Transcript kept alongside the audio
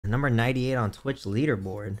number 98 on Twitch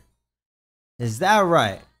leaderboard. Is that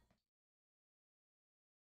right?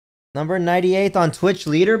 Number 98 on Twitch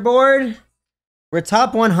leaderboard? We're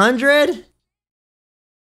top 100?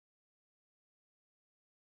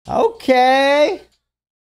 Okay.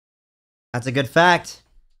 That's a good fact.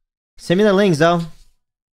 Send me the links, though.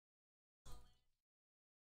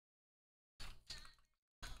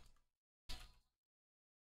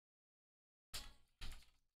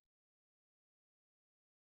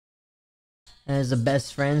 As the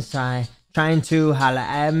best friends trying to holla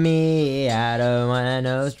at me. I don't wanna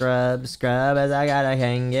know scrub as I gotta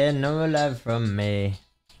can't get no love from me.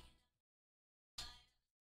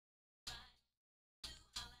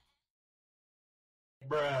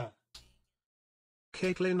 Bruh.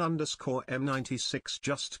 Caitlin_M96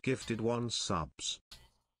 just gifted 1 subs.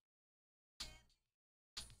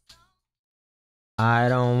 I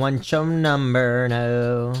don't want your number,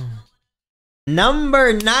 no.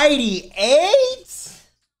 Number 98?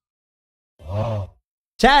 Oh.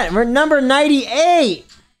 Chat, we're number 98.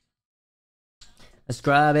 A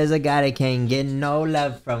scrub is a guy that can't get no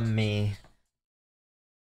love from me.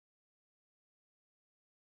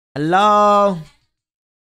 Hello?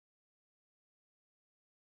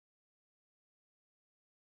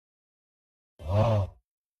 Oh.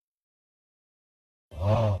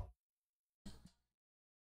 Oh.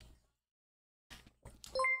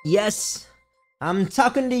 Yes, I'm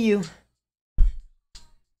talking to you.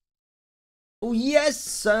 Oh yes,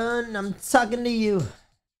 son, I'm talking to you.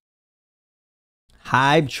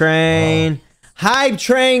 Hype train. Hype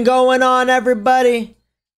train going on, everybody.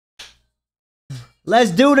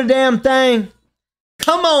 Let's do the damn thing.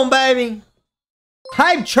 Come on, baby.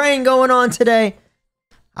 Hype train going on today.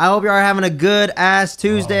 I hope you are having a good ass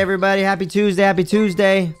Tuesday, everybody. Happy Tuesday, happy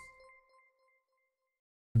Tuesday.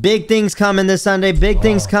 Big things coming this Sunday. Big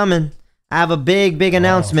things coming. I have a big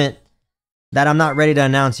announcement that I'm not ready to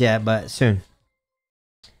announce yet, but soon.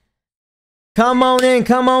 Come on in,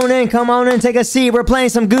 come on in, come on in. Take a seat. We're playing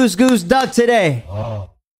some Goose Duck today.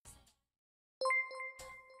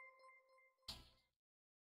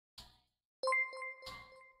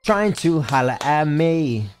 Trying to holla at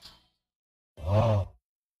me.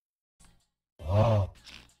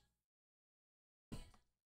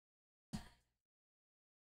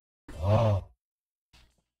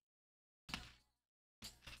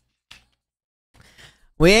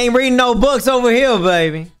 We ain't reading no books over here,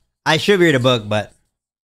 baby. I should read a book, but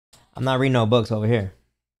I'm not reading no books over here.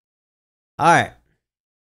 Alright.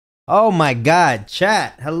 Oh my god,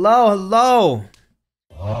 chat. Hello, hello.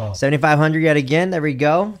 7,500 yet again. There we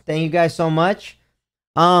go. Thank you guys so much.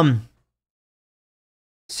 So,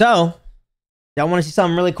 y'all want to see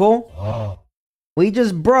something really cool? We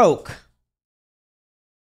just broke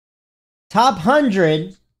top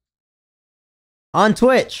 100 on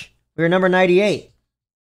Twitch. We were number 98.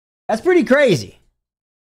 That's pretty crazy.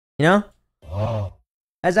 You know?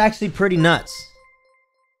 That's actually pretty nuts.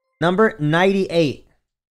 Number 98.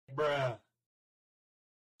 Bruh.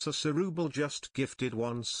 So Cerebral just gifted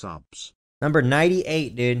 1 subs. Number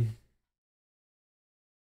 98, dude.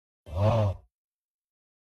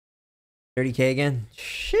 30K again?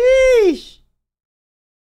 Sheesh.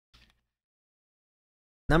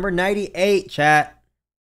 Number 98, chat.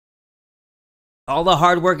 All the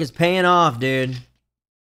hard work is paying off, dude.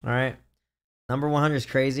 Alright. Number 100 is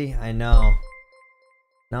crazy. I know.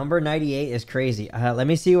 Number 98 is crazy. Let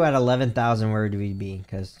me see what 11,000 where do we be,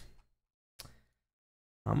 because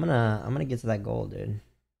I'm gonna get to that goal, dude.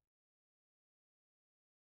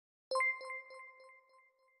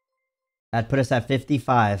 That'd put us at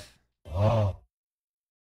 55.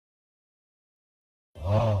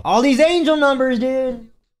 All these angel numbers, dude.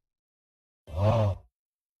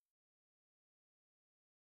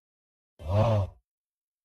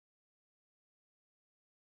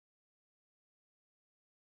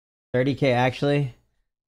 30K actually.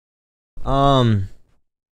 When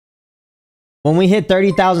we hit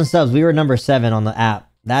 30,000 subs, we were number 7 on the app.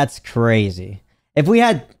 That's crazy. If we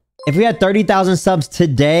had 30,000 subs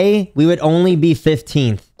today, we would only be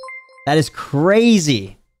 15th. That is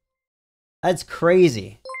crazy. That's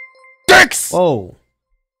crazy. Dicks! Whoa.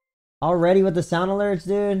 Already with the sound alerts,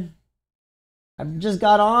 dude? I just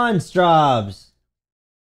got on, Strobs.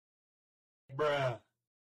 Bruh.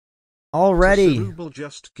 Already.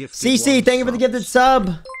 Just CC, thank you for the gifted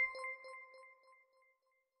sub.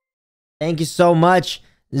 Thank you so much.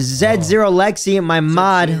 Z0 Lexi, my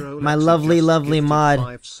mod, my lovely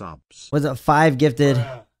mod. Was it 5 gifted?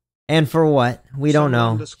 Bruh. And for what? We don't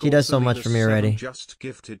know. She does so much for me already. Just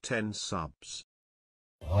gifted 10 subs.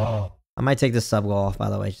 I might take this sub goal off, by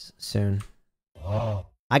the way, soon.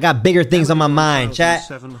 I I got bigger things on my mind, chat.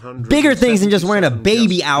 Bigger things than just wearing a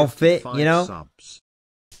baby outfit, you know?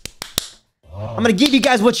 I'm gonna give you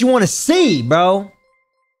guys what you want to see, bro.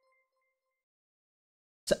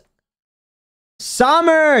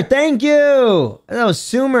 Summer, thank you. That was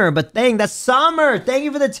Sumer, but that's Summer. Thank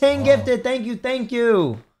you for the 10 gifted. Thank you, thank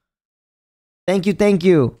you. Thank you, thank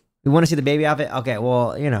you. You want to see the baby outfit? Okay,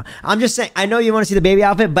 well, you know. I'm just saying, I know you want to see the baby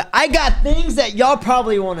outfit, but I got things that y'all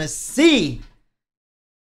probably want to see.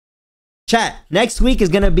 Chat, next week is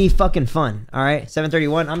going to be fucking fun. All right,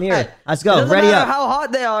 7:31. I'm here. Let's go. Ready up. How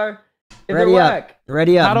hot they are. Ready up.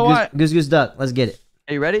 Ready up. Goose duck. Let's get it.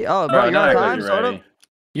 Are you ready? Oh, bro, you're on time, sort of.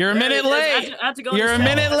 You're a minute late. You're a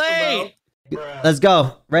minute late. Let's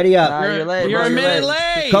go. Ready up. Nah, you're late. You're a minute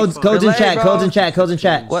late. Codes in chat. Codes in chat. Codes in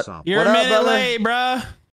chat. What? You're a minute late, bro.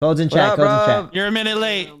 Codes in chat. Codes in chat. You're a minute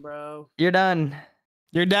late. You're done.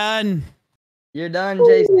 You're done. You're done,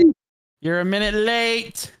 JC. You're a minute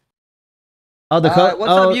late. Oh, the code.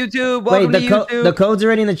 What's up, YouTube? Welcome to YouTube. The code's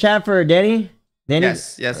already in the chat for Danny. Danny.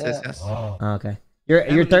 Yes. Oh, okay.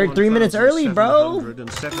 You're 3 minutes early, bro. Me?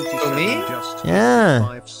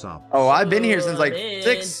 Yeah. Oh, I've been here since like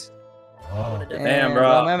 6. Damn,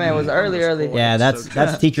 bro. My man was early. Yeah,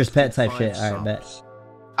 that's teacher's pet type shit. All right, bet.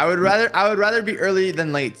 I would rather be early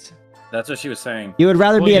than late. That's what she was saying. You would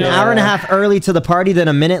rather be an hour and a half early to the party than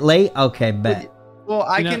a minute late? Okay, bet. Well,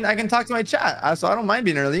 I can talk to my chat, so I don't mind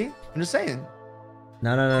being early. I'm just saying.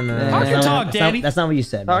 No. Talk your talk, Danny. That's not what you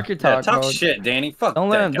said. Talk your talk, talk bro. Shit, Danny. Fuck. Don't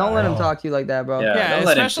let him talk to you like that, bro. Yeah, don't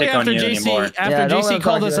let him pick on you anymore. After JC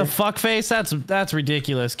called us a fuckface, that's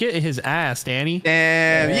ridiculous. Get his ass, Danny.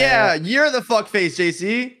 Damn. Yeah, you're the fuckface,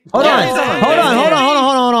 JC. Hold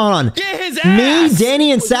on. Get his ass. Me,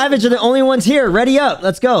 Danny, and Savage are the only ones here. Ready up.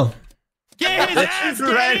 Let's go. Get his ass,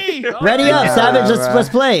 Danny. Ready up, Savage. Let's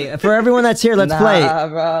play. For everyone that's here, let's play.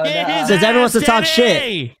 Since everyone wants to talk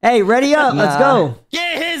shit. Hey, ready up. Let's go.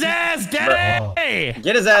 Get his ass, Danny.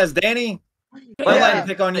 Get his ass, Danny. Let him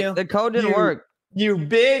pick on you. The code didn't work. You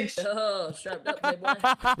bitch.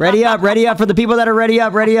 Ready up for the people that are ready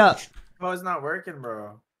up. Oh, it's not working,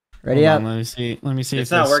 bro. Ready up. Let me see. It's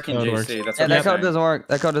not working, JC. That's what that code doesn't work.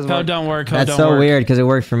 Code don't work. That's so weird because it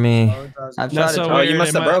worked for me. Oh, you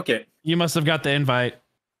must have broke it. You must have got the invite.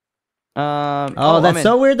 That's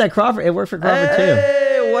so weird that Crawford. It worked for Crawford too.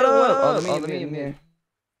 Hey, what up?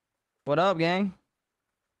 What up, gang?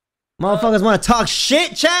 Motherfuckers want to talk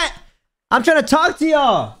shit, chat? I'm trying to talk to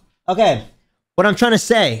y'all. Okay, what I'm trying to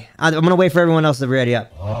say. I'm gonna wait for everyone else to be ready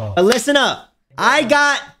up. But listen up. I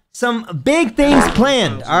got some big things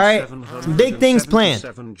planned. All right, some big things planned.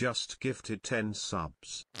 Just gifted 10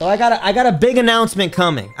 subs. So I got a big announcement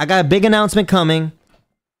coming.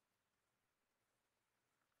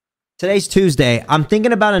 Today's Tuesday. I'm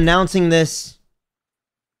thinking about announcing this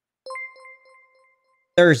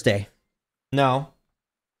Thursday. No.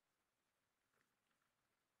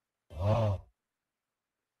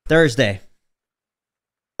 Thursday.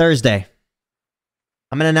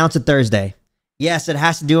 I'm gonna announce it Thursday. Yes, it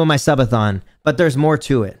has to do with my subathon, but there's more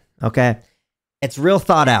to it. Okay, it's real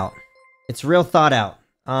thought out. It's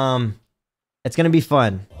gonna be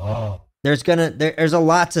fun. There's a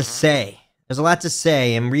lot to say.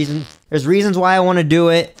 And there's reasons why I want to do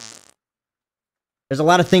it. There's a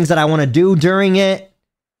lot of things that I want to do during it.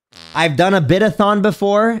 I've done a bit-a-thon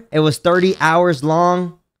before. It was 30 hours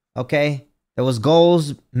long. Okay, there was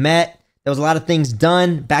goals met. There was a lot of things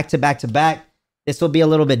done back to back to back. This will be a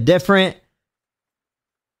little bit different.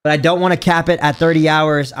 But I don't want to cap it at 30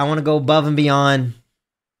 hours. I want to go above and beyond.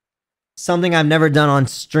 Something I've never done on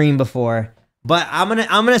stream before. But I'm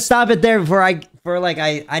gonna stop it there before I gotta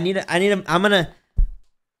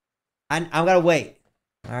wait.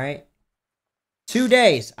 All right. 2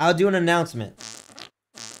 days. I'll do an announcement.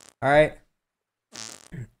 All right.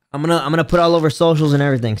 I'm gonna put all over socials and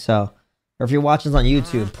everything. So, or if you're watching this on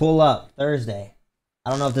YouTube, pull up Thursday.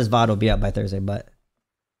 I don't know if this VOD will be up by Thursday, but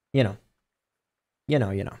you know.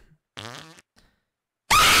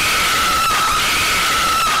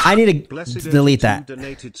 I need to delete that.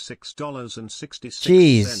 Donated $6.66.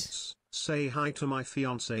 Jeez. Say hi to my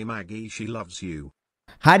fiance Maggie. She loves you.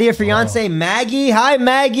 Hi to your fiance Maggie. Hi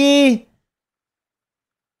Maggie.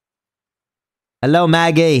 Hello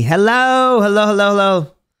Maggie. Hello.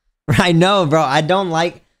 I know, bro. I don't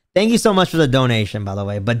like. Thank you so much for the donation, by the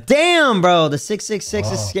way. But damn, bro, the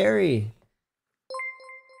 666 is scary.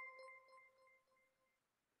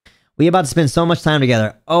 We about to spend so much time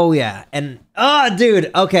together. Oh, yeah. And, dude.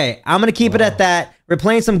 Okay, I'm going to keep it at that. We're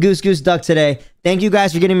playing some Goose Duck today. Thank you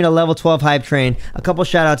guys for getting me to level 12 hype train. A couple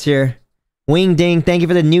shout outs here. Wing Ding, thank you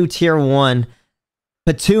for the new tier 1.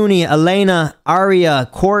 Petuni, Elena, Aria,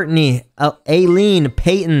 Courtney, Aileen,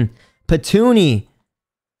 Peyton, Petuni,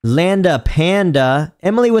 Landa, Panda,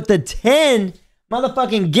 Emily with the 10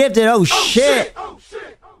 motherfucking gifted. Oh shit.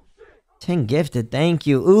 10 gifted. Thank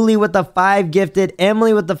you. Uli with the 5 gifted.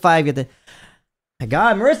 Emily with the 5 gifted. My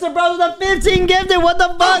God, Marissa Bros with the 15 gifted. What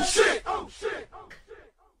the fuck? Oh shit.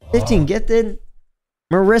 15 gifted.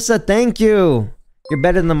 Marissa, thank you. You're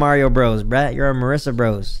better than the Mario Bros, Brett. You're a Marissa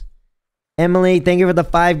Bros. Emily, thank you for the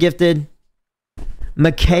 5 gifted.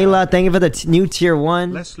 Michaela, thank you for the new tier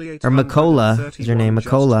 1. Or Makola is your name,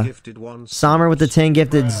 Makola. Sommer with the 10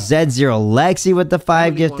 gifted. Z0. Lexi with the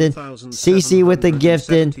 5 gifted. Cece with the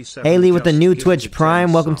gifted. Haley with the new Twitch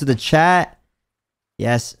Prime. Welcome to the chat.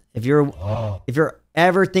 Yes, if you're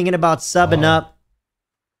ever thinking about subbing up,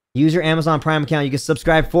 use your Amazon Prime account. You can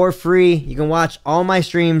subscribe for free. You can watch all my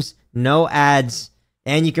streams, no ads,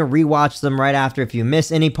 and you can rewatch them right after if you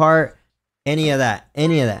miss any part. Any of that.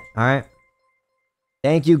 All right.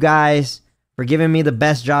 Thank you guys for giving me the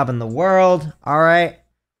best job in the world. All right.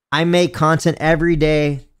 I make content every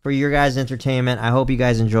day for your guys' entertainment. I hope you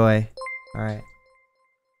guys enjoy. All right.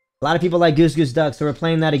 A lot of people like Goose Goose Duck, so we're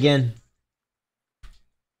playing that again.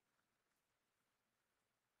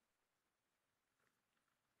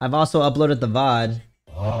 I've also uploaded the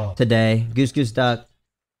VOD today. Goose Goose Duck.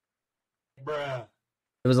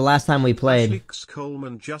 It was the last time we played. Alex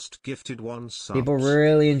Coleman just gifted 1 sub. People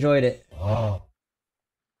really enjoyed it.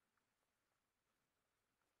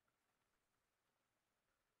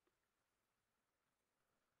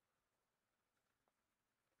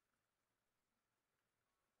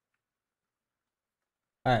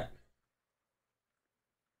 Alright.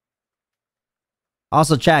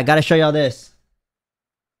 Also, chat, gotta show y'all this.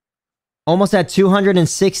 Almost at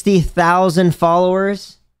 260,000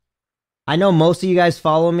 followers. I know most of you guys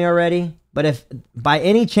follow me already, but if by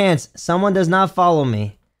any chance someone does not follow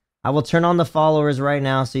me, I will turn on the followers right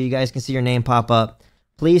now so you guys can see your name pop up.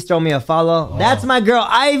 Please throw me a follow. That's my girl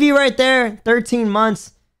Ivy right there. 13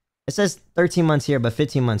 months. It says 13 months here, but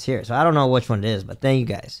 15 months here. So I don't know which one it is, but thank you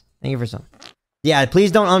guys. Thank you for some. Yeah,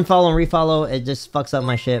 please don't unfollow and refollow. It just fucks up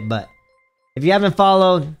my shit. But if you haven't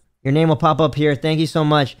followed, your name will pop up here. Thank you so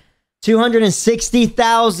much.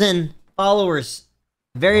 260,000 followers.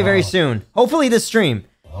 Very, very soon. Hopefully this stream.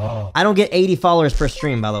 I don't get 80 followers per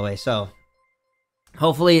stream, by the way. So,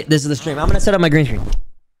 hopefully this is the stream. I'm going to set up my green screen.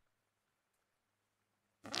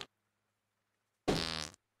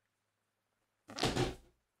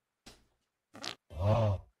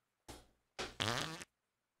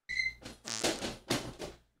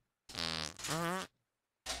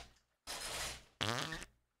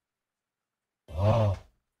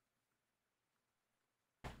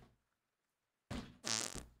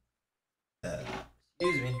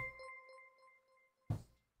 Excuse me.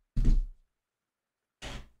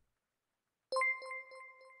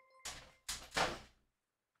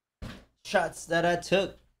 Shots that I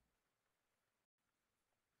took.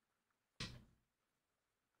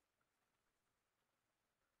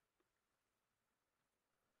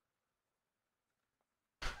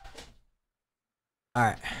 All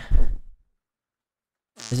right.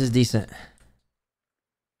 This is decent.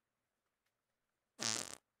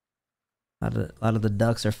 A lot of the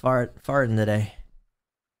ducks are farting today.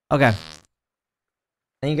 Okay.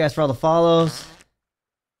 Thank you guys for all the follows.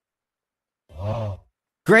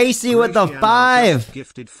 Gracie with the 5.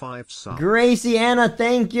 Gifted 5 subs. Gracie Anna,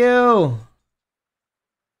 thank you.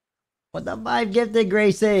 What the 5 gifted,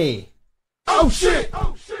 Gracie? Oh shit!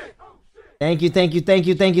 Thank you,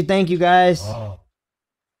 guys.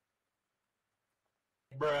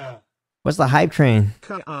 What's the hype train?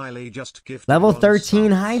 Just Level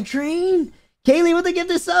 13 hype train? Kaylee with the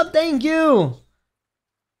gifted sub, thank you.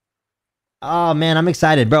 Oh man, I'm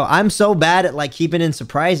excited, bro. I'm so bad at like keeping in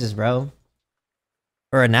surprises, bro.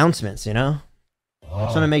 Or announcements, you know? I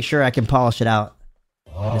just want to make sure I can polish it out.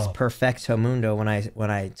 It's perfecto mundo when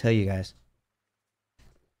I tell you guys.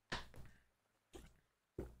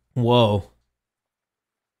 Whoa.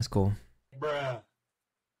 That's cool.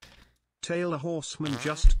 Taylor Horseman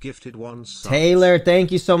just gifted 1 sub. Taylor,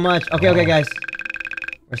 thank you so much. Okay, guys.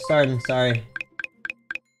 We're starting. Sorry.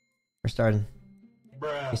 We're starting.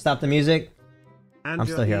 You stop the music? I'm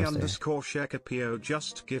still here.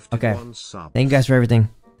 Just gifted 1 sub. Thank you guys for everything.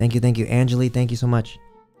 Thank you. Angeli, thank you so much.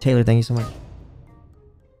 Taylor, thank you so much.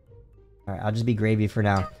 Alright, I'll just be gravy for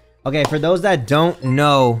now. Okay, for those that don't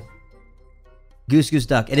know Goose Goose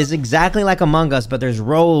Duck, it is exactly like Among Us, but there's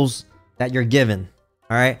roles that you're given.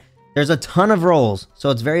 Alright? There's a ton of roles,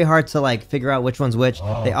 so it's very hard to like figure out which one's which.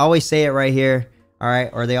 They always say it right here, all right,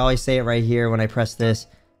 or they always say it right here when I press this.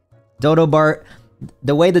 Dodo Bart,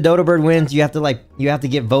 the way the dodo bird wins, you have to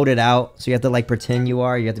get voted out. So you have to like pretend you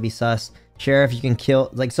are. You have to be sus. Sheriff, you can kill.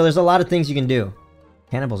 Like, so there's a lot of things you can do.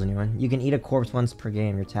 Cannibal's a new one. You can eat a corpse once per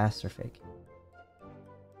game. Your tasks are fake.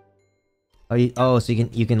 Oh, so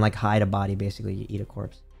you can like hide a body basically. You eat a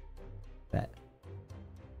corpse. Bet.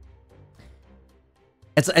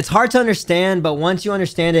 It's hard to understand, but once you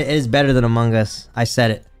understand it, it is better than Among Us. I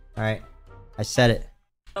said it. All right, I said it.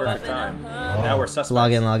 Perfect time. Now we're suspects.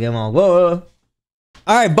 Log in. Whoa.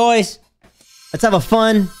 All right, boys. Let's have a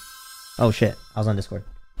fun. Oh shit! I was on Discord.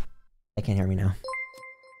 They can't hear me now.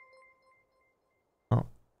 Oh,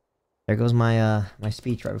 there goes my my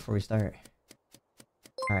speech right before we start.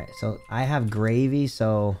 All right, so I have gravy.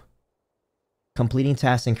 So completing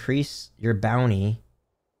tasks increase your bounty.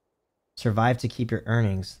 Survive to keep your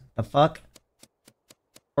earnings. The fuck?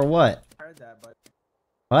 For what? I heard that, but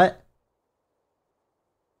What?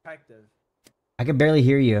 detective. I can barely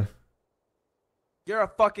hear you. You're a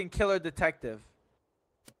fucking killer detective.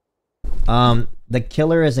 The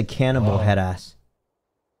killer is a cannibal head ass.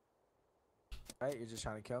 Right? You're just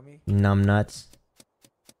trying to kill me? You numb nuts.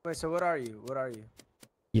 Wait, so what are you? What are you?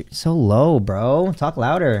 You're so low, bro. Talk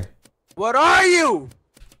louder. What are you?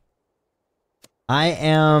 I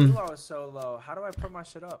am. You are so low. How do I put my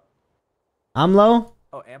shit up? I'm low?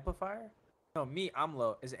 Oh, amplifier? No, me, I'm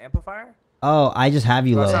low. Is it amplifier? Oh, I just have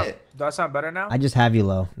you Do I low. sound, do I sound better now? I just have you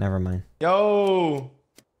low. Never mind. Yo.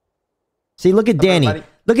 See, look at Danny.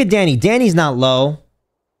 everybody. Look at Danny. Danny's not low.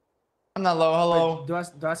 I'm not low. Hello. Wait,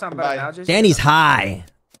 do I sound better Bye. now, Jason? Danny's high.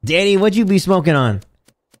 Danny, what'd you be smoking on?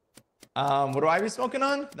 What do I be smoking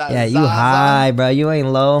on? That Yeah, you Zaza. high, bro. You ain't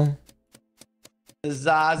low.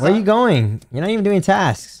 Zaza. Where you going? You're not even doing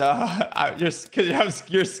tasks. You're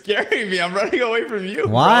scaring me. I'm running away from you.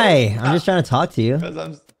 Why? I'm just trying to talk to you. Because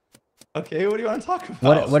I'm. Okay, what do you want to talk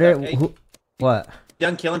about? What?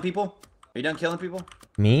 Done killing people? Are you done killing people?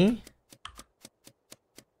 Me?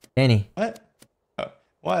 Danny. What?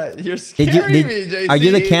 What? You're scaring me, JC. Are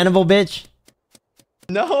you the cannibal bitch?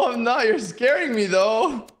 No, I'm not. You're scaring me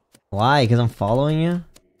though. Why? Because I'm following you?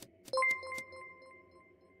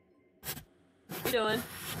 What you doing?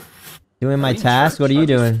 Doing my task? What are you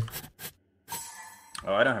doing?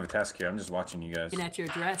 Oh, I don't have a task here. I'm just watching you guys. Looking at your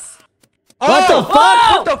dress. What the fuck?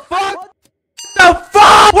 What the fuck? The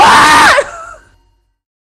fuck? What?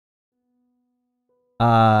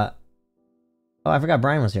 Oh, I forgot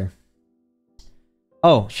Brian was here.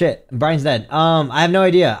 Oh, shit. Brian's dead. I have no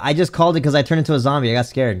idea. I just called it because I turned into a zombie. I got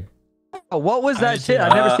scared. Oh, what was that shit?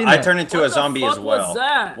 I've never seen I that. turned into a zombie as well. Was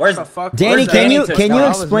that? Where's What the fuck? Danny, Where's can you Danny?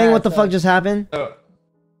 explain mad, what the fuck just happened?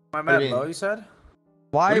 My man low, you said?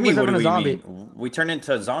 Why What do you was mean, I what a do zombie? we mean? We turned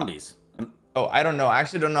into zombies. Oh, I don't know. I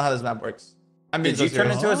actually don't know how this map works. I'm being Did you so turn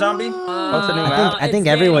serious. into a zombie? What's the new I map? think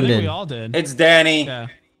It's everyone I think did. we all did. It's Danny. Yeah.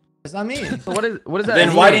 It's not me. So what is that? Then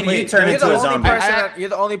mean? why didn't you Wait, turn You're into the a only zombie? person. You're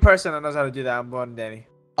the only person that knows how to do that. I'm going Danny.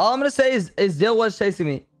 All I'm gonna say is Dill was chasing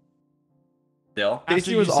me. Still? Casey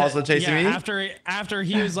After you was also chasing me. After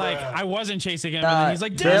he was like, I wasn't chasing him, and Nah, then he's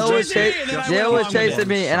like, Dill Dill's was, chasing me, and then I went Dill was along with chasing it.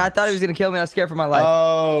 me, and I thought he was gonna kill me. I was scared for my life.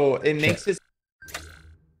 Oh, it makes it.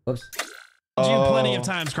 Whoops. I told you plenty of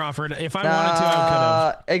times, Crawford. If I wanted to,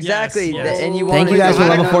 I could have. Exactly. Yes, yes. And you Thank you guys for How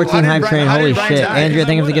level did 14 hype train. Brian Holy die? shit. Andrea,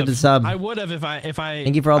 thank you for the I gifted sub. I would have if I.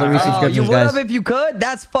 Thank you for all the Oh, resubscriptions, you would have guys. if you could.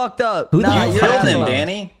 That's fucked up. Who the Nah, hell You you're killed asking him, me.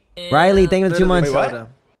 Danny. Riley, thank you for the 2 months. Wait, what?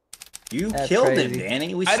 You That's killed crazy. him,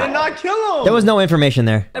 Danny. We I saw did not kill him. There was no information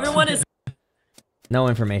there. Everyone is. No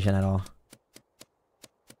information at all.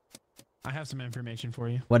 I have some information for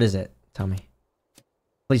you. What is it? Tell me.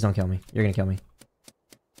 Please don't kill me. You're gonna kill me.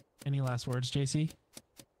 Any last words, JC?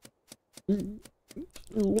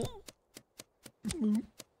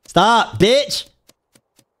 Stop, bitch!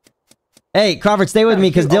 Hey, Crawford, stay with me,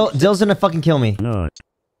 because Dill's gonna fucking kill me. No,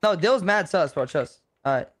 Dill's mad sus, bro. Trust.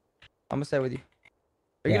 All right, I'm gonna stay with you.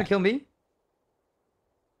 Are you Yeah. gonna kill me?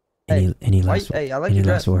 Any Why- last hey, I like any your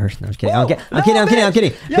last dress. words? No, I'm kidding. Whoa, I'm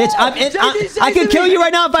kidding. Yo, Bitch, I can kill you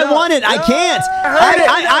right now if I wanted. I can't.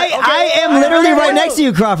 I am literally right next to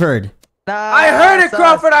you, Crawford. Nah, I heard it, sus.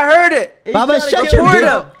 Crawford. I heard it. He's Baba, trying to shut kill your me.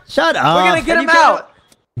 Report him. Shut We're gonna up. get him you kill out.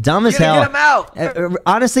 Dumb as We're gonna hell. get him out.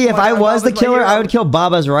 Honestly, if Oh my I God, was the Baba's my killer, I hero. would kill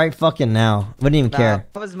Baba's right fucking now. Wouldn't even Nah, care.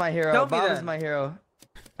 Baba's my hero. Don't be Baba's that. my hero.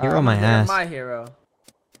 Hero my You're ass. my hero.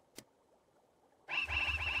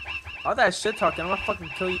 All that shit talking, I'm gonna fucking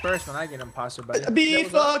kill you first when I get imposter, buddy. Be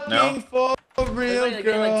fucking No. for real, Everybody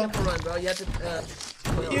get like girl. temple run, bro. You have to.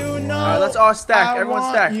 You know. Alright, let's all stack. I Everyone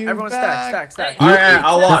want stack. you Everyone back. stack. All right,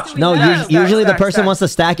 I'll watch. No, Stack, usually the stack, person stack. wants to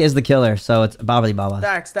stack is the killer, so it's Baba Baba.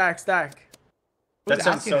 Stack. That Who's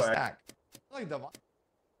sounds asking to so. stack? I like the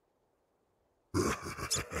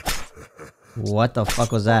What the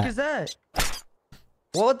fuck was What is that? that?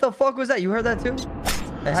 What the fuck was that? You heard that too?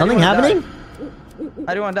 Hey, how do Something you wanna happening? die?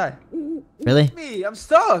 How do you want to die? Really? Me, I'm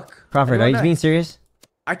stuck. Crawford, are you being serious?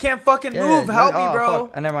 I can't fucking Yeah, move. Help oh, me, bro.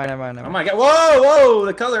 fuck. Never mind. Oh my god. Whoa, whoa,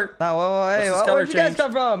 the color. Nah, whoa, hey, What's this color where'd you guys change?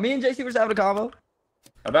 come from? Me and JC were just having a combo.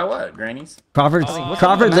 About what? Grannies?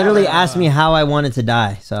 Crawford literally asked me how I wanted to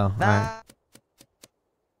die. So, all Nah. right.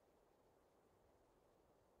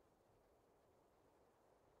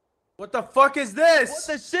 What the fuck is this? What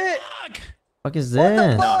the shit? Fuck is What the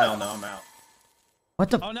this? No, hell no, I'm out. What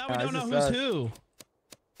the? Oh, now we Nah, don't know this who's is who.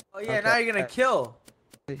 Oh yeah, Okay. now you're gonna kill.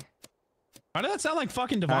 Why did that sound like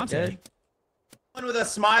fucking Not Devontae? good. One with a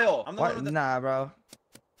smile. I'm the one What? with the... Nah, bro.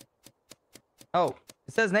 Oh,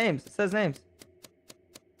 it says names. It says names.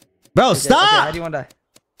 Bro, Okay, how stop! do you want to die?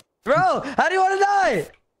 Bro, how do you want to die?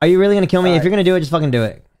 Are you really gonna kill me? If Alright. you're gonna do it, just fucking do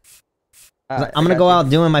it. Alright, I'm I gonna got go you. out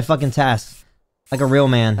doing my fucking tasks like a real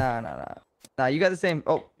man. Nah, you got the same.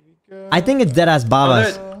 Oh, I think it's deadass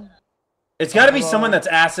Babas. It's got to be someone that's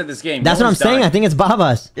ass at this game. That's No what I'm one's saying. dying. I think it's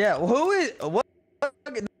Babas. yeah. Who is? What?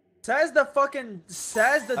 Says the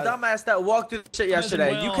dumbass that walked through the shit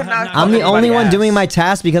yesterday. Will You have cannot. not call I'm the only anybody one ass. doing my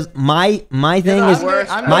tasks because my thing the is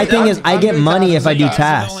worst. my thing is I get money if I do You guys are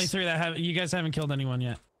the only tasks. three that have. You guys haven't killed anyone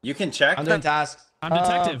yet. You can check. I'm doing tasks. I'm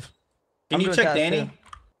detective. Can I'm you doing check tasks, Danny? too.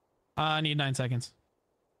 I need 9 seconds.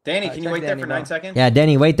 Danny, can you check wait there Danny, for bro. 9 seconds? Yeah,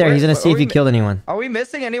 Danny, wait there. He's gonna see if you killed anyone. Are we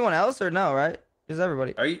missing anyone else or no? Right? Is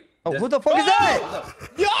everybody? Are you? Oh, what the fuck is that?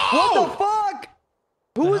 Yo! What the fuck?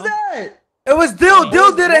 Who was that? It was Dill.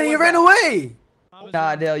 Dill did it. And he ran away.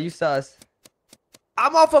 Nah, Dale, you sus.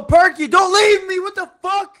 I'm off a perky. Don't leave me. What the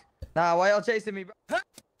fuck? Nah, why y'all chasing me, bro?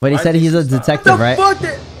 But he Why said is he's he a stop? What detective, the right?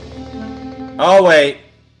 fuck? Oh wait.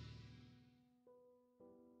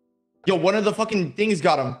 Yo, one of the fucking things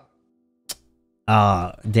got him.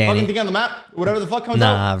 Oh, Fucking Danny. thing on the map. Whatever the fuck comes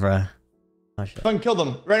out. Nah, bro. Oh, shit. Fucking killed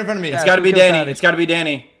him right in front of me. It's got to be kill Danny. Savage. It's got to be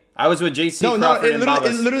Danny. I was with JC, No, Crawford, it and literally,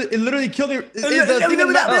 Babas. it literally killed him. It's the thing on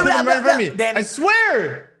the map killed him right in front of me. Danny. I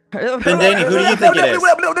swear. Then Danny, who do you think it is?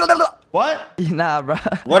 What? Nah, bro.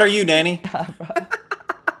 What are you, Danny?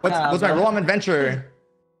 What's my role? I'm adventurer.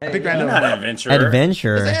 I picked You're random. not an adventurer.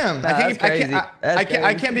 Adventure. Damn. Nah, that's crazy.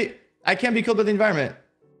 I can't be killed by the environment.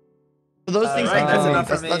 So those things Alright, can kill me. enough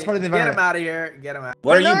for me. That's part of the Get him environment. out of here. Get him out.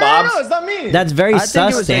 What are you, Bobs? No, it's not me. That's very I think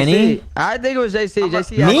it sus, was Danny. JC. I think it was JC.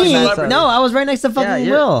 JC. Me? actually No, I was right next to fucking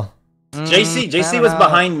you're- Will. JC I was don't know.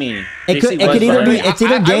 behind me. It JC could was either be behind me. it's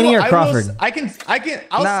either Danny or Crawford.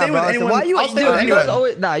 I'll Nah, stay with bro, anyone. Why you? I'll stay you with anyone.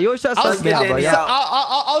 always, nah, you always try to I'll suss me out, bro. Danny Yeah. out.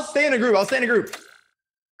 I'll stay in a group. I'll stay in a group.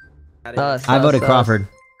 Sus, I voted sus. Crawford.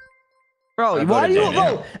 Bro, I why do voted you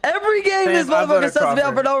Danny. vote? Every game this Same, I motherfucker voted susses me out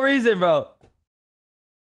Crawford. for no reason, bro.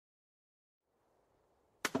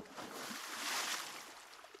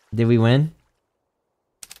 Did we win?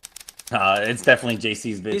 It's definitely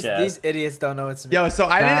JC's bitch ass. These idiots don't know it's me. Yo, so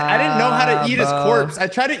I didn't know how to eat his bro. corpse. I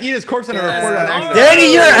tried to eat his corpse and I reported on accident.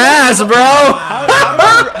 Danny, your ass, bro.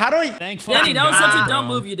 How do I? Thank Danny, that was fucking such a God, dumb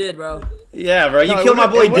bro. move you did, bro. Yeah, bro. You No, it killed my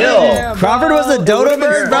boy would've- it would've- Dill. Crawford was a dodo would've been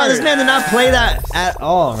bird, bro. smart. This man did not play that at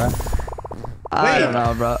all, bro. I Wait. don't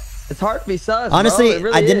know, bro. It's hard to be sus. Honestly, bro. It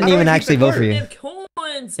really I didn't How do I even keep actually the vote for We you. have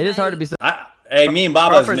coins. It is hard to be sus. Hey, me and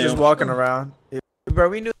Babas Crawford's just knew. walking around. Bro,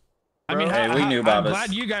 we knew. I mean, Hey, we knew I'm Babas.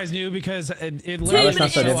 glad you guys knew because it Team literally minute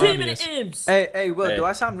was so imps. 10 obvious. minute imps. Hey, Will, Hey. do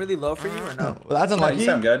I sound really low for you or no? Well, that's No, unlucky. you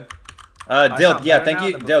sound good. Dill, sound yeah, better thank now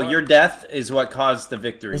you. than Dill, before. your death is what caused the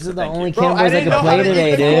victory. This so is the thank only you. Bro, I Cam boys that didn't can know how play to eat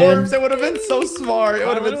today, the dude. corpse. It would have been so smart. It would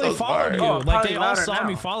I have been literally so followed smart. you. Oh, Like probably they all louder saw now.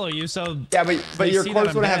 me follow you, so Yeah, but They your see corpse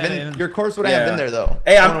that would I'm have dead been and- your corpse would have been there though.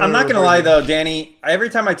 Hey, I don't know I'm where not gonna we're lie recording. though, Danny. Every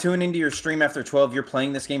time I tune into your stream after 12, you're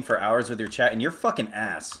playing this game for hours with your chat, and you're fucking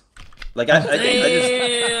ass. Like I just.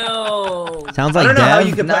 Damn. Sounds I like don't know how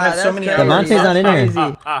you Dev. could have so many crazy. hours. Devontae's not in here.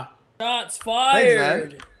 Crazy. Shots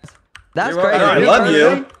fired. That's You're welcome. crazy. I Me love you.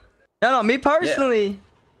 personally- No, me personally.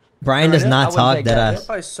 Brian does I not wouldn't talk take dead that. ass.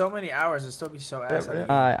 Play so many hours and still be so ass. All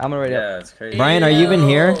right, I'm gonna rate it. Yeah, it's crazy. Brian, are you even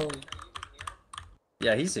here? Damn.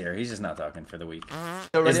 Yeah, he's here. He's just not talking for the week.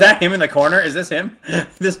 So Is that him in the corner? Is this him?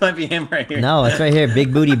 This might be him right here. No, it's right here.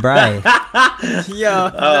 Big booty Bri. Yo,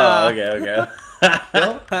 Oh, okay, okay.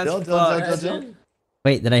 Dill?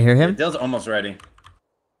 Wait, did I hear him? Dill's almost ready.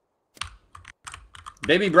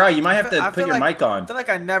 Baby Bri, you might have to I put feel your like- mic on. I feel like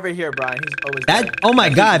I never hear Brian. He's always That. there. Oh my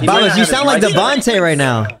God, He might not Babas, you have sound like his mic on. Devontae right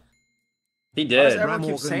now. He Why does did. everyone keep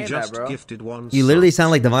Morgan saying that, just bro? gifted one You sub. literally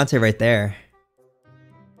sound like Devontae right there.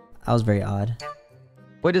 That was very odd.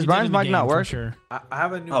 Wait, does You did Brian's in the mic game, not for work? Sure. I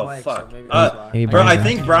have a new Oh, mic, fuck. so maybe Uh, that's why. Maybe Bro, I Brian's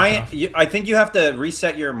think not. Brian. I think you have to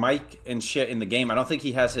reset your mic and shit in the game. I don't think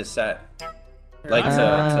he has his set. Like I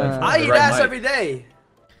the eat right ass mic. every day.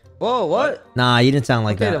 Whoa, what? Nah, you didn't sound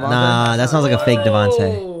like Okay, that. Devontae. Nah, that sounds like a fake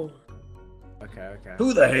Devontae. Oh. Okay.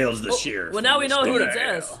 Who the hell's the sheriff? Well, now we know he Who the eats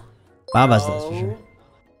hell? ass. Babas does for sure.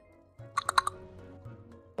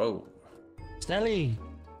 Oh, Stanley,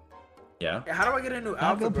 yeah. How do I get a new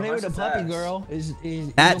I'll outfit? go bro? play My with a shit's puppy ass. girl.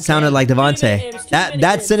 That sounded like Devontae.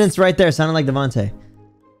 That sentence right there sounded like Devontae.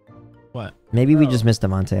 What? Maybe we just missed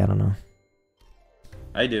Devontae. I don't know.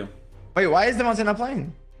 I do. Wait, why is Devontae not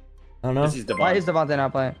playing? I don't know. This is Why is Devon. Devontae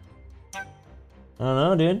not playing? I don't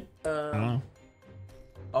know, dude. I don't know.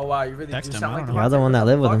 Oh wow, you really Text do him, sound I like don't Devontae. know. You're the one that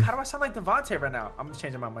lived with Fuck, him. How do I sound like Devontae right now? I'm just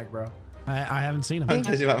changing my mic, bro. I haven't seen I'm him.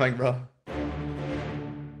 changing my mic, bro.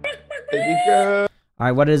 Baby girl. All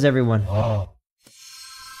right, what is everyone?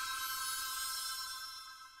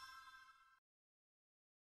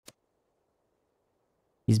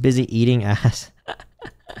 He's busy eating ass.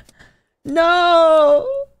 No!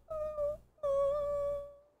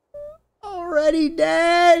 Already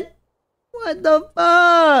dead? What the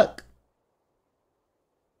fuck?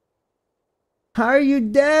 How are you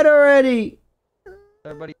dead already?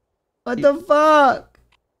 Everybody, What the fuck?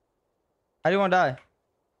 how do you want to die?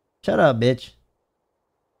 Shut up, bitch.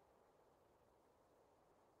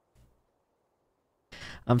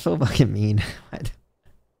 I'm so fucking mean.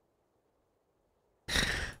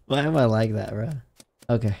 Why am I like that, bro?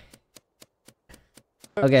 Okay.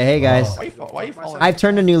 Okay, hey guys. Why you following me? I've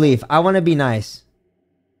turned a new leaf. I want to be nice.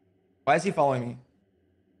 Why is he following me?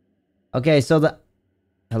 Okay, so the...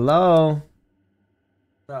 Hello?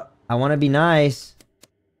 Bro, I want to be nice.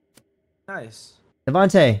 nice.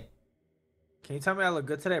 Devontae, Can you tell me I look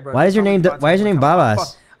good today, bro? why is your Tell me name... Devontae Why is your will name come.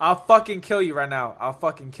 Babas? I'll fucking kill you right now. I'll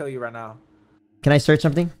fucking kill you right now. Can I search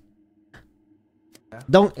something?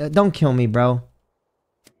 Yeah. Don't kill me, bro.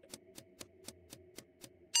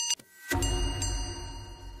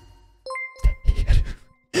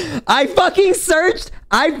 I fucking searched.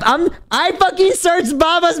 I fucking searched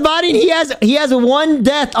Baba's body. And he has one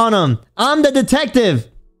death on him. I'm the detective.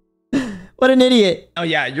 What an idiot. Oh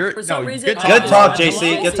yeah, you're For some no reason, good I- Good talk. talk,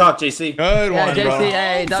 JC. Good talk, JC. Good Yeah, one, JC, bro.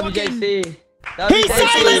 hey, WJC. He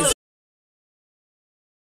silenced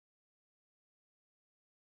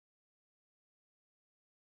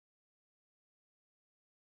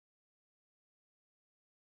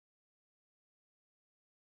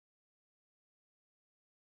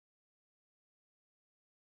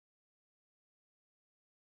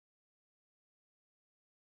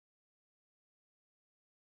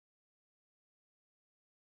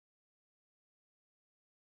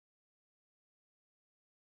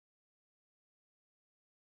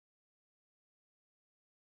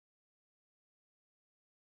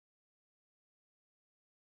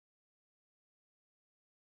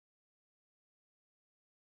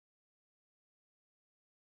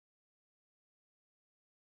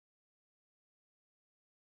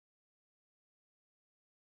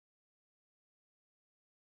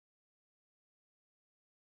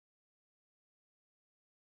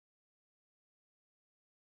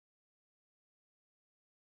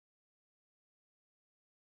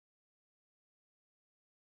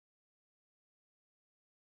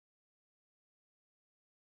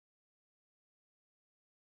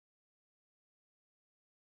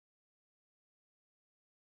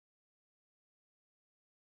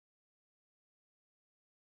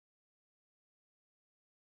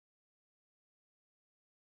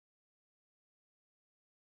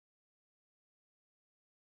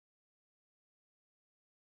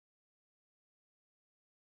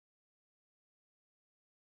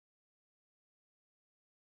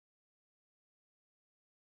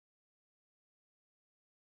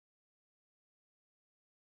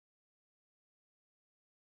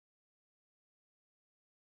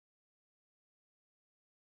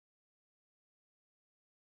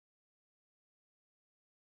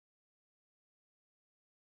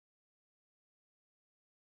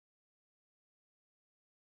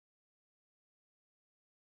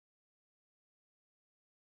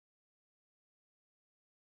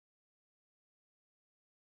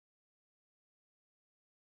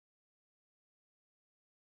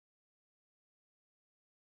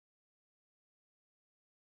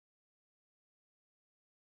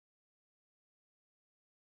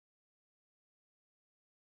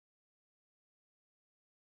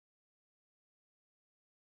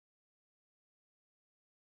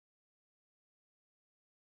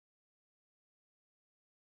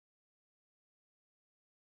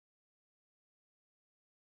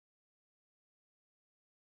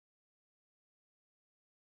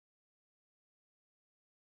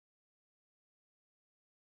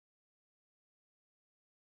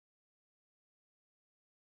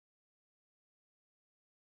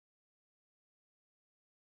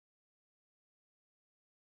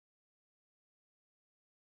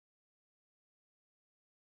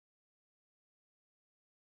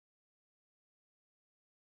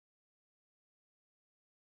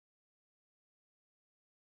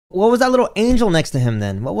What was that little angel next to him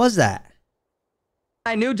then? What was that?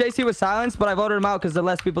 I knew JC was silenced, but I voted him out because the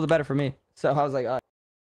less people, the better for me. So I was like, all right.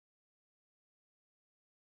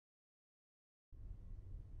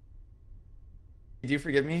 Did you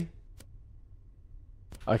forgive me?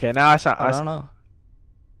 Okay, now I sound. I don't know.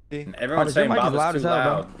 And everyone's Baba's, your saying mic is Baba's loud too as hell,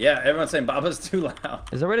 bro. loud. Yeah, everyone's saying Baba's too loud.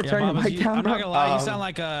 Is there a way to turn your Bobbers, mic down, I'm not bro? gonna lie. You Um, sound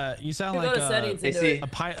like a. You sound You go like to settings and do AC. it.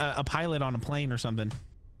 a pilot on a plane or something.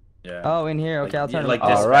 Yeah. Oh, in here. Okay, I'll turn like it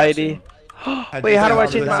up. Alrighty. I Wait, just how do I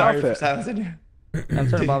said change my sorry for outfit? silencing you. I'm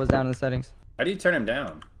turning Baba's down in the settings. How do you turn him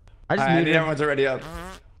down? I just I muted need him. everyone's already up.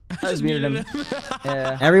 I just muted him.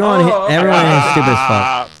 Yeah. Everyone, everyone is stupid as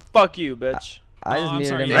fuck. Fuck you, bitch. I Oh, just I'm muted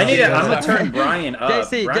sorry, him. yeah. I need it. bro. I'm gonna turn Brian up.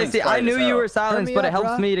 JC, Brian's JC, I quiet knew as you hell. were silenced, but it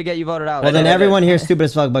helps me to get you voted out. Well, then Okay. everyone here is stupid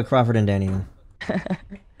as fuck but Crawford and Danny. Then.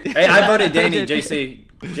 Hey, I voted Danny.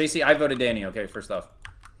 JC, I voted Danny. Okay, first off.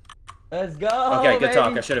 Let's go. Okay, good talk.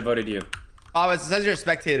 baby. I should have voted you. Oh, it says you're a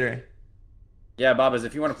spectator. Yeah, Babas,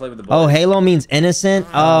 if you want to play with the boys. Oh, Halo means innocent.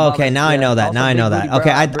 Oh, okay. Now I know that. Also Now I know big that. booty, Okay,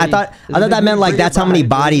 bro. I Bree. thought This that big meant like booty that's how many Bree.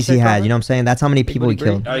 bodies he Big had. booty You know what I'm saying? That's how many people he booty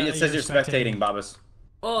killed. Oh, it says you're you're spectating, Babas.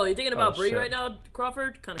 Oh, you thinking about Bree shit. right now,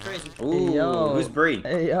 Crawford? Kind of crazy. Ooh, yo. who's Bree?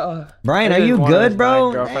 Hey, yo. Brian, are There's you one of good, his bro?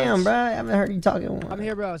 nine girlfriends. Damn, bro. I haven't heard you talking. I'm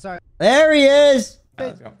here, bro. Sorry. There he is.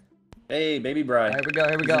 Let's go. Hey, baby Brian. Here we go.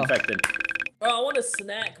 Here we He's go. infected. Bro, I want a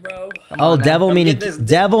snack, bro. Come Oh, on now. devil Come meaning get this-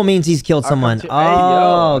 devil means he's killed someone. to- hey, yo, Oh,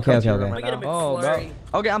 I'll okay, come okay, to your okay. Let me get a Oh, bro. McFlurry.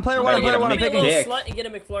 Okay, I'm player I'm one. gonna Player get a one. Let I'm me get a picking. little dick. slut and get a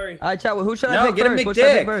McFlurry. All right, chat. Who should No, I pick get a first? What should I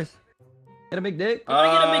pick McDick. first? Get a big dick? I'm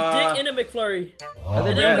gonna get a McDick and a McFlurry. Are they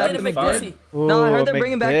And bringing then back get a the McPussy. McDick? No, I heard they're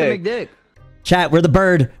bringing back the McDick. Chat, we're the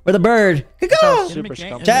bird. We're the bird. Go. Super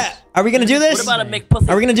scum. Chat, are we gonna do What this? about a McPussy?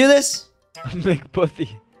 Are we gonna do this? McPussy.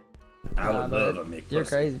 I would love a McPussy. You're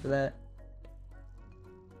crazy for that.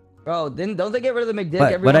 Bro, don't they get rid of the McDick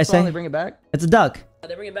What? every What'd I once in a while say? they bring it back? It's a duck.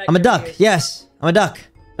 They bring it back I'm a every duck. year. Yes, I'm a duck. Did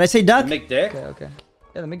I say duck? McDick? Okay, okay.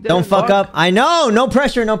 Yeah, the McDick. Don't fuck up. I know. No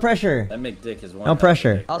pressure. No pressure. That McDick is one. No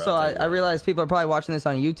pressure. Also, I realize people are probably watching this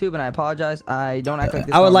on YouTube, and I apologize. I don't act like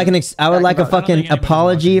this. I would on- like I would like a Back about it. fucking anybody's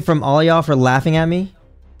apology watching. from all y'all for laughing at me.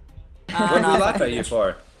 What did we laugh at you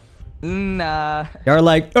for? Nah. Y'all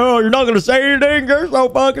like, oh, you're not gonna say anything. You're so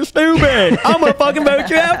fucking stupid. I'm gonna fucking vote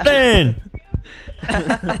you out then.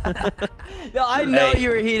 Yo, I know Hey. you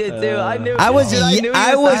were heated too. I knew. I was Dude, ye- knew you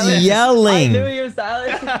I were was silent. I yelling. knew you were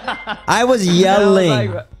silent. I was I yelling.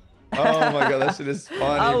 was like, Oh my god, that shit is funny.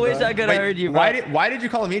 I wish bro. I could've Wait, heard you, bro. Why did you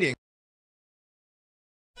call a meeting?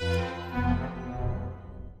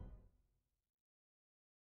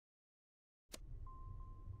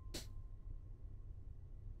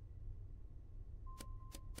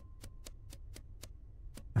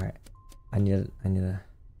 All right, I need a.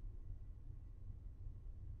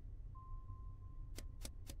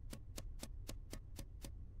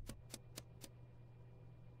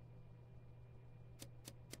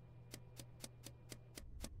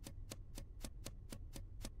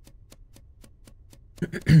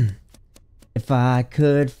 If I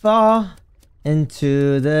could fall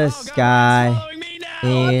into the sky,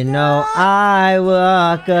 you know I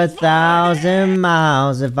walk 1,000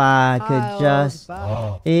 miles if I could just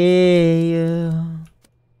hear you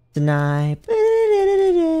tonight.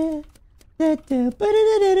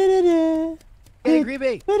 Hey,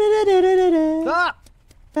 Greeby. Stop.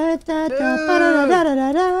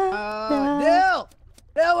 Dill.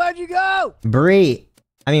 Dill, where'd you go? Bree.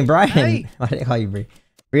 I mean, Brian. Hey. Why did I call you Bree?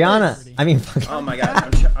 Brianna. I mean, fucking. Oh my god,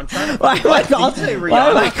 I'm trying to. Why am, I call, Did you say why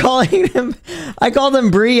am I Rihanna? calling him? I called him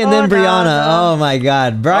Bree and then Oh, no, Brianna. no. Oh my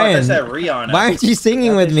god, Oh, I Brian. said Rihanna. Why aren't you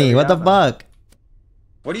singing with me? What the fuck?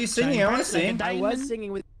 What are you singing? I want to sing. I was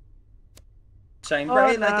singing with. Shine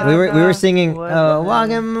bright like We a. were singing.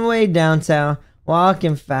 Walking my way downtown,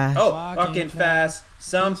 walking fast. Oh, fucking fast.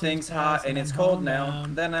 Something's hot and it's cold now.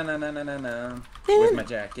 Da-na-na-na-na-na. Where's my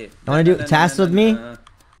jacket? Wanna do tasks with me?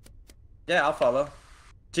 Yeah, I'll follow.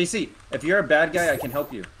 JC, if you're a bad guy, I can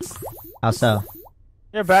help you. How so?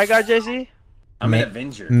 You're a bad guy, JC? I'm Ma- an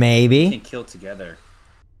Avenger. We Maybe. can kill together.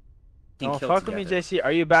 We can Don't kill fuck with me, together. JC.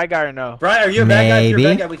 Are you a bad guy or no? Brian, are you a bad guy? If you're a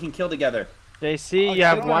Maybe. bad guy, we can kill together. JC, you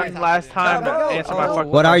have don't one worry. last time to No, answer my oh.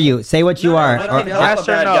 fucking What are you? Say what you are. I Or- can help yes a or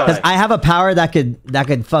bad no? guy. Because I have a power that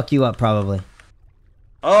could fuck you up probably.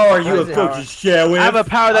 Oh, are you a What is it? fucking shit? I have a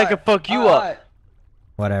power that could fuck you up.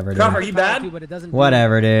 Whatever, Crawford, are dude. you bad? But it doesn't.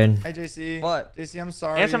 Whatever, dude. Hey JC. What? JC, I'm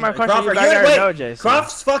sorry. Answer my question. Are you Crawford, a bad guy or no, wait. JC?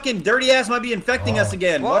 Croft's fucking dirty ass might be infecting us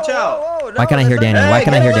again. Watch out. Why can't I hear Danny? Why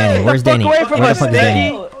can't I hear Danny? Where's Fuck Danny? away from Where the us, fuck is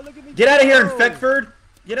Danny. Danny? Oh, look at me. Get out of here, Infectford.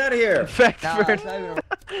 Get out of here. Infectford.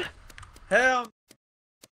 Hell.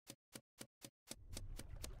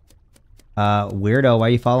 Weirdo, why are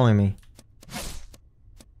you following me?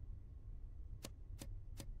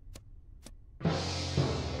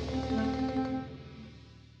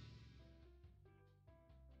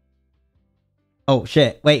 Oh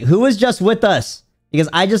shit! Wait, who was just with us? Because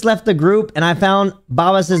I just left the group and I found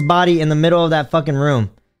Babas's body in the middle of that fucking room.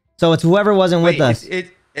 So it's whoever wasn't with us.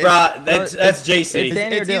 Bruh, that's JC.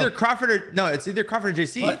 It's either Crawford or no. It's either Crawford or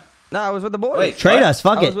JC. What? No, I was with the boys. Wait, Trade what? us.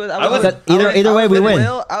 Fuck it. I Either way, we with win.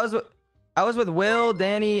 Will, I was with Will,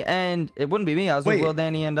 Danny, and it wouldn't be me. I was with Will,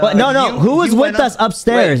 Danny, and. But no. Who was with us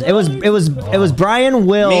upstairs? It was Brian,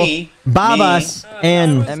 Will, Me, Babas,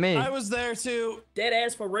 and me. I was there too. Dead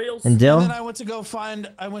ass for reals. and Dill. And then I went to go find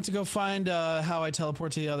how I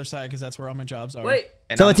teleport to the other side because that's where all my jobs are. Wait.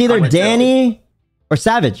 So it's either Danny or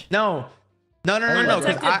Savage. No.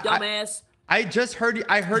 Detective, dumbass. I just heard.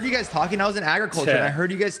 I heard you guys talking. I was in agriculture, and I heard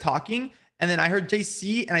you guys talking. And then I heard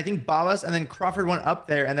JC and I think Babas, and then Crawford went up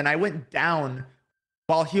there, and then I went down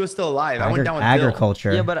while he was still alive. I went down with agriculture.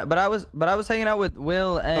 Bill. Yeah, but I was hanging out with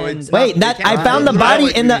Will and. Wait, I found the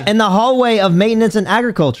body in the hallway of maintenance and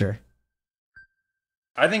agriculture.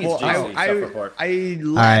 I think it's JC. Self-report.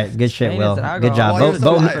 All right, good shit, Will. Good job.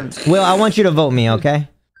 Vote. Will, I want you to vote me, okay?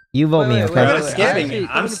 You vote me, okay?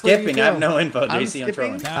 I'm skipping. I have no info. JC, I'm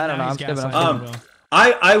trolling. I don't know. I'm skipping.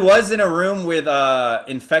 I was in a room with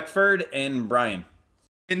Infectford and Brian.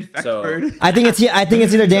 Infectford. I think it's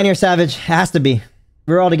either Danny or Savage. It has to be.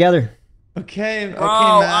 We're all together. Okay,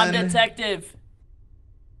 Bro, man. I'm detective.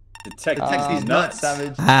 Detect these nuts.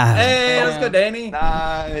 Savage. Hey, let's go, Danny.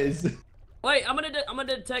 Nice. Wait, I'm gonna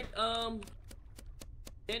detect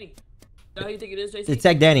Danny. Is that how you think it is, JC?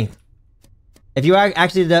 Detect Danny. If you are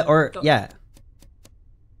actually yeah. Alright,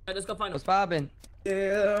 let's go find him. What's poppin'?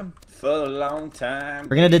 Yeah, for a long time.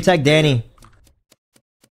 We're gonna detect Danny.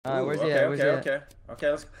 Where's he at? Okay.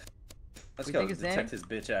 Let's You go think it's detect Danny? his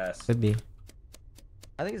bitch ass. Could be.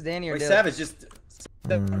 I think it's Danny or Wait, Dill. Savage, just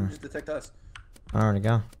detect us. I already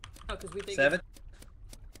go. Oh, 'cause we think Savage.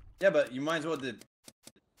 Yeah, but you might as well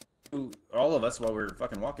all of us while we're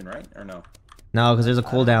fucking walking, right? Or no? No, because there's a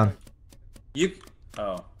cooldown.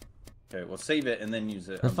 Oh. Okay, well save it and then use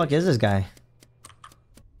it. Who the fuck is this guy?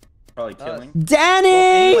 Probably killing. Danny!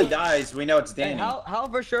 Well, if anyone dies, we know it's Danny. Hey, how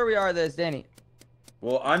for sure we are that it's Danny?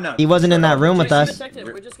 Well, I'm not. He wasn't in that room with us. detective.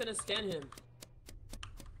 We're just gonna scan him.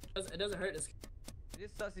 It doesn't hurt us.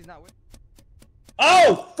 This sus he's not with.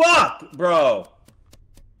 Oh fuck, bro!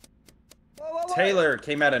 Whoa. Taylor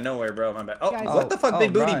came out of nowhere, bro. My bad. Oh, Guys, what the fuck,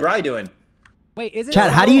 Big Booty Bri doing? Wait, is it?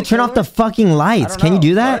 Chad, how do you turn off the fucking lights? Can you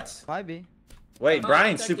do that? Might be. Wait,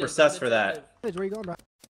 Brian's super sus for that. Where you going, bro?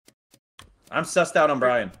 I'm sussed out on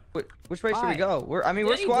Brian. Which way should we go? We're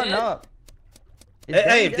Danny squatting dead? up. Is Hey,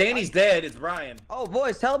 Danny if dead? Danny's dead, it's Brian. Oh,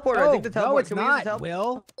 boys, teleporter. I think the teleporter. No, it's Can we use the not. teleporter?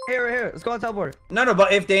 Will. Here. Let's go on teleporter. No,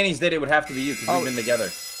 but if Danny's dead, it would have to be you because Oh. we've been together.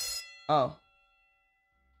 Oh.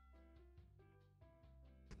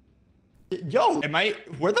 Yo,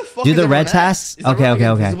 where the fuck? Do is the everyone red at? tasks? Is everyone,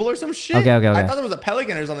 Okay. Invisible or some shit? Okay. I thought there was a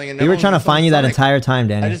pelican or something. And We no were one trying to was find you that stomach. entire time,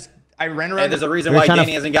 Danny. I ran Hey, around. there's a reason We were why trying to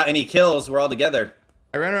Danny hasn't got any kills. We're all together.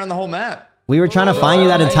 I ran around the whole map. We were trying to find you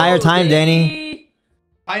that entire time, Danny.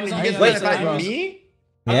 You guys Wait, wait, find me?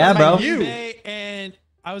 Yeah, bro. You. And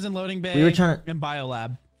I was in loading bay. We were trying in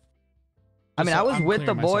biolab. I mean, I was with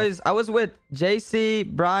the boys. I was with JC,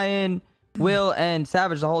 Brian, Will, and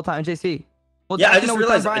Savage the whole time. JC. Well, Yeah, I Danny, just we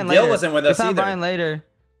realized found Brian Dill later. wasn't with We us found either. Brian later.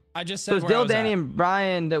 I just So said it was where I Dill, was Danny, at. and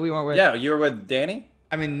Brian that we weren't with. Yeah, you were with Danny?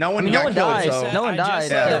 I mean, no one no got one killed. died. So. No one I died. just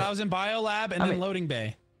said Yeah. that I was in biolab and then loading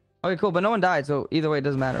bay. Okay, cool. But no one died, so either way, it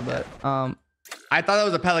doesn't matter. But I thought that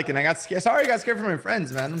was a pelican. I got scared. Sorry, I got scared from my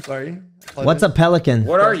friends, man. I'm sorry. What's a pelican?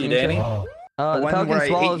 What are you, Danny? the one Pelican where I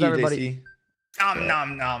swallows ate you, everybody. JC. Nom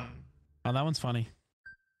nom nom. Oh, that one's funny.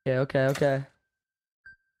 Yeah, okay.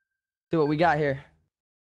 See what we got here.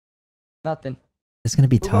 Nothing. It's gonna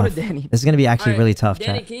be We'll go to tough. Danny. This is gonna be actually Alright, really tough,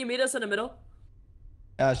 Danny, chat. can you meet us in the middle?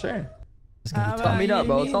 Sure. It's gonna be I'll tough. meet up,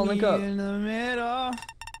 bro. Let's all link up. In the middle.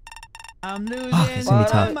 I'm losing it's gonna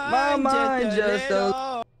be tough. My mind just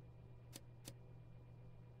little.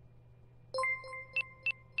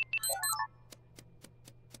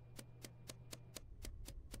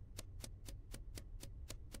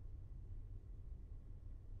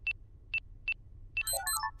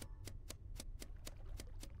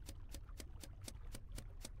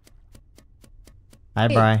 Hi,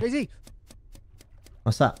 Bri. Crazy.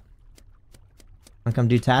 What's up? Wanna come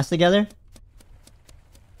do tasks together?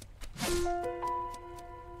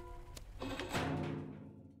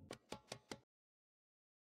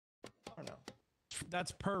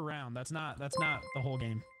 That's per round. That's not the whole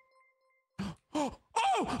game. Oh!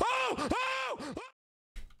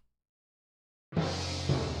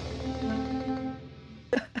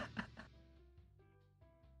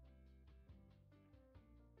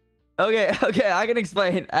 Okay, I can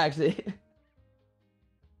explain actually.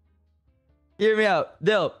 Hear me out.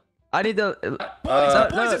 Dill, I need to.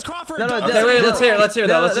 It's Crawford. Okay, wait, let's hear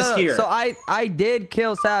that. Let's just hear. So I did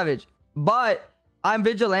kill Savage, but I'm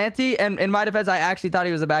vigilante, and in my defense, I actually thought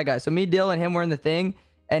he was a bad guy. So me, Dill, and him were in the thing,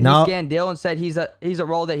 and he scanned Dill and said he's a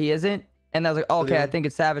role that he isn't. And I was like, oh, okay, I think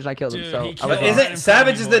it's Savage, and I killed him. So Isn't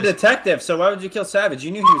Savage is the detective? So why would you kill Savage?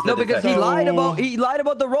 You knew he was the detective. Because he lied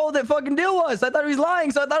about the role that fucking Dill was. I thought he was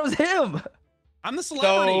lying, so I thought it was him. I'm the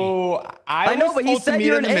celebrity. So I know, but he said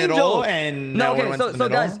you're an angel. And no, okay, so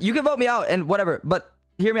guys, you can vote me out and whatever, but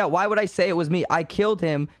hear me out. Why would I say it was me? I killed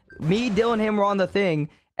him. Me, Dill, and him were on the thing,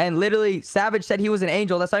 and literally Savage said he was an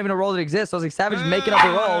angel. That's not even a role that exists. So I was like, Savage is making up a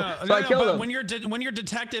role, so I killed him. When you're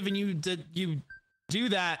detective and you do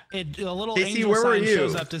that, a little JC, angel where were sign you?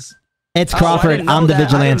 shows up to. It's Crawford. I'm the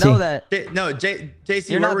vigilante. No, JC,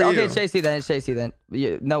 you're where not. were Okay, you? it's JC then. It's JC then.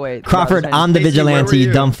 No way. Crawford, I'm the vigilante.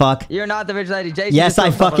 You dumb fuck. You're not the vigilante. JC. Yes,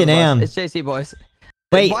 I fucking am. It's JC, boys.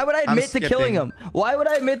 Wait. Why would I admit to killing him? Why would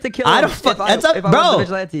I admit to killing him? I don't fuck. That's up, bro.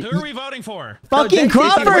 Who are we voting for? Fucking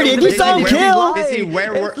Crawford. If you saw him kill. JC,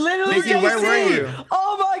 where were you?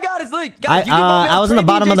 Oh my God, it's like. I was in the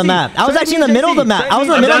bottom of the map. I was actually in the middle of the map. I was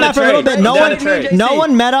in the middle of the map for a little bit. No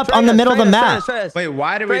one met up on the middle of the map. Wait,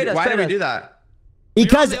 why did we do that?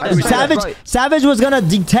 Because Savage was gonna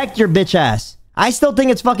detect your bitch ass. I still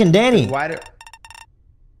think it's fucking Danny. Okay,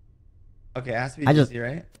 it has to be JC,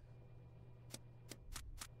 right?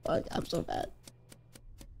 Fuck, I'm so bad.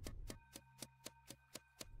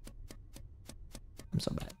 I'm so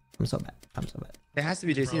bad. It has to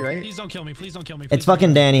be JC, right? Please don't kill me. Please don't kill me. It's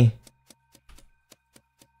fucking Danny.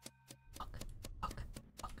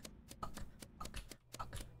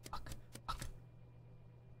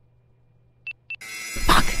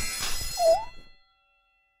 Fuck.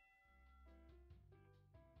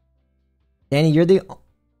 Danny, you're the... Oh,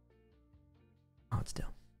 it's Dill.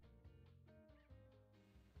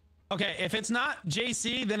 Okay, if it's not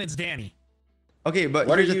JC, then it's Danny. Okay, but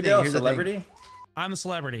what are here's you, the thing. Dill? Celebrity? I'm the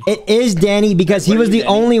celebrity. It is Danny because he was the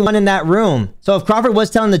only one in that room. So if Crawford was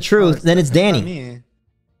telling the truth, then it's Danny.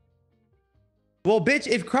 Well, bitch,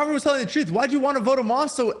 if Crawford was telling the truth, why'd you want to vote him off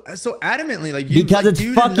so adamantly? Like because it's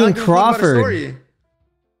fucking Crawford.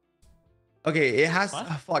 Okay, it has.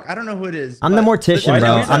 Fuck, I don't know who it is. I'm the mortician,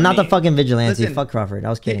 bro. I'm not the fucking vigilante. Listen, fuck Crawford. I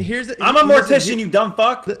was kidding. I'm a mortician, you dumb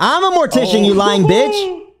fuck. I'm a mortician, you lying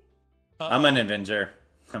bitch. I'm an Avenger.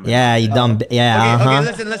 Yeah, you dumb. Yeah. Okay,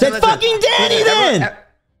 listen. It's fucking Danny then.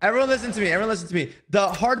 Everyone listen to me. The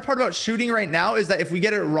hard part about shooting right now is that if we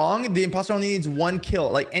get it wrong, the imposter only needs one kill.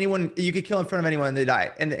 Like anyone, you could kill in front of anyone and they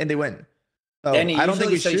die and they win. So Danny, I don't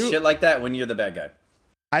think we say shoot shit like that when you're the bad guy.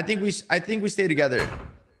 I think we stay together.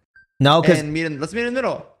 No, because let's meet in the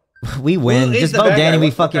middle. We win. Just vote Danny.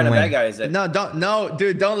 We fucking win. Bad guy is it? No,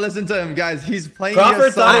 dude, don't listen to him, guys. He's playing.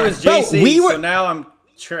 Crawford thought it was JC, so now I'm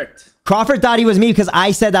tricked. Crawford thought he was me because I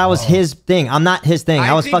said that was his thing. I'm not his thing.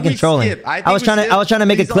 I was fucking trolling. I was trying to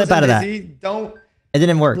make a clip out of that. It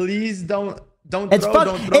didn't work. Please don't. It's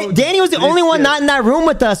fuck. Danny was the only one not in that room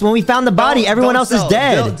with us when we found the body. Everyone else is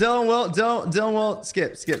dead. Dylan will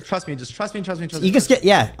skip. Trust me. Just trust me. You can skip.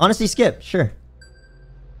 Yeah, honestly, skip. Sure.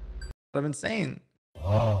 I'm insane.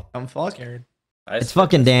 I'm fucking scared. It's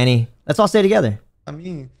fucking Danny. Let's all stay together. I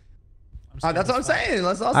mean, that's what I'm saying.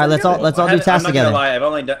 Let's all. All right, let's all do tasks together. I'm not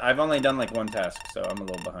gonna lie. I've only done like one task, so I'm a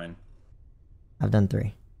little behind. I've done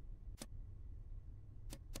 3.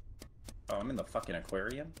 Oh, I'm in the fucking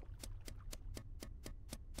aquarium.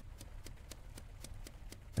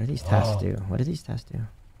 What do these tasks do? What do these tasks do?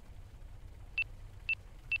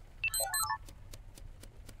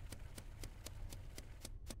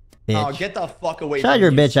 Bitch. Oh, get the fuck away! Shut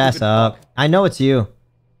your bitch ass up. I know it's you.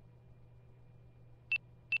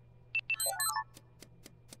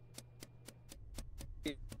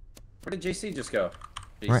 Where did JC just go?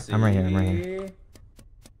 JC. I'm right here.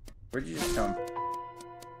 Where'd you just come?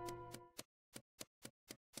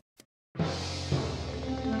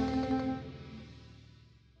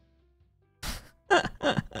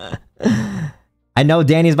 I know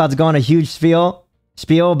Danny's about to go on a huge spiel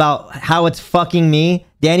about how it's fucking me.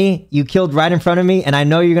 Danny, you killed right in front of me, and I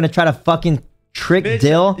know you're gonna try to fucking trick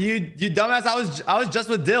Dill. You dumbass. I was just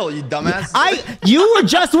with Dill, you dumbass. You were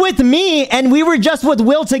just with me, and we were just with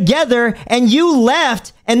Will together, and you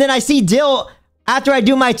left, and then I see Dill after I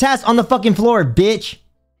do my task on the fucking floor, bitch.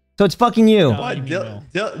 So it's fucking you. What?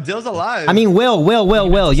 Dill's alive. I mean, Will.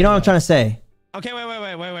 You know what I'm trying to say? Okay,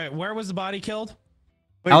 wait. Where was the body killed?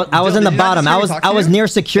 Wait, I was in the bottom. I was near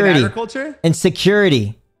security. In agriculture? In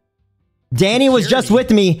security. Danny was just with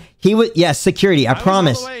me. He was security. I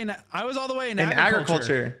promise. I was all the way in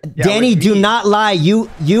agriculture. Yeah, Danny, do not lie. You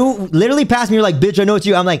literally passed me. You're like, bitch, I know it's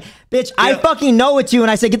you. I'm like, bitch, I fucking know it's you.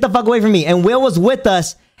 And I said, get the fuck away from me. And Will was with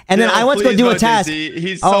us. And then I went to go please do a vote task. JC.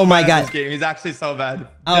 He's Oh so my bad at God. this game. He's actually so bad.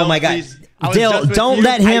 Oh my God. please. I was Dill, just with don't you.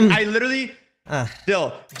 let him- I literally.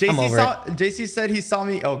 Dill. I'm over JC said he saw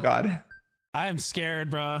me. Oh God. I am scared,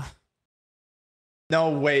 bro. No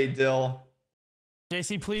way, Dill.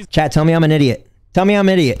 JC, please. Chat, tell me I'm an idiot. Tell me I'm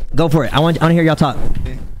an idiot. Go for it. I want to hear y'all talk.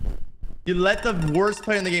 You let the worst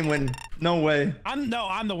player in the game win. No way. I'm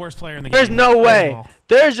the worst player in the There's game. no way.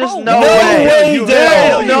 There's just no no way. way, You There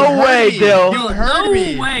heard is me. no You way, heard me. Dill. You heard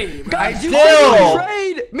me. No way, bro. Guys, you Dill. didn't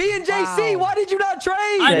trade. Me and JC, why did you not trade?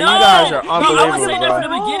 I know. you guys are Bro, I was unbelievable, saying that bro.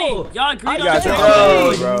 from the beginning. Y'all agreed I on You guys said that. are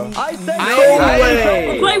trade. bro. I said No trade.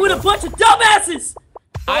 way. I'm playing with a bunch of dumbasses.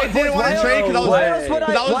 I didn't want to trade because Why else would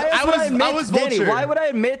I I admit, was Danny, vulture. why would I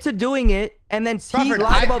admit to doing it and then he Crawford,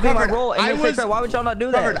 lied about being my Crawford, role and I then say was- trade? Why would y'all not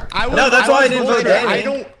do Crawford, that? No, that's why I didn't vote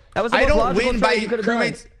Danny. That was the I most don't logical win trade by you could've done.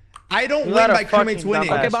 crewmates. I don't You win let a by crewmates fucking winning.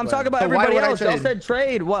 dumbass Okay, but I'm talking about So why everybody would I else. Y'all trade? said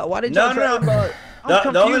trade. Why did No, y'all no, trade? no. About... The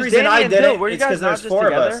only confused. reason Danny I and did Dill, it were you is guys because not there's just four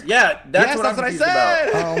of together? us. Yeah, that's Yes, what that's I'm what I confused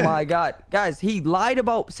about. said. Oh my God, guys, he lied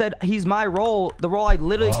about said he's my role, the role I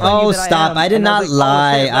literally explained Oh, that stop. I am. I did And not was like,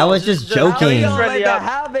 lie. oh, shit, I bro. was just How do joking. y'all Ready let that up.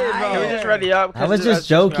 happen, bro? Can we just ready up? I was just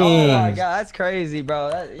That's me joking. Oh off. my God, that's crazy,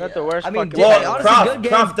 bro. That's the worst I mean, fucking yeah, game. honestly, Croft, good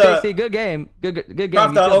game, Croft, JC, good game, good game. Croft,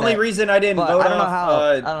 you the killed only that. reason I didn't But vote I don't know off. how.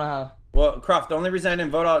 I don't know how. Well, Croft, the only reason I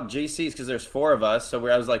didn't vote out JC is because there's four of us, so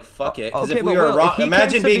I was like, fuck it. Because Okay, if we but were Will, if wrong, he imagine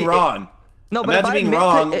claims to being be- wrong. No, but Imagine if I being admit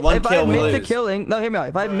wrong, to, one if kill, I we admit to lose. killing, no, hear me out.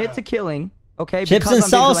 If I admit to killing, okay, Chips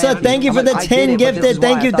because and I'm salsa, vigilante, thank you for the I did 10 it, but this gifted. is why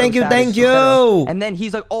Thank I you, thought thank it you, was thank savage, et cetera. you. And then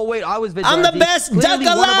he's like, oh wait, I was I'm vigilante. the best Clearly,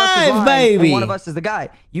 duck one of us is alive, lying, baby. and one of us is the guy.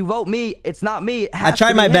 You vote me, it's not me. It I has tried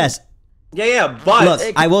to be my him. best. Yeah, but Look,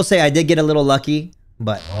 I will say I did get a little lucky,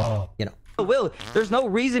 but you know. Will, there's no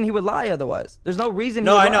reason he would lie otherwise. There's no reason.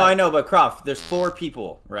 no, he would lie. I know, but Croft, there's four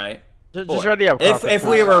people, right? Just ready up. If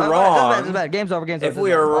we were wrong, That's bad. Game's over. Game's over. if we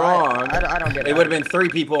were wrong, I don't get it. it would have been three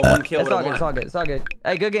people, one kill It's would all have good. won. It's all good. It's all good.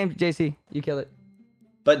 Hey, good game, JC. You kill it.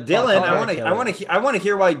 But Dylan, Oh, I want to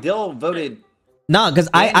hear why Dill voted. No, because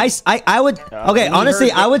I would. Okay, He honestly,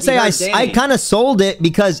 heard- I would he say heard I Danny. kind of sold it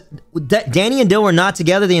because Danny and Dill were not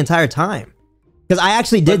together the entire time. Because I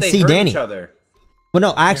actually But did they see heard Danny. each other. Well,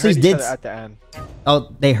 no, I actually Each did. other at the end. Oh,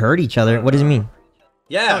 they heard each other. What does it mean?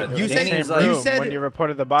 Yeah, No, you Same said- room you said- when you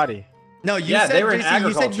reported the body. No, you Yeah, said they were in JC,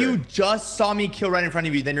 you said agriculture. you just saw me kill right in front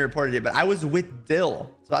of you, then you reported it. But I was with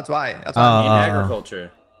Dill, so that's why. That's In why.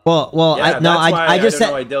 agriculture. Well, Yeah, I no, that's why I just I said. don't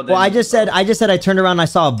know why Dill Well, I didn't just said. I just said I turned around and I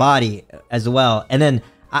saw a body as well, and then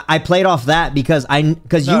I played off that because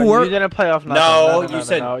No, you were. You didn't play off nothing. No, no, you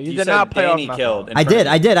said no. you did said not play Danny off nothing. killed. in I front did.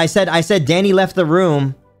 of you. I said Danny left the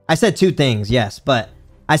room. I said two things. Yes, but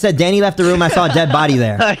I said Danny left the room. I saw a dead body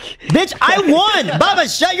there. Bitch, I won. Baba,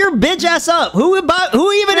 shut your bitch ass up. Who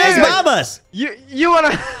even is Babas? You wanna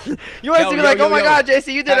you want to be Yo, like, yo, oh my yo. God,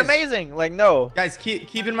 JC, you did Guys. amazing. Like, no. Guys,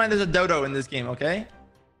 keep in mind there's a dodo in this game, okay?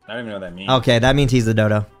 I don't even know what that means. Okay, that means he's the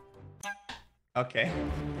dodo. Okay.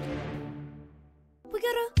 We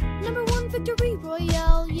got a #1 victory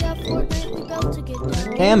royale. Yeah, Fortnite, we about to get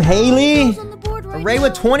down. Cam Haley, On the board right Ray now,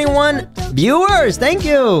 with 21 just let the- viewers. Thank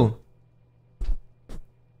you.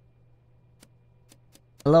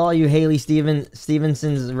 Hello, all you Haley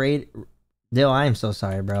Stevenson's raid. Dill, I am so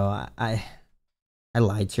sorry, bro. I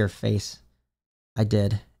lied to your face. I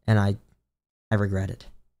did, and I regret it.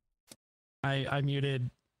 I muted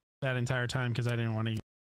that entire time because I didn't want to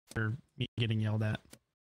hear me getting yelled at.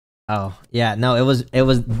 Oh yeah, no, it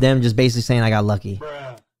was them just basically saying I got lucky.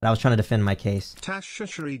 But I was trying to defend my case. Tash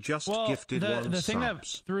Shishery just Well, gifted one the thing that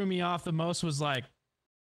subs. threw me off the most was like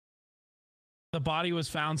the body was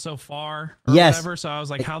found so far or Yes. whatever. So I was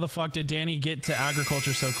like, how the fuck did Danny get to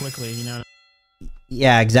agriculture so quickly? You know?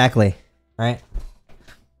 Yeah, exactly. Right?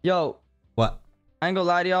 Yo, What? I ain't gonna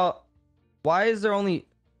lie to y'all. Why is there only?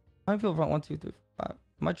 How many people from 1, 2, 3, 4, 5?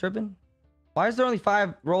 Am I tripping? Why is there only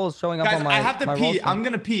 5 roles showing up Guys, on my? I have to my pee. roll I'm screen?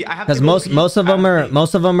 gonna pee. I have to Because go most pee. of I have them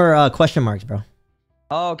to pee. are question marks, bro.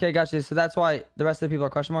 Oh, okay, gotcha. So that's why the rest of the people are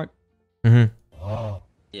question mark. Mm-hmm.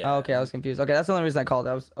 Yeah. Oh, okay, I was confused. Okay, that's the only reason I called.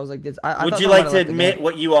 I was like, this. I Would thought you someone like might to have left the admit game.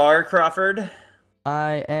 what you are, Crawford?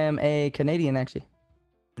 I am a Canadian, actually.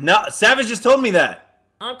 No, Savage just told me that.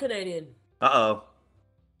 I'm Canadian. Uh-oh.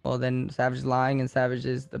 Well, then Savage is lying, and Savage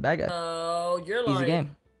is the bad guy. Oh, you're lying. Easy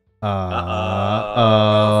game.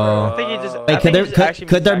 I think he just. I Wait, think could he there just actually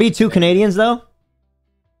could there be means 2 Canadians though?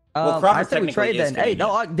 Well, I Crawford said we technically trade is then. Hey,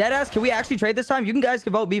 no, Canadian. deadass, can we actually trade this time? You guys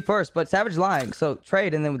can vote me first, but Savage lying, so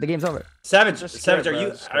trade, and then the game's over. Savage, Just Savage, skip, are bro, you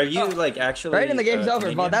just skip. are you like actually? Trade and the game's over, bro.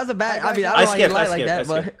 Canadian? That's a bad. I mean, I I don't know why you skipped, lie I like skipped, that, I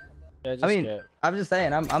but skipped. Yeah, just I mean, skip. I'm just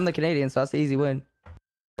saying, I'm the Canadian, so that's the easy win.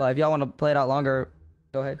 But if y'all want to play it out longer,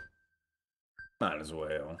 go ahead. Might as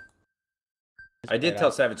well. I did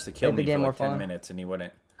tell Savage to kill Made the me game for more like 10 fun. minutes and he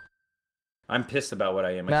wouldn't. I'm pissed about what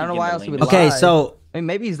I am. Man, I don't know why else he would Okay, lie. so I mean,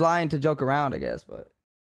 maybe he's lying to joke around, I guess, but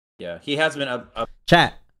yeah, he has been up.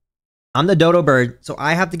 chat. I'm the dodo bird, so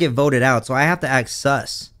I have to get voted out. So I have to act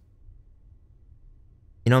sus.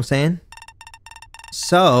 You know what I'm saying?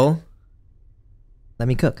 So let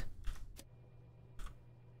me cook.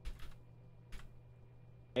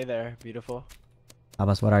 Hey there, beautiful.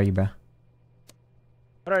 Abbas, what are you, bro?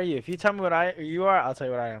 What are you? If you tell me what you are, I'll tell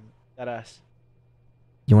you what I am. That ass.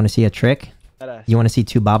 You want to see a trick? That ass. You want to see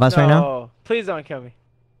two babas right now? No, please don't kill me.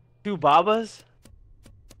 Two babas?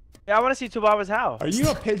 Yeah, I want to see two babas. How? Are you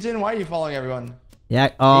a pigeon? Why are you following everyone?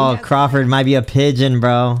 Yeah. Oh, Crawford might be a pigeon,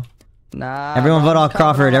 bro. nah. Everyone vote off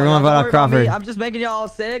Crawford. Everyone vote off Crawford. I'm just making y'all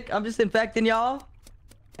sick. I'm just infecting y'all.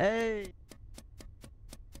 Hey.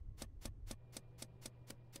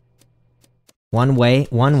 One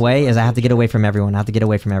way is I have to get away from everyone. I have to get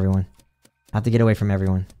away from everyone. I have to get away from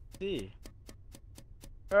everyone. See.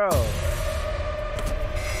 Bro.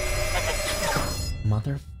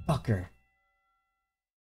 Motherfucker.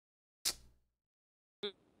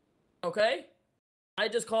 Okay. I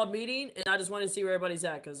just called meeting and I just wanted to see where everybody's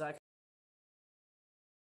at because I.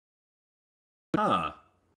 Huh.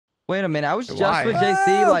 Wait a minute. I was just Why? with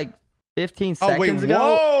JC like 15 Oh, wait, seconds ago.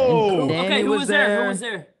 whoa. and Danny Okay, who was there? Who was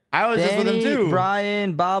there? I was just with him Danny, too.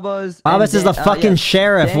 Brian, Babas. Babas is the fucking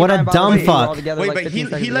sheriff. Danny, What a Brian, Babas, dumb we were all fuck. together Wait, like but 15 he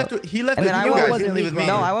seconds ago. left with And you then I guys. went He didn't leave with me.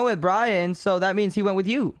 No, I went with Brian, so that means he went with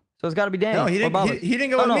you. So it's got to be Danny. No, he or didn't. Babas. He didn't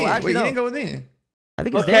go Oh, with no, me. actually, Wait, no. he didn't go with me. I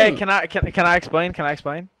think it's Okay, Danny. can I explain? Can I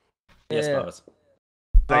explain? Yes, Yeah. boss.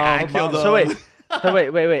 I killed him. So wait.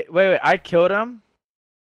 I killed him.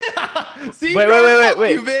 See, Wait.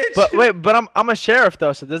 you bitch. But I'm a sheriff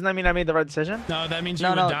though, so doesn't that mean I made the right decision? No, that means you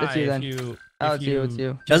No, would no, die it's you then. if you. Oh, if it's you, it's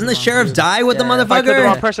you. Doesn't the wrong sheriff dude. die with the Yeah. If I killed the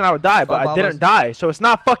wrong motherfucker? person, I would die, but Oh, I didn't Babas. die, so it's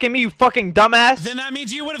not fucking me, you fucking dumbass. Then that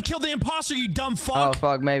means you would have killed the imposter, you dumb Oh fuck.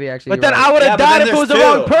 fuck, maybe actually. But you're then right. I would Yeah, have but died then if it was the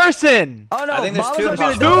there's wrong two. person. Oh no, I think there's Babas two might be the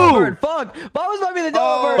imposters. double Dude. bird. Fuck, Babas might be the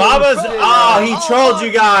double bird. Babas, Fuck. he trolled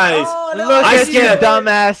you guys. Oh, no. Look I at you skipped.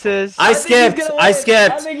 dumbasses. I think he's skipped. gonna I win.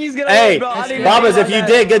 skipped. I think he's gonna Hey, win, bro. I didn't Babas, even if you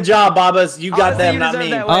think did, good job, Babas. You got Honestly, them, you not deserve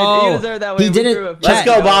me. that win. Oh, You deserve that win. he We threw didn't. it. Let's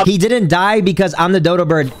go, Bob. He didn't die because I'm the dodo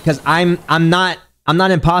bird. Because I'm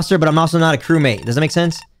not imposter, but I'm also not a crewmate. Does that make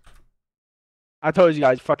sense? I told you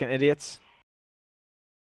guys, fucking idiots.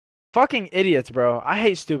 Fucking idiots, bro. I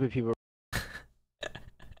hate stupid people.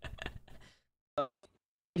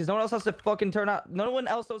 Because no one else has to fucking turn out. No one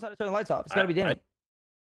else knows how to turn the lights off. It's gotta be Danny.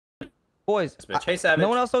 Boys, Hey, Savage. no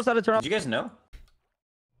one else knows how to turn off. Did you guys know?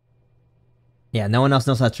 Yeah, no one else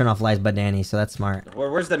knows how to turn off lights but Danny, so that's smart.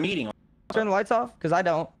 Where's the meeting? Turn the lights off? Because I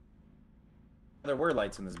don't. There were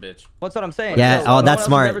lights in this bitch. What's what I'm saying? Yeah, So, oh, no one that's else has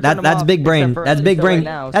smart. ever turned them That's off big brain. except for That's big until right brain.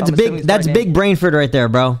 now, so That's I'm assuming big. it's That's probably big Brainford right there,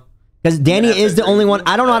 bro. Because Danny Yeah, is the only one.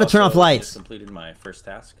 I don't know how to turn off also lights. just completed my first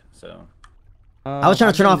task, so. I was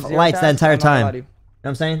trying to turn I'm off doing zero lights that tasks, entire I'm not gonna lie time. to You you. know what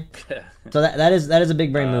I'm saying? So that is a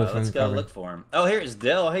big brain move from Let's go Crawford. look for him. Oh, here's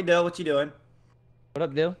Dill. Hey, Dill, what you doing? What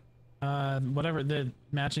up, Dill? Whatever, the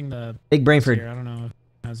matching the Big Brainford. here, I don't know if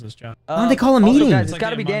it has this job. Why don't they call a also, meeting? Guys, It's it's like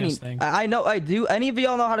gotta the be Among Danny. Us thing. I know. Do any of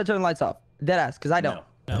y'all know how to turn the lights off? Deadass, because I don't.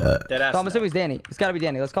 No. Deadass. So I'm assuming it's Danny. It's gotta be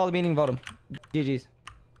Danny. Let's call the meeting and vote him. GG's.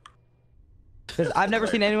 Because I've never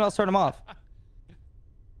seen anyone else turn them off.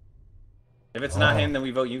 If it's not him, then we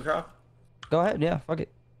vote you, Croft. Go ahead. Yeah, fuck it.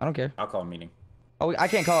 I don't care. I'll call a meeting. Oh, I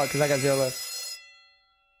can't call it because I got 0 left.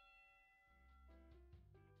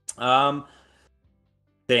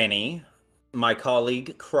 Danny, my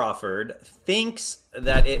colleague Crawford, thinks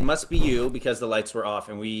that it must be you because the lights were off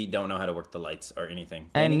and we don't know how to work the lights or anything.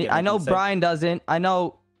 Danny, And get I what know you said? Brian doesn't. I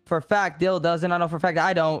know for a fact Dill doesn't. I know for a fact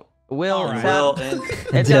I don't. Will, Alright. Will, and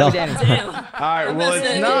it's Dill. gotta be Danny. Damn. All right, well,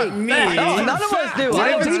 it's not me. No, none of us do. I What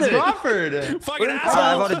don't if do it's this. Crawford? Fucking I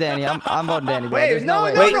asshole. voted Danny. I'm voting Danny. Bro. Wait, There's no,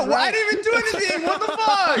 way. no, no. I didn't even do anything. What the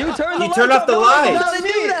fuck? You turned the You turned lights off the No one knows lights. how to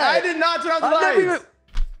do that. I did not turn off the I've never lights. even-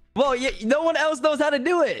 Well, yeah, no one else knows how to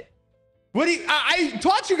do it. What do you? I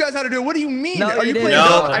taught you guys how to do it. What do you mean? No, Are you you didn't. playing No,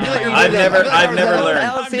 dumb? I feel like you're I've doing never- that. I've never No one learned.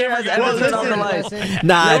 else here has Well, ever turned off the listen. lights.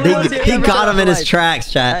 Nah, No one he else caught here him in his lights.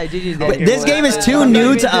 tracks, chat. Hey, GG's Danny. This game is too Okay,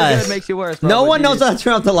 new me to too good us. makes you worse, bro, No but one knows GG's. how to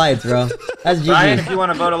turn off the lights, bro. That's Brian, if GG's. you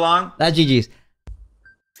want to vote along, That's GG's.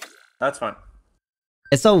 that's fine.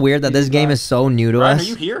 It's so weird that this game is so new to Brian, us. are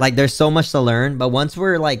you here? Like, there's so much to learn, but once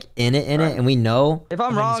we're like in it, and we know, If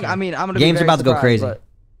I'm wrong, I mean, I'm gonna Game's be very about to go surprised, crazy. but-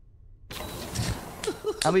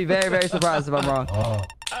 I'll be very, very surprised if I'm wrong.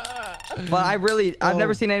 But I've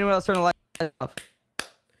never seen anyone else turn the light off.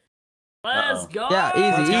 Let's go. Yeah,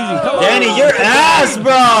 easy. go. Come on. Danny, your ass,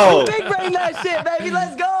 bro. Big brain that shit, baby.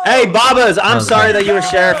 Let's go. Hey, Babas, I'm sorry that you were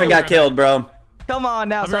sheriff and got killed, bro. Come on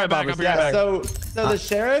now, I'll be sorry, right back. Bobbers. I'll be right back. So So the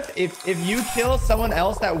sheriff, if you kill someone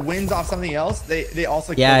else that wins off something else, they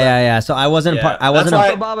also kill them. Yeah. So I wasn't Yeah, I wasn't. that's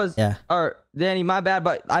A, why- Baba's, yeah. Or Danny, my bad,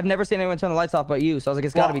 but I've never seen anyone turn the lights off but you. So I was like,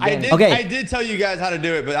 it's gotta be I Danny. did, Okay. I did tell you guys how to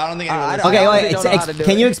do it, but I don't think anyone I listened. don't- Okay, honestly wait. don't know how to do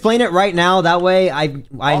Can it. you explain it right now? That way I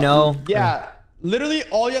know. Yeah. Literally,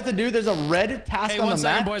 all you have to do, there's a red task Hey, on one the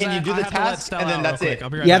second, map, boys. and you do I the have to let task, Stella and then out that's real it. quick. I'll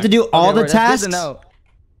be right You have to back. do all the word, that's good to tasks. know.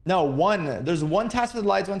 No, one. There's one task for the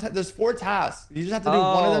lights, there's 4 tasks. You just have to do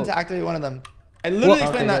one of them to activate one of them. I literally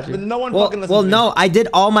explained that, but no one fucking listens Well, to me. no, I did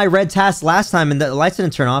all my red tasks last time, and the lights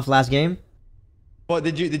didn't turn off last game. What,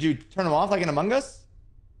 did you turn them off like in Among Us?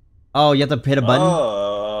 Oh, you have to hit a button.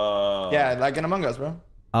 Oh. Yeah, like in Among Us, bro.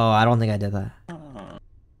 Oh, I don't think I did that.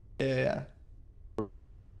 Yeah.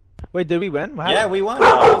 Wait, did we win? What Yeah, happened? we won.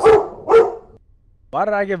 Why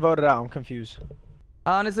did I get voted out? I'm confused.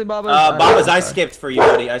 Honestly, Baba. Babas, I skipped for you,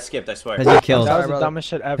 buddy. I skipped, I swear. Because you killed. That was brother. the dumbest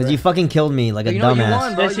shit ever. Because you fucking killed me like a You know, you dumbass.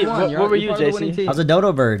 won, bro. JC, You won. what were you, You're part of the JC? winning team. I was a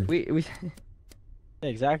dodo bird. We Yeah,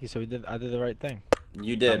 exactly. So I did the right thing.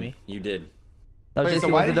 You did. Dummy. You did. that was Wait, just so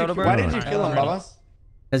you why was a did dodo you, bird? why did you kill him, Babas?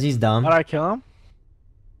 Because he's dumb. How did I kill him?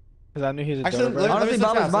 Because I knew he was a Actually, dodo bird. let me Honestly, see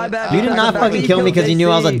Babas, fast. my bad. You did not fucking kill me because you knew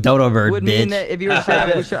I was a dodo bird, Would mean bitch. that if you were a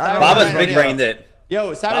sheriff, we should. I don't Babas know. big brained it.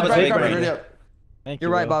 Yo, Savage Babas Bright big Card, brained ready it. up. Thank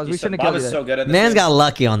You're you, right, bro. Babas. We shouldn't have killed Babas you. so There. good at this. Man's game. got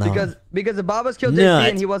lucky on that one. Because if Babas killed Nut. JC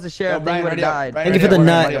and he was a sheriff, then Brian, he would have ready up. died. Brian, Thank you for the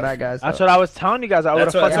ready up, nut. ready up. Bad guys. That's what I was telling you guys. I would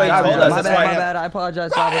have That's what- fucking that's what he died. told us. My That's bad, why- my bad. I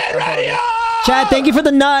apologize, Babas. I apologize. Chad, thank you for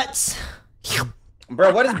the nuts.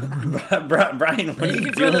 Bro, what is Brian? What are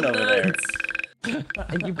you doing over there?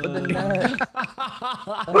 Thank you for the nut.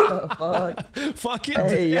 What the fuck? Fucking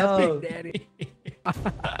Hey, yo. Danny.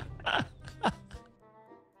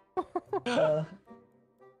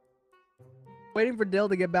 Waiting for Dill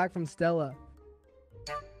to get back from Stella.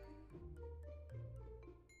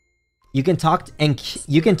 You can talk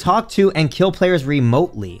to and kill players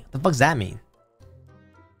remotely. The fuck's that mean?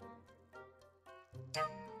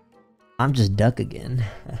 I'm just duck again.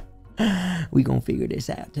 We gonna figure this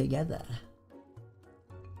out together.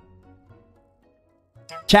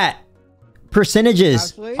 Chat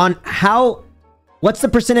percentages Ashley? on how. What's the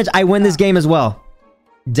percentage I win this game as well?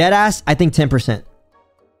 Deadass, I think 10%.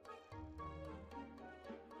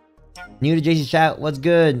 New to JC's chat. What's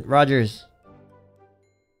good, Rogers?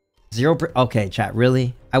 0%. Okay, chat.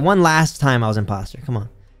 Really? I won last time I was imposter. Come on.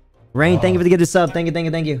 Rain, thank you for the gift of sub. Thank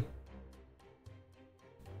you.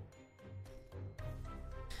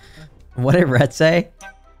 What did Rhett say?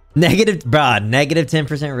 Negative, bruh. Negative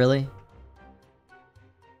 10%, really?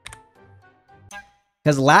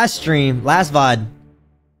 Because last stream, last VOD,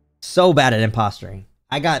 so bad at impostering.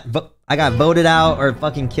 I got voted out or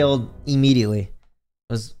fucking killed immediately. It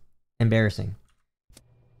was embarrassing.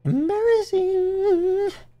 Embarrassing.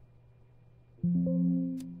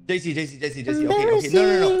 JC. Okay.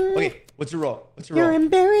 No. Okay, what's your role? You're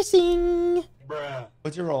embarrassing.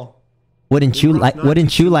 What's your role? Wouldn't you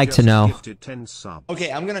like to know? Gifted 10 subs.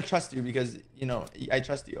 Okay, I'm gonna trust you because I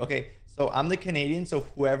trust you. Okay, so I'm the Canadian, so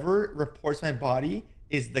whoever reports my body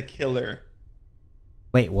is the killer.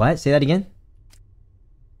 Wait, what? Say that again?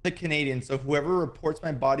 The Canadian, so whoever reports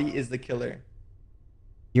my body is the killer.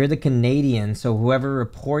 You're the Canadian, so whoever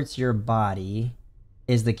reports your body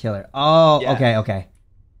is the killer. Oh, Yeah. okay.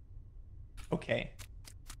 Okay.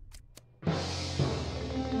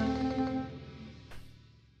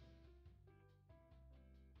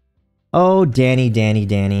 Oh,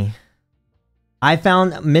 Danny. I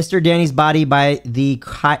found Mr. Danny's body by the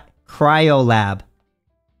cryo lab.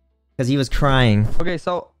 Because he was crying. Okay,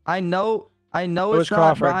 so I know was it's not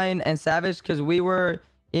Crawford. Brian and Savage because we were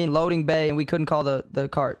in loading bay and we couldn't call the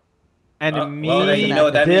cart. And me, Well, then you know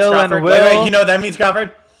what that means, Dill, and Crawford? Will. Wait, you know what that means,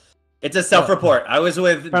 Crawford? It's a self-report. I was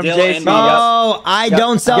with From Dill JC. and me. Oh, I don't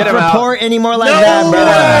Get him out. self-report anymore like No that, bro.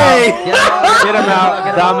 way! Get him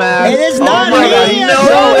out, dumbass. It is not oh my me. God, No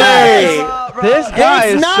so way! ass. This guy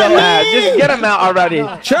It's is not so me. ass. Just get him out already.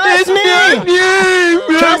 Trust me.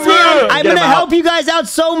 Trust me. I'm Get him gonna out. help you guys out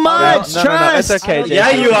so much. No, Trust. it's okay, JC. Yeah,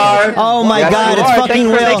 you are. Oh my Yes, God, you it's are. fucking Thanks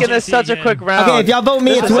for Will. making this such a quick round. Okay, if y'all vote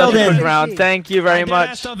me, This it's is Will such a quick then. round. Thank you very I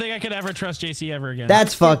much. don't think I could ever trust JC ever again.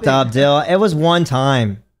 That's fucked up, Dill. It was one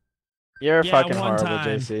time. You're Yeah, fucking one horrible,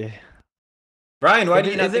 time. JC. Brian, why do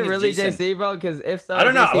you not Is it think really it's Jason? JC, bro? Because if so, I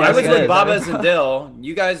don't know. JC I was good. with Babas and Dill.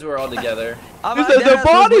 You guys were all together. I'm He said the deadass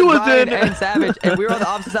body with was Brian in. and Savage, and we were on the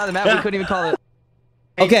opposite side of the map. We couldn't even call it.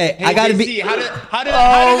 Okay, I gotta be. JC, how did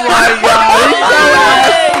Oh my God, he's so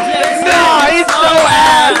ass. No, he's so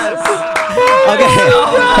ass. Okay,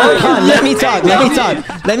 hold on. Let me talk.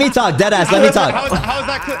 Deadass, let me talk. How is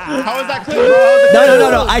that clip? How is that clip, bro?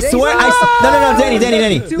 No. I swear. No.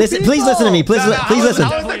 Danny. Listen. Please listen to me. Please listen.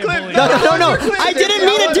 How is that clip? No. I didn't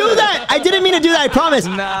mean to do that. I didn't mean to do that. I promise.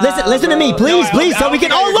 Listen to me, please, so we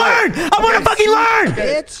can all learn. I want to fucking learn.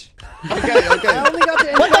 Bitch. Okay.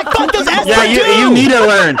 What the fuck does Esper do? You need to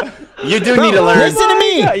learn. You do need to learn. Listen to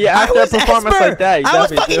me. Yeah, I after a was performance Esper. like that, I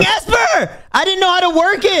was fucking Esper. I didn't know how to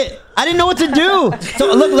work it. I didn't know what to do.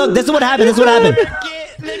 So look. This is what happened.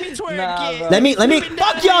 Let me twerk it. Let me.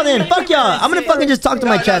 Fuck y'all then. Fuck y'all. I'm gonna fucking just talk to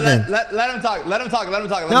my chat then. Let him talk.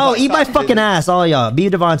 No, eat my fucking ass, all y'all. Be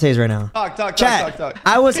Devontae's right now. Talk.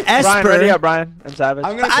 I was Brian, ready Esper. up, Brian and Savage.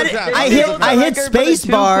 I'm gonna I hit space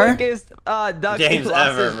bar. Games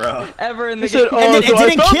ever, bro. Ever in the Said, game. And then it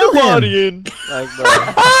didn't kill him. Like, bro.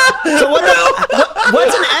 So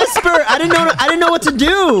what's an Esper? I didn't know what to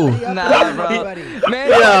do. Nah, bro. Man,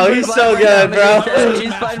 Yo, he's so good, bro.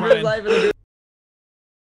 He's fighting for his life in the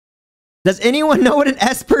Does anyone know what an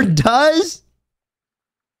Esper does?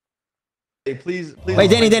 Hey, please.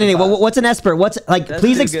 Wait, Danny, what's an Esper? What's like? That's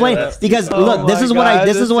please too explain. good. Because Oh look, this my is God,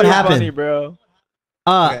 this is what too happened. funny, bro.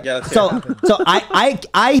 So I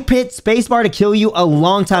hit spacebar to kill you a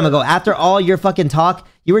long time ago. After all your fucking talk,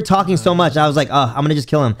 you were talking so much. I was like, I'm gonna just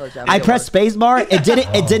kill him. I pressed spacebar.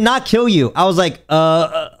 It did not kill you. I was like,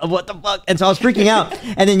 what the fuck? And so I was freaking out.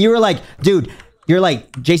 And then you were like, dude, you're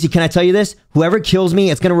like, JC, can I tell you this? Whoever kills me,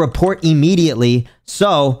 it's gonna report immediately.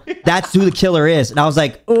 So that's who the killer is. And I was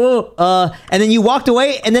like, and then you walked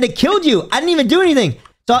away, and then it killed you. I didn't even do anything.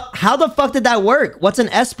 So how the fuck did that work? What's an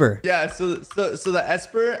Esper? Yeah, so the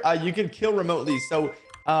Esper, you can kill remotely. So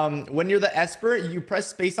when you're the Esper, you press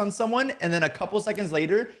space on someone, and then a couple seconds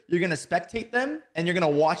later, you're gonna spectate them, and you're gonna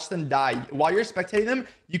watch them die. While you're spectating them,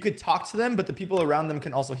 you could talk to them, but the people around them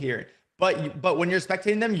can also hear. But when you're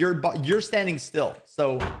spectating them, you're standing still.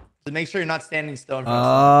 So make sure you're not standing still in front of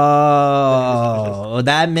Oh,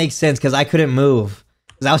 that makes sense because I couldn't move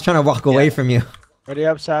because I was trying to walk away from you. Ready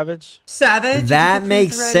up, Savage? That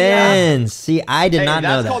makes sense. See, I did not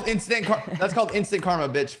know that. That's called instant karma,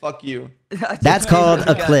 bitch. Fuck you. That's called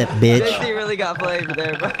a clip, bitch. JC really got played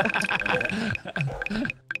there, bro.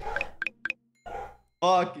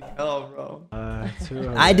 Fucking hell, bro.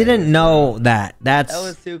 I didn't know that. That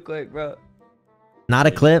was too quick, bro. Not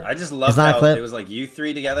a clip. I just love how it was like you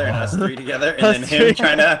three together and us three together, and then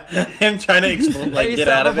him trying to explode, like get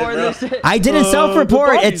out of it, bro. I didn't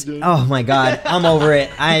self-report. It's oh my god, I'm over it.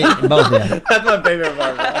 Both of you. That's my favorite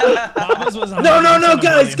part. No,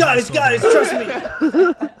 guys, trust me.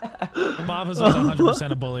 Bob was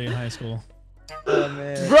 100% a bully in high school. Oh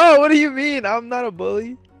man, bro, what do you mean? I'm not a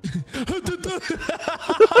bully.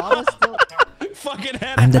 Fucking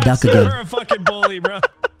head. I'm the duck again. You're a fucking bully, bro.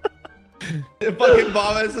 Fucking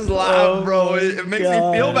Bobbas is loud, bro. It makes me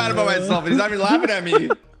feel bad about myself. He's not even laughing at me.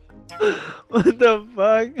 What the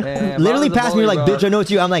fuck? Man, Literally passed me like, bitch, I know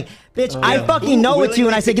it's you. I'm like, bitch, I fucking know it's you.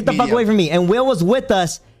 And I said, get the fuck away from me. And Will was with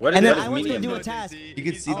us. And then I went to do a task. You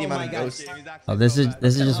can see the amount of ghosts. Oh, this is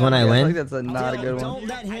just when I win. That's not a good one. Don't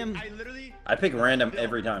let him. I pick random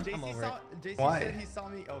every time. Why? He saw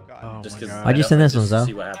me. Oh god. Just because. Why'd you send this one, Zo?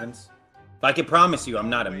 See what happens. I can promise you, I'm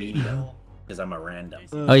not a medium because I'm a random.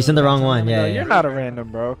 Oh, you sent the wrong one. Yeah, You're not a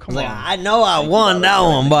random, bro. Come on. I know I won that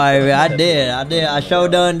one, boy. I did. I sure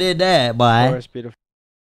done did that, boy. Of course, beautiful.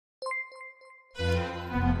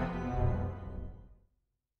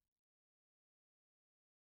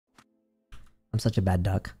 I'm such a bad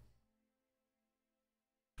duck.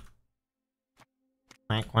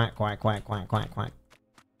 Quack, quack, quack, quack, quack, quack, quack.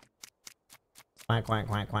 Quack, quack,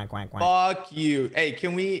 quack, quack, quack, quack. Fuck you. Hey,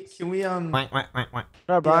 can we Quack, quack, quack, quack.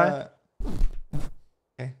 All right, Brian.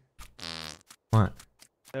 Okay. What?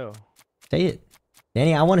 Ew. Say it.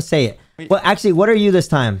 Danny, I want to say it. Well, actually, what are you this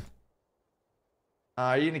time?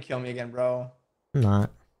 Are you gonna kill me again, bro? I'm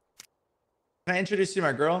not. Can I introduce you to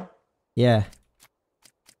my girl? Yeah.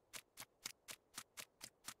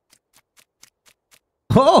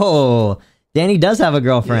 Oh, Danny does have a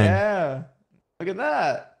girlfriend. Yeah. Look at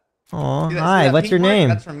that. Oh, See hi. that What's your pink mark? name?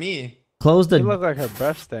 That's from me. Close the. You look like her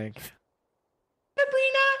breath stink.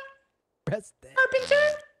 Sabrina.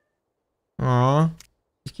 Carpenter. Aw,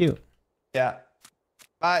 it's cute. Yeah.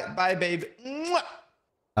 Bye, babe. Mwah.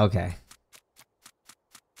 Okay.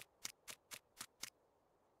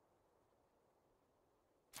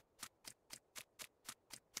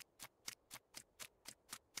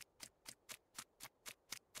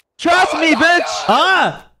 Trust me, bitch.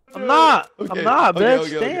 Ah! I'm not. Okay, I'm not, okay,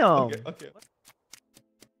 bitch. okay, Damn. okay.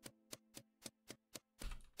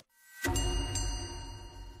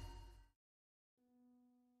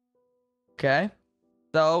 Okay.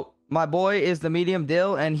 So my boy is the medium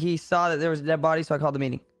Dill, and he saw that there was a dead body, so I called the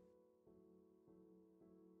meeting.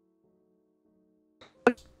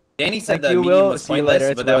 Danny said Thank the you, medium Will. was See you pointless,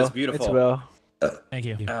 later. but It's that Will. was beautiful. It's Will. Thank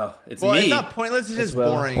you. Oh, it's Well, me. it's not pointless. It's just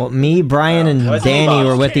Will. boring. Well, me, Brian, and What's Danny the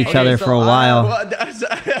were with each other for a while.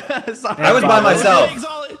 I was by myself.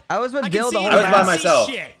 I was with I can Dill see the it. whole I was by time. myself.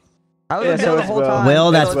 Shit. I was Yeah, with so Dill the it's whole Will. time.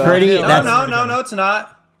 Will, that's Dill- pretty. No, That's no, it's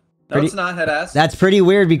not. No, Pretty- it's not, head ass. that's pretty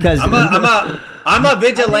weird because I'm a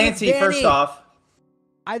vigilante. Danny. First off,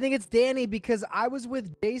 I think it's Danny because I was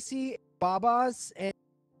with JC, Babas, and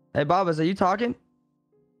Hey, Babas, are you talking?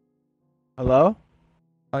 Hello?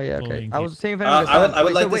 Oh yeah, okay. Bullying I was seeing if I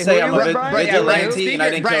would like to say I'm a vigilante and I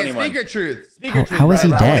didn't kill anyone. Speak your truth. Speak How- your truth. how is he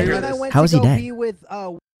Brian. I wanna dead? hear then I this. went How to is he go dead? be with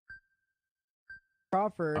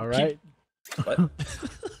Crawford. All right. What?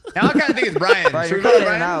 Now I kind of think it's Brian. Brian, Should you're we go cutting to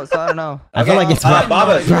in and Brian? out, so I don't know. I feel like it's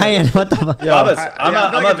Babas. Brian. What the fuck? Babas, I I'm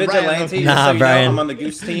feel a like it's Brian. vigilante. Nah, just so you Brian. know, I'm on the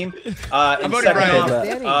Goose team. And voting second Brian. off,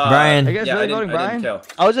 Danny. Brian. Are you guys yeah, really I voting didn't Brian? kill.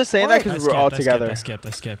 I was just saying that I because skipped, we're all I skipped, together. I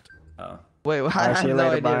skipped. Oh. Wait, I Alright, have see you no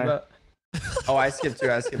later, idea. Brian. But... Oh, I skipped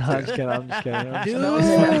two. I skipped I'm just two. kidding. I'm just kidding. I'm just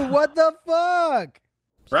Dude, kidding. what the fuck?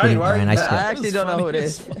 Brian, why are Brian, you I mad? skipped. I actually don't know who it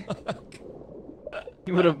is.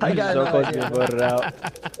 You would have I been got so no close to idea. being voted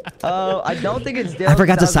out. I don't think it's Dill. I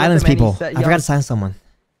forgot to because was with silence him and he people. said- I forgot to silence someone.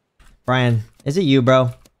 Brian, is it you, bro?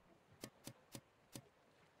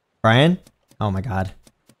 Brian? Oh my god.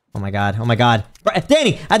 Oh my god. Oh my god.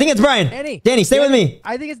 Danny, I think it's Brian. Danny. Stay with me.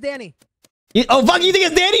 I think it's Danny. Oh fuck, you think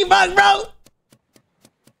it's Danny? Fuck, bro.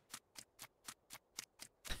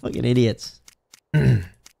 Fucking idiots. Am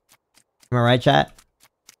I right, chat?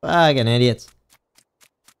 Fucking idiots.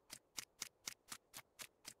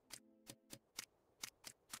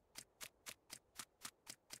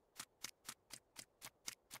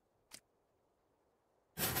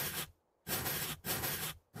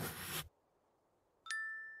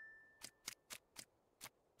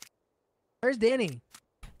 Where's Danny?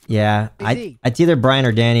 Yeah, Is he? it's either Brian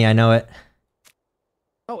or Danny. I know it.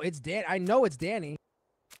 Oh, it's Dan. I know it's Danny.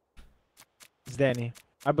 It's Danny.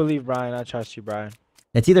 I believe Brian. I trust you, Brian.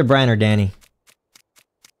 It's either Brian or Danny.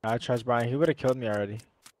 I trust Brian. He would have killed me already.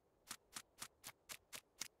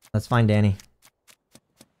 Let's find Danny.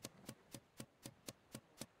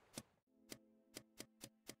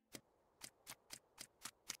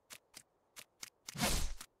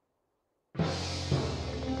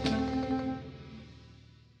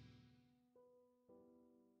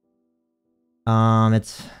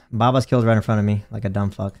 It's Baba's killed right in front of me, like a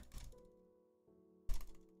dumb fuck.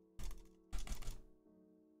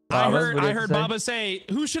 I Babas, heard what did he say? Baba say,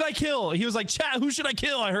 "Who should I kill?" He was like, "Chat, who should I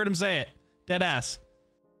kill?" I heard him say it. Dead ass.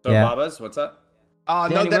 So, Yeah. Babas, what's up? No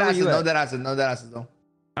Danny, dead where were asses. you No at? dead asses. No dead asses though.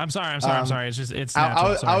 I'm sorry. I'm sorry. It's just it's. I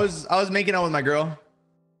natural, sorry. was making out with my girl.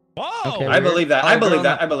 Whoa. Okay, I believe that. Oh, I the believe girl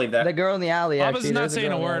that. in I believe The that. girl in the alley. Baba's Actually, not there's saying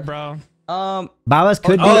girl a in the word, alley. bro. Baba's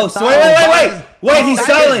could be. Oh, so wait. He's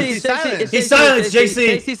silenced. Silence. He's silenced,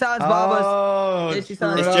 JC. JC silenced Babas. Oh, JC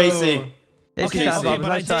silenced It's Babas. JC. JC Okay, silenced but Babas.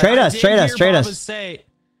 I I'm did- sorry. Trade us, I did trade us, hear trade us. Babas say-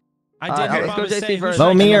 I Alright, did hear let's go Babas JC say, "Who first. should I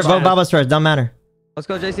Vote me kill?" or vote Babas first. Don't matter. Let's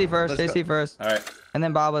go JC first. Let's JC first. All right. And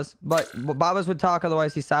then Babas. But Babas would talk,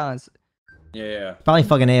 otherwise he's silenced. Yeah. Probably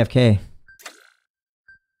fucking AFK.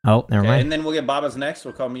 Oh, never Okay, mind. and then we'll get Babas next.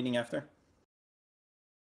 We'll call meeting after.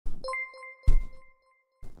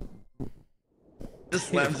 Just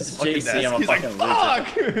slammed his It's fucking JC, desk. I'm a He's like, fucking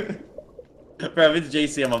fuck. Bro, if it's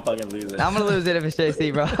JC, I'm a fucking loser. I'm gonna lose it if it's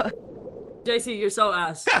JC, bro. JC, you're so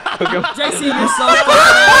ass. JC, you're so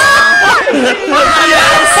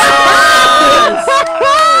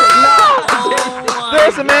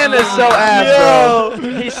This man is so ass,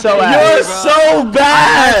 bro. He's so ass. You're so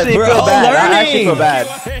bad. I actually We're feel all bad. I actually learning.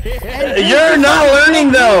 feel bad. You're not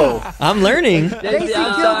learning though. I'm learning. JC,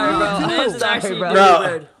 I'm sorry, bro. I'm sorry, bro.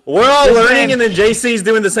 Bro, we're all learning, and then JC's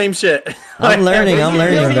doing the same shit. I'm learning. I'm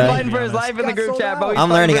learning, JC bro. fighting for his life in the group chat, bro. He's I'm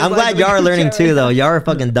fighting learning. for I'm his life glad in the y'all are group learning chat too, right though. Y'all are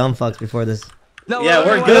fucking dumb fucks before this. No, Yeah,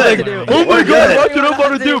 we're what good. to do? Oh my We're god, good. what you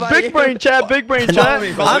about to do? Big brain chat, big brain Follow chat.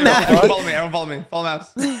 me. Follow I'm me. happy. Everyone follow me. Everyone follow me. Follow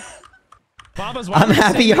maps. Babas, why I'm would you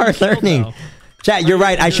happy say y'all are you killed, learning. though? Chat, you're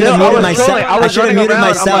right. I should No, have I muted was myself. trolling. I should have running muted around. I'm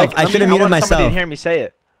myself. like, I should have muted want somebody myself. to hear me say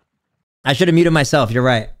it. I should have muted myself. You're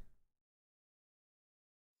right.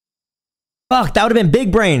 Fuck, that would have been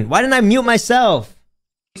big brain. Why didn't I mute myself?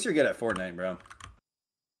 At least you're good at Fortnite, bro.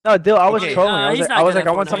 No, Dill, I was Okay, trolling. I was he's like, not I was good like,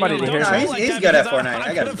 at I want Fortnite. somebody You to don't hear know. me. He's- Like he's that good at because Fortnite. I got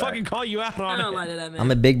couldn't his back. fucking call you out I on don't it. like that, man.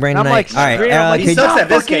 I'm a big brain I'm tonight. like, All right, scream, I'm like, He stop sucks at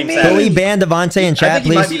this fucking game, me. can we Savage. ban Devontae in I chat, think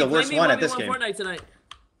he might be please? the worst one at this game. Fortnite tonight.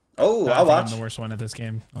 Oh, I I'll think I'm watch. the worst one at this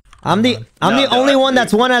game. I'm the No, only one dude.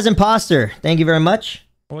 that's won as imposter. Thank you very much.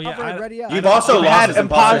 Well, yeah, Covered, ready up. You've also You lost had as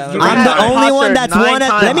imposter. imposter. I'm the had only imposter one that's 9 won. Let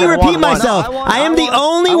times me and repeat won once. myself. No, I am the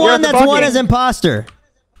only You're one that's won bugging. as imposter.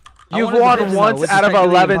 You've wanted to won fix it, once though, with out of the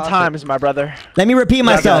technically 11 imposter. times, my brother. Let me repeat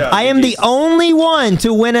myself. yeah, I am the GG's. only one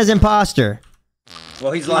to win as imposter.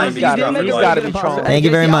 Well, he's lying. He's gotta be trolling. Thank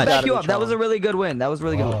you very much. That was a really good win. That was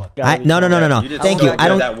really good. No. You did Thank so you. good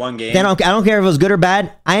I that one game. don't care if it was good or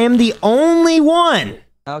bad. I am the only one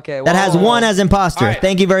Okay. that has one as imposter. All right.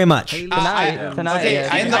 Thank you very much. Tonight. Okay,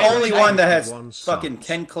 I'm the only one that has fucking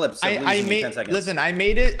 10 clips. Of I losing in 10 made. seconds. Listen, I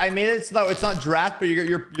made it so that it's not draft, but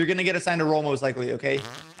you're gonna get assigned a role most likely. Okay.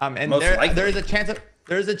 And Most likely. there's a chance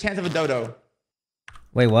of a dodo.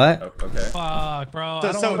 Wait, what? Okay. Fuck, bro. I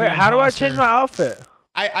don't So- wanna Wait, be how do I imposter. change my outfit?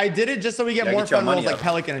 I did it just so we get Yeah, more get your fun money roles like up.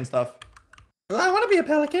 Pelican and stuff. Well, I want to be a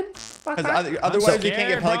pelican. Because otherwise you can't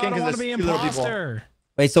get Pelican because because there's two little people.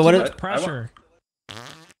 Wait, so what? Pressure.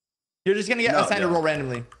 You're just gonna get No, assigned a role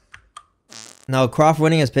randomly. No, Croft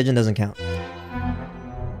winning as pigeon doesn't count.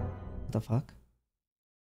 What the fuck?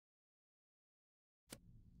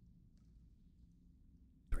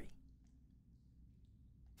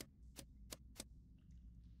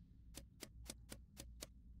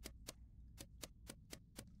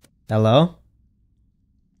 Hello?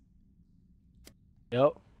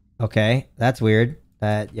 Yep. Okay, that's weird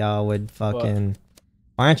that y'all would fucking...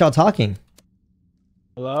 Why aren't y'all talking?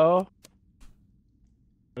 Hello?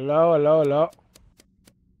 Hello?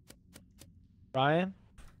 Ryan?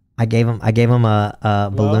 I gave him a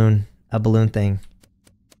balloon thing.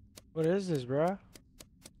 What is this, bro?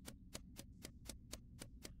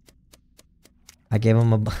 I gave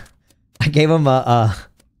him a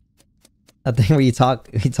thing where you talk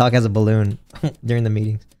as a balloon during the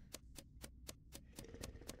meetings.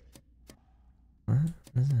 What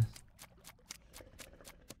is this?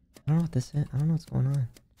 I don't know what this is. I don't know what's going on.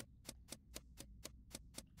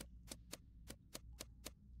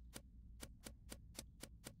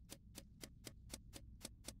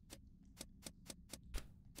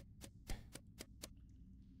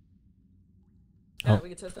 Yeah, we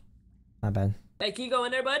can test that. My bad. Hey, can you go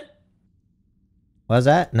in there, bud? What was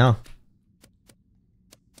that? No.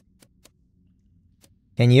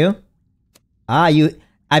 Can you? I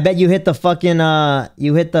bet you hit the fucking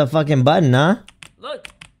button, huh? Look.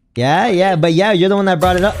 Yeah, but yeah, you're the one that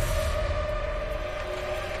brought it up.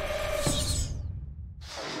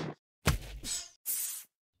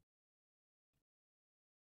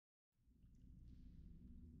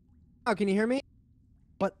 Oh, can you hear me?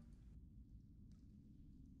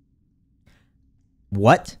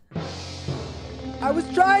 What? I was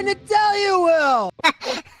trying to tell you, Will.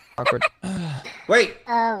 Awkward. Wait.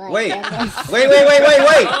 Oh my Wait. goodness. Wait.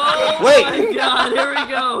 Oh Wait. my God, here we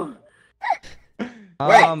go.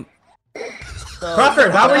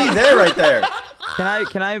 Crawford, how were you there right there?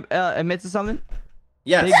 Can I admit to something?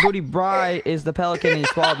 Yes. Big Booty Bry is the pelican and he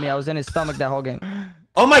swallowed me. I was in his stomach that whole game.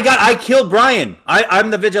 Oh my God, I killed Brian. I'm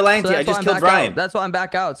the vigilante. So I that's why just I'm killed back Brian. out. That's why I'm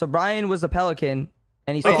back out. So Brian was the pelican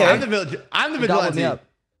and he swallowed Okay. me. I'm the He gobbled me vigilante. up.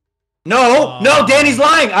 No, Danny's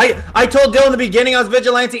lying. I told Dylan in the beginning I was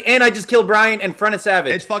vigilante and I just killed Brian in front of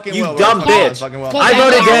Savage. It's fucking you Will. dumb It's bitch. fucking Will. I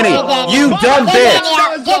voted Danny. You dumb Get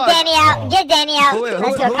bitch. Danny out. Get Danny out. Wait, Let's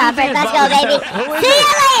who go, Crawford. is Let's it? go, baby. Who is See it?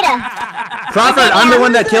 you later. Crawford, I'm the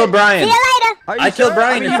one that killed Brian. See you later. Are you I killed sure?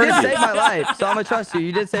 Brian I mean, in you front did of you. save my life, so I'm gonna trust you.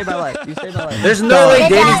 You did save my life. You saved my life. There's no way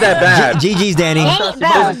Danny's that bad. GG's, Danny. Danny,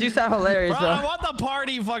 bro. You sound hilarious, Bro, I bro. want the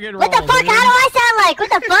party fucking What the roll, fuck? dude. How do I sound like? What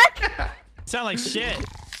the fuck? Sound like shit.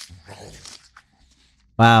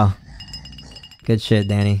 Wow. Good shit,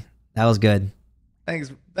 Danny. That was good. Thanks,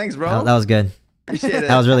 bro. That was good. Appreciate it.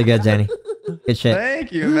 That was really good, Danny. Good shit.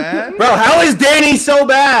 Thank you, man. Bro, how is Danny so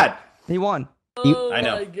bad? He won. Oh I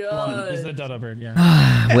know. my God. He's the dodo bird,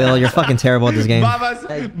 yeah. Will, you're fucking terrible at this game. Baba's,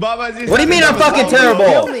 What do you mean I'm fucking terrible?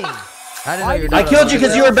 I didn't know you were I doing killed that. you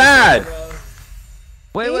because you were bad.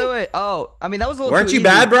 Wait. Oh, I mean that was a little. Weren't too you easy.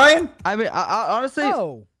 bad, Brian? I mean, I honestly.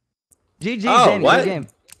 Oh. GG, Oh, Danny. what? Good game.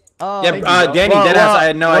 Oh, Yeah, Danny, Well, deadass, I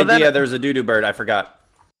had no well, idea then- there was a doo-doo bird. I forgot.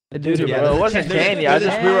 dude. Well, it wasn't There's- Danny.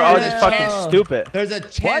 there's- We were all just Yeah. fucking stupid. There's a Why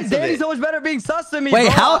chance is of Danny it. so much better being sus than me? Wait,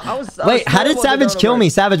 bro? how? I was Wait, how did terrible at the Savage dodo kill bird. me?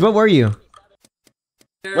 Savage, what were you?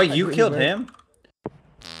 Wait, you killed him?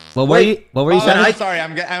 What were you? What were you Oh, saying? I'm sorry.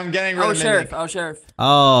 I'm getting rid I of was sheriff. Mimic. I was sheriff.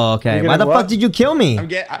 Oh, okay. You're Why the gonna fuck what? did you kill me?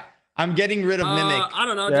 I'm getting rid of Mimic. I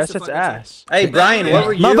don't know. Yeah, that's just just a fucking ass. Hey, Brian, what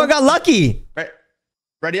were you? Motherfucker got lucky. Right.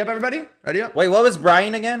 Ready up, everybody? Ready up? Wait, what was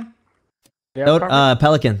Brian again? Yeah, No, Crawford?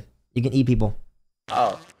 Pelican. You can eat people.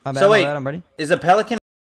 Oh. My bad, So my wait, bad, I'm ready. is a pelican?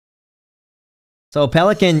 So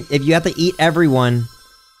Pelican, if you have to eat everyone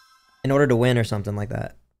in order to win or something like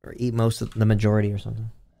that, or eat most of the majority or something.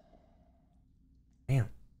 Damn.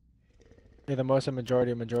 You're the most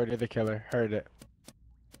majority of the killer. Heard it.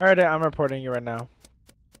 I'm reporting you right now.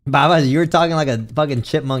 Baba, you were talking like a fucking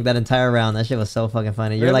chipmunk that entire round. That shit was so fucking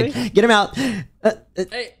funny. You're Really? like, get him out.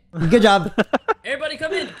 Hey, Good job. everybody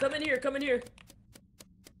come in. Come in here. Come in here.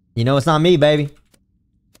 You know it's not me, baby.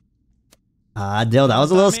 Ah, Dill, that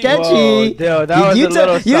was a little Tommy. sketchy. Whoa, Dill, that was a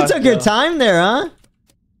little you sus, took your Dill. time there, huh?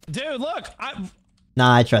 Dude, look.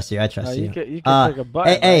 Nah, I trust you. I trust No, you. you could click a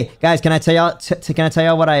button, hey, guys, can I tell y'all? Can I tell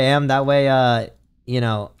y'all what I am? That way, you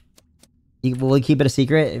know, will we keep it a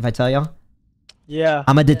secret if I tell y'all? Yeah.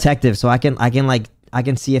 I'm a detective, so I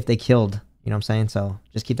can see if they killed. You know what I'm saying? So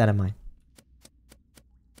just keep that in mind.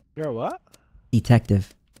 You're a what?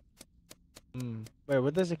 Detective. Wait,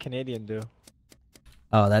 what does a Canadian do?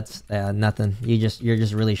 Oh, that's nothing. You're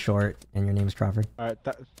just really short, and your name's Crawford. All right.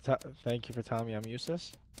 Thank you for telling me I'm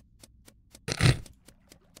useless.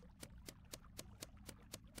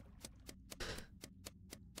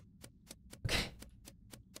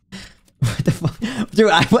 What the fuck,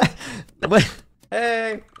 dude? What?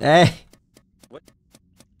 Hey. Hey.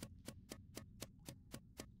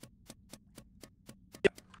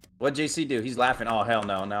 What'd JC do? He's laughing. Oh hell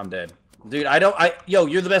no! Now I'm dead. Dude, yo,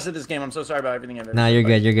 you're the best at this game. I'm so sorry about everything I've ever No, said, you're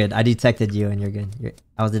buddy. good. You're good. I detected you, and you're good.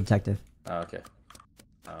 I was the detective. Oh, okay.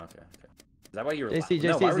 Oh, okay. Okay. Is that why you were JC, laughing?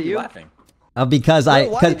 No, why is were it you you? laughing? Because Bro,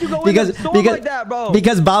 why did you go in the storm like that, bro?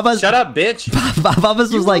 Because Baba's Shut up, bitch.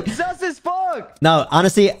 Baba's was like sus as fuck. no.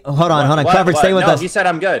 Honestly, hold on. Crawford, stay with no, us. he said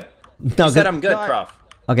I'm good. No, He said I'm good, No, Croft.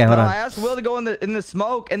 Okay, hold No, on. I asked Will to go in the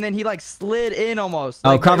smoke, and then he like slid in almost. Oh,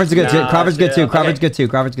 Like, Crawford's good too. Nah, Crawford's good too. chill. Crawford's Okay. good too.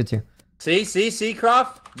 Crawford's good too. See,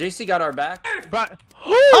 Croft. JC got our back.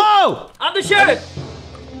 Oh! I'm the sheriff.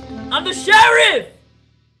 I'm the sheriff.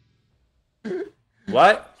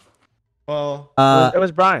 What? Well, It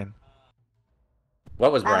was Brian.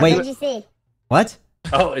 What was Brian? Wait. What'd you see? What?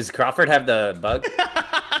 Oh, is Crawford have the bug?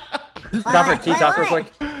 Crawford, can you talk real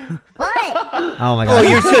quick? What? Oh my god.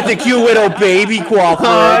 you're such a cute little baby, Crawford.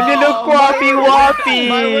 Little Quaffy Waffy.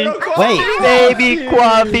 Wait. Baby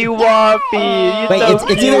Quaffy Waffy.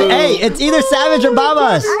 Wait, it's either Savage or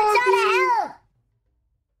Babas. I'm trying to help.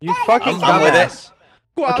 You fucking I'm with dumbass.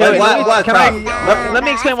 Okay, what, Can Croft? let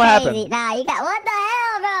me explain what happened. Nah, you got what the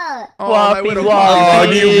hell, bro? Waffy Oh,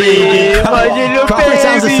 Waffy. you baby. My little Crawford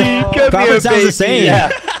sounds the baby. same. Come Crawford here, sounds the baby. same. Yeah.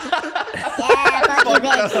 Yeah, fuck you,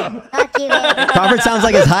 bitch. Fuck you, bitch. Crawford sounds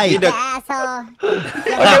like his height. You asshole.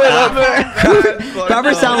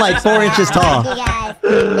 Crawford sounds like 4 inches tall. You guys.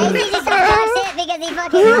 They just don't talk shit because he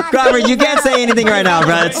fucking lost. Crawford, you can't say anything right now,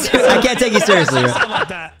 bro. I can't take you seriously. Bro. Something like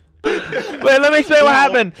that. Wait, let me explain what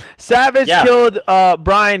happened. Savage killed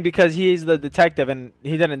Brian because he's the detective and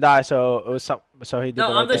he didn't die, so it was so he did.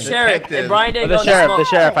 No, the I'm the thing. sheriff, and Brian didn't the go sheriff, in the smoke.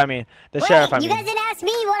 sheriff. I mean, the Wait, sheriff. I you mean. guys didn't ask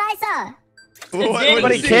me what I saw.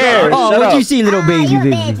 Nobody Danny. cares. Oh, Shut what'd up. you see, little baby, You a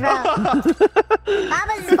baby? bitch, bro.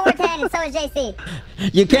 Baba's is 410 and so is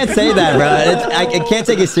JC. You can't say that, bro. I can't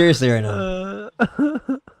take it seriously right now.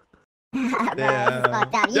 Bro, this is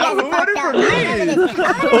fucked up. You Yo, guys who are fucked voted up. for I me? remember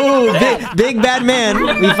this. Ooh, big bad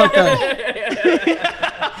man. We fucked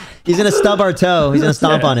up. He's gonna stub our toe. He's gonna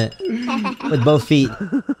stomp on it with both feet.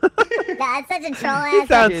 That's such a troll ass.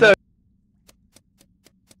 Sounds so.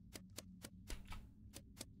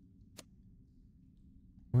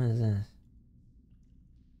 What is this?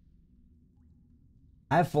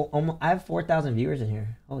 I have 4,000 viewers in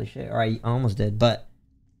here. Holy shit! Or I almost did, but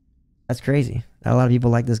that's crazy. Not a lot of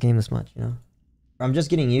people like this game this much, you know. I'm just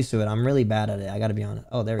getting used to it. I'm really bad at it. I gotta be honest.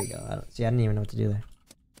 Oh, there we go. I didn't even know what to do there.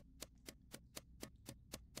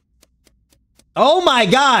 Oh my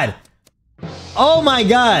god! Oh my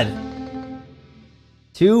god!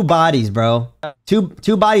 2 bodies, bro.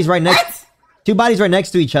 Two bodies right next. 2 bodies right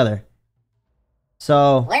next to each other.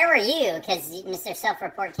 So. Where were you? Because Mr.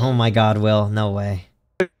 Self-Report came. Oh my god, Will. No way.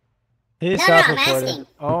 He's No, I'm self-reported. asking.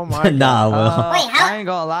 Oh my. Nah, Will. Wait, how- I ain't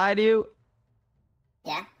gonna lie to you.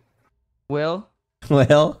 Yeah. Will,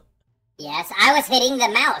 Will? Yes, I was hitting the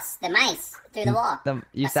mice through the wall.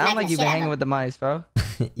 you I sound smacked like the you've been shit out hanging of with the mice, bro.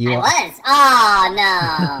 You I are. was. Oh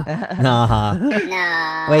no. Nah.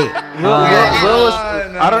 No. Wait. Will was.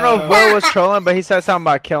 No, I don't know if no. Will was trolling, but he said something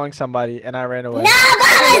about killing somebody, and I ran away. No,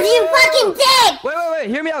 Babas, you fucking dick! Wait.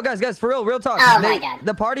 Hear me out, guys. For real talk. Oh my God.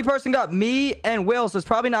 The party person got me and Will, so it's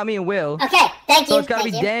probably not me and Will. Okay, thank you. So it's gotta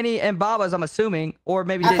be thank you. Danny and Baba's, I'm assuming, or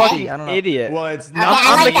maybe Okay. JC. I don't know. Idiot. Well, it's Okay, not.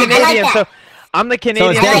 I I'm like the that, I like Canadian, that. so I'm the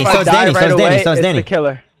Canadian. Danny, if I so it's die Danny, so right it's Danny, away, so it's it's Danny. the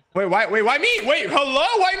killer. Wait, why me? Wait, hello,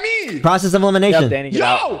 why me? Process of elimination. Yep, Danny, get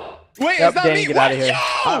out. Yo! Wait, Yep, it's not Danny, me. get What? outta here.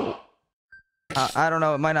 Yo! I don't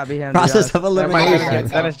know. It might not be him. to be Process honest. of That might be elimination. him.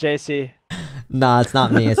 Then it's JC. Nah, it's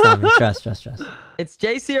not me. It's not me. Trust. It's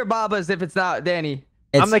JC or Baba's if it's not Danny.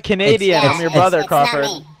 I'm the Canadian. Yeah, I'm your brother, it's Crawford.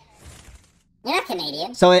 Not me. You're not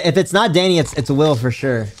Canadian. So if it's not Danny, it's Will for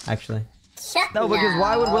sure, actually. Shut No, because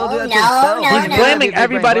why would Will do that to no, himself? No, He's no. blaming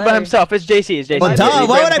everybody but himself. It's JC. It's JC. Well, It's duh. JC.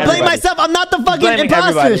 Why would I blame Everybody. myself? I'm not the fucking blaming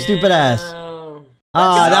imposter, everybody. stupid ass. No.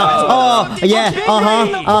 Oh, yeah.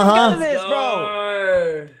 This,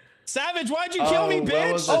 bro. Savage, why'd you kill me,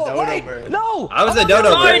 bitch? No! I was a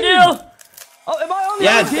dodo Sorry, bird. Neil. Oh, am I on the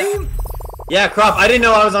other team? Yeah, Crop. I didn't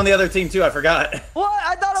know I was on the other team too. I forgot. What?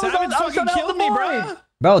 I thought I was Savage on. fucking killed me, bro.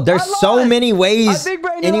 Bro, there's so many ways big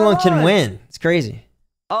brain anyone can lost. win. It's crazy.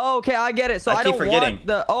 Oh, okay, I get it. So I I keep don't forgetting. want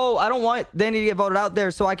the. Oh, I don't want Danny to get voted out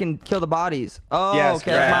there, so I can kill the bodies. Oh, Yes,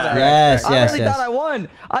 okay. That's my bad. Yes, I yes, really yes. thought I won.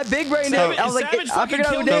 I big brained Savage, it. I was like, Savage I fucking figured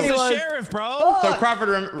out who killed Danny the was. sheriff, bro. So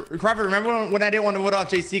Crawford, remember when I didn't want to vote off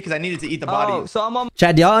JC because I needed to eat the Oh, bodies? so I'm on.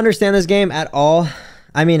 Chad, do y'all understand this game at all?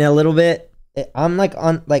 I mean, a little bit. I feel like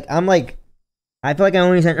I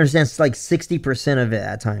only understand like 60% of it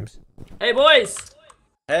at times. Hey, boys.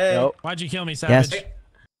 Hey. Nope. Why'd you kill me, Savage? Yes.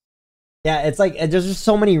 Yeah, it's like there's just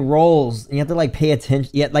so many roles. And you have to like pay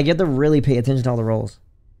attention. Yeah, like you have to really pay attention to all the roles.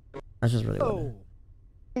 That's just really what it is.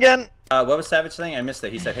 Again. What was Savage saying? I missed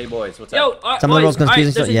it. He said, "Hey boys, what's Yo, up?" Some of the boys, roles confusing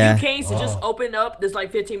there's stuff, a yeah. new Canes that just opened up. There's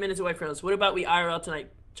like 15 minutes away from us. What about we IRL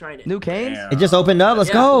tonight trying it? New Canes? Damn. It just opened up.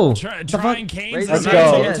 Let's go. Trying Canes Let's as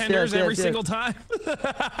go. contenders Yes, every yes. single time.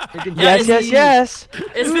 Yes, yes, yes.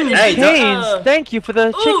 It's been Hey, Canes, thank you for the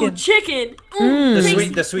ooh, chicken. chicken.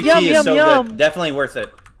 The sweet Yum, tea is yum, so yum. good. Definitely worth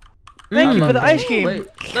it. Thank you for the ice cream. Wait.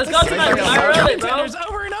 Let's go tonight. We IRL it, bro. Contenders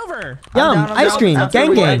over and over. Yum, ice cream,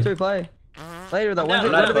 gang gang. After we play. Later though. When's it?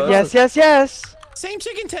 I'm not When do they opposed. close? Yes, yes, yes. Same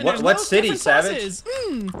chicken tenders. What no city, different Savage? sauces.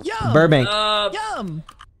 Yum. Burbank. Yum.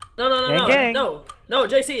 No, Gang, gang. no,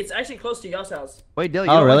 JC, it's actually close to y'all's house. Wait, Dill,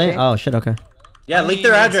 you Oh don't really? like Canes? Oh shit. Okay. Yeah, I leak mean,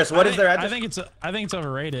 their it's- address. What is their I address? think it's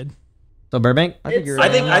overrated. So Burbank. I think you're I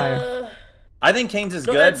right. think I think Canes is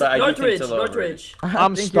No, good, that's but I do think Northridge. it's a little overrated. Northridge.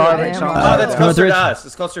 I'm think you're starving. right. so I'm Oh, not that's bad. closer Northridge. to us.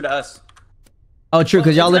 It's closer to us. Oh true,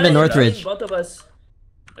 because y'all live in I Northridge. think both of us.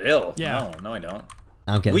 Ew. Yeah. No, I don't.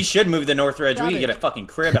 I'm kidding. We should move to Northridge. We could get a fucking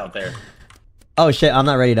crib out there. Oh shit, I'm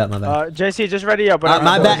not ready up. My bad. JC, just ready up.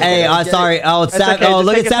 My bad. Hey, sorry. Oh, it's It's okay, oh, just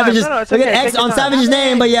look take at your time. Savage's. No, it's Look okay, at X take your on time. Savage's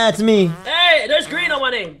name, but yeah, it's me. Hey, there's green on my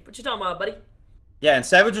name. What you talking about, buddy? Yeah, and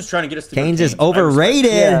Savage was trying to get us to go to Canes is Canes. I respect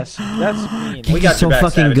overrated. Yes, that's mean. We got Canes is so your back,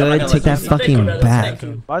 fucking Savage. I'm not good. gonna Take that listen to you. fucking Thank you, back. thank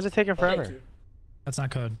you. Why is it taking Thank forever? you. That's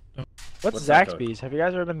not code. What's What's that code? Zaxby's? Have you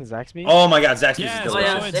guys ever been to Zaxby's? Oh my God, Zaxby's Yes, is Oh,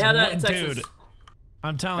 yeah, delicious. they have that in Texas. dude.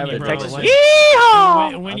 I'm telling you, Yeah, bro. Texas. Like,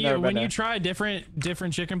 Yeehaw! when I've you never been when you there. try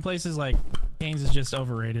different chicken places, like Canes is just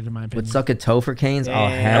overrated in my opinion. Would suck a toe for Canes? Oh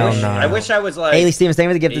Damn. hell no. I wish I was like. Haley Stevens, thank you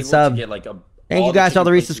for the gifted able to sub. get, like, Thank all you the guys for all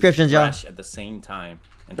the chicken places resubscriptions, y'all. fresh at the same time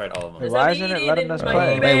and tried all of them. Wait, why isn't it letting us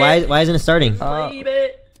play? Wait, why isn't it starting?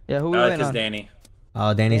 Yeah, who we win Because on? Danny.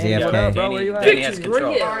 Oh, Danny's Danny, what AFK. up, bro? Where you at? Danny has Pictures,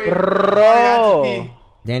 control. right here. Bro.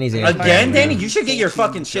 Danny's AFK. Again, Danny, you should get your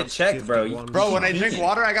fucking shit checked, bro. Bro, when I drink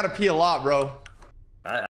water, I gotta pee a lot, bro.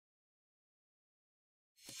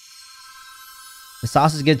 The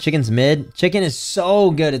sauce is good. Chicken's mid. Chicken is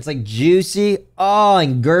so good. It's like juicy. Oh,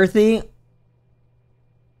 and girthy.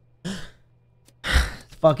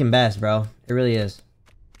 It's fucking best, bro. It really is.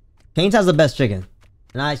 Canes has the best chicken.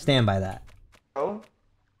 And I stand by that. Bro.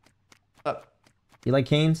 You like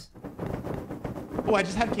Canes? Oh, I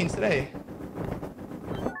just had Canes today.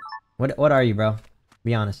 What are you, bro?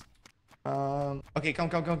 Be honest. Okay,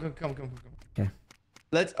 come. Okay.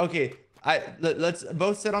 Let's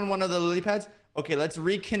both sit on one of the lily pads. Okay, let's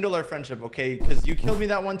rekindle our friendship, okay? Because you killed me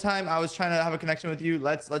that one time. I was trying to have a connection with you.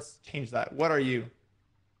 Let's change that. What are you?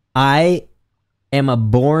 I am a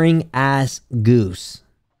boring ass goose.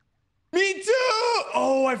 Me too!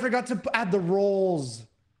 Oh, I forgot to add the rolls.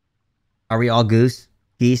 Are we all goose?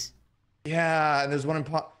 Geese? Yeah, and there's one in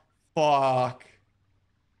fuck.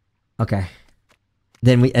 Okay.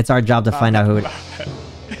 Then it's our job to find out who it.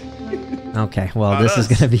 Okay, well, this is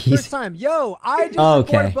gonna be easy. First time. Yo, I just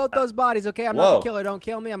Okay. reported both those bodies, okay? I'm not Whoa. the killer. Don't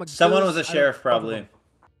kill me. I'm a Someone goose. was a I don't- sheriff, probably.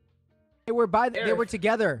 They were they were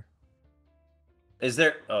together. Is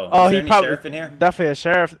there? Oh, Oh, is he there any probably sheriff in here? definitely a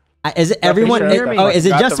sheriff. Is it Definitely everyone? sheriff. Oh, is it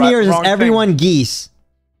Got just the me or is wrong thing. everyone geese?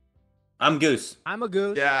 I'm Goose. I'm a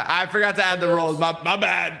goose. Yeah, I forgot to add the rolls. My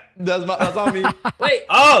bad. That's on me. Wait.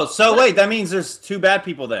 Oh, so wait, that means there's two bad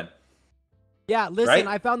people then. Yeah, listen, Right?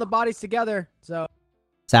 I found the bodies together, so.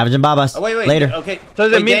 Savage and Babas. Oh, wait. Later. Okay. So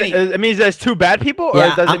does it Wait, mean Danny. it means there's two bad people, or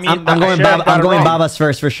Yeah, does it mean I'm that going. a sheriff I'm got it going wrong? Babas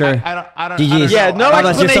first for sure. I don't GG's. Yeah, no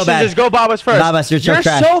Babas, you're so explanation. bad. Just go Babas first. Babas, you're so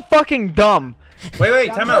trash. so fucking dumb. Wait,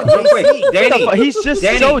 time out real quick. Danny, He's just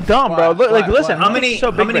Danny. so dumb, bro. Look, like, What? listen. How he's many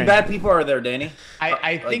so big brain. bad people are there, Danny?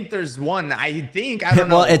 I think there's one. I don't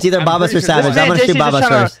know. Well, it's either I'm Babas pretty or sure Savage. there's I'm one. gonna shoot JC Babas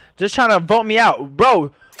first. just trying to vote me out,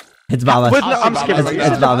 bro. It's Babas. With, I'll I'm see just kidding. Babas. It's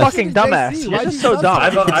It's a Babas. fucking dumbass. JC, You're why'd just you so vote dumb. I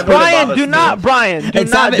voted Brian, Babas do too. not, Brian. Do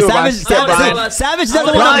It's not Savage. do Savage. Brian. Savage doesn't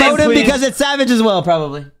want to Brian, vote him please. because it's Savage as well,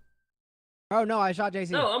 probably. Oh, no, I shot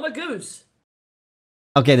JC. No, I'm a goose.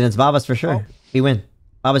 Okay, then it's Babas for sure. We win.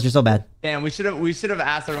 Babas, you're so bad. Damn, we should have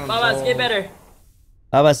asked everyone. Babas, get better.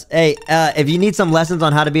 Babas, hey, if you need some lessons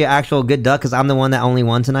on how to be an actual good duck, because I'm the one that only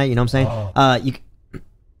won tonight, you know what I'm saying?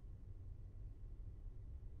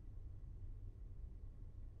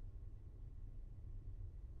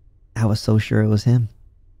 I was so sure it was him.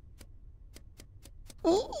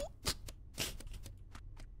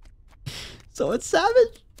 So it's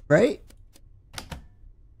Savage, right?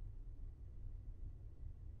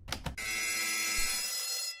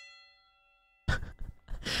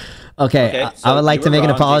 Okay, so I would like you to were make an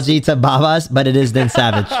wrong, apology to Babas, but it is then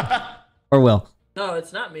Savage. Or Will. No,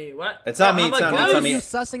 it's not me. What? It's not me. It's not me. Why It's are not you me.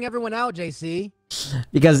 sussing everyone out, JC?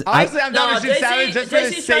 Because Honestly, I'm down No, to shoot Savage just for the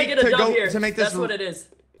JC's trying to sake get a to dub go here. to make this. That's what it is.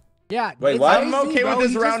 Yeah. Wait, it's what? crazy, I'm okay with bro.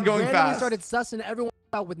 this He round just going randomly fast. started sussing everyone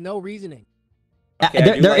out with no reasoning. Okay, I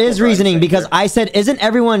do there like is what Brian reasoning said because here. I said, isn't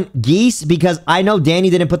everyone geese? Because I know Danny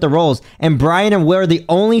didn't put the rolls. And Brian and Will are the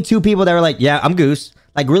only two people that were like, yeah, I'm Goose.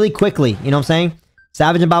 Like, really quickly. You know what I'm saying?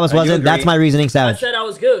 Savage and Babas I do wasn't. That's agree. my reasoning, I Savage. said I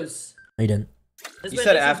was Goose. No, you didn't. This You man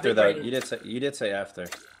said thinks he's after big though. brain. You did say after.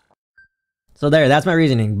 So that's my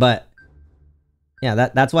reasoning. But yeah,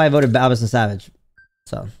 that's why I voted Babas and Savage.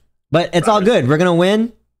 So, but it's all good. We're gonna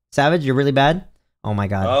win. Savage, you're really bad. Oh my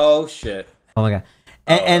god. Oh shit. Oh my god.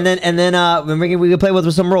 And then when we can play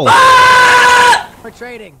with some rolls. We're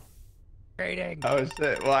trading. Trading. Oh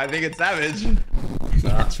shit. Well, I think it's Savage.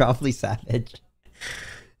 Yeah, it's probably Savage.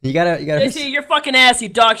 You gotta. JC, you're fucking ass, you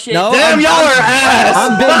dog shit. No, Damn, y'all are ass.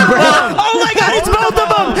 I'm big brain. Oh my god, it's both of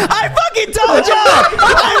them. I fucking told y'all.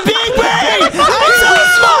 I'm big brain. I'm so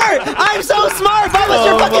smart. I'm so smart. Babas,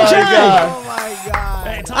 you're fucking trying. Oh my god.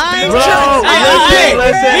 Hey, Tom, I'm Big- trying.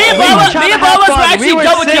 Listen, Me and we Bubba- were trying me to and have Bubba's fun. were actually We were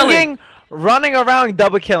double killing. singing, running around,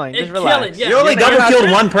 double killing. Just And relax. killing, yeah. You only Yeah, double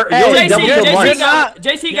killed one per. You only Hey, double JC, killed once.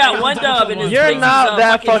 JC got one dub in his You're face. not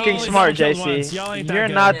that Y'all fucking only smart, double killed JC. once. Y'all ain't that You're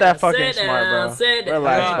good. not that fucking Sit smart, down, bro. sit down.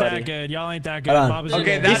 Relax, Y'all ain't buddy. that good. Y'all ain't that good. Hold on. Bob's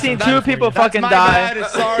Okay, in- that's seen that's- two people that's fucking my die. bad.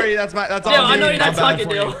 Sorry, that's all. Dale, I know me. you're not I'm bad talking,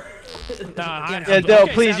 for you. Dale. Yeah, Dale,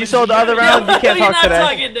 please. You sold the other round. You can't You're talk not today.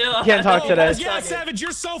 talking, Dale. You can't talk today. Yeah, Savage,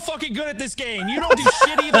 you're so fucking good at this game. You don't do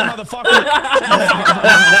shit either, motherfucker.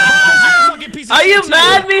 Are you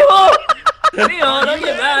mad, Mijo? Mijo, don't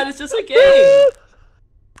get mad. It's just a game.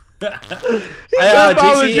 I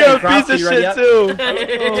was GC you're a and Cross, piece of you ready shit up? too.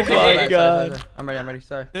 Oh my God. I'm ready.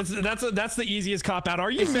 Sorry. That's the easiest cop out.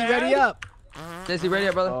 Are you JC, mad? ready up. JC, ready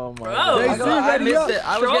up, brother? Oh my Bro, God. JC, I ready missed up. it.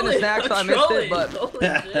 I was getting a snack, so I missed it. But Holy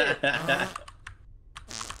shit.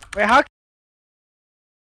 Wait, how?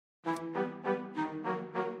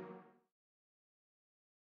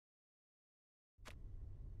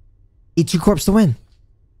 Eat 2 corpse to win.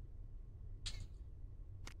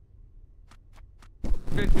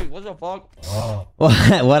 what the fuck?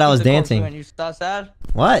 What I was The corpse dancing. win, you stop sad?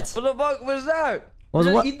 What? What the fuck was that? Was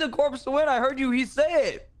You what? Eat the corpse to win. I heard you. He say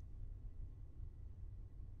it.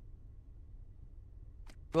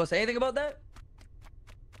 You want to say anything about that?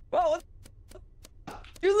 Bro, what?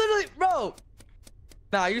 You literally, bro.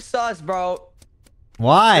 Nah, you sus, bro.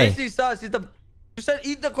 Why? JC sus. You said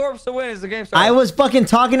eat the corpse to win as the game started. I was fucking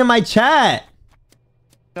talking to my chat.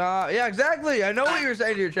 Yeah, exactly. I know what you were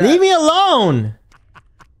saying to your chat. Leave me alone.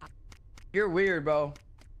 You're weird, bro.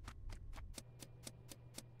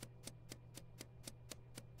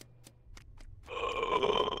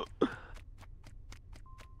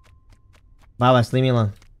 Babas, leave me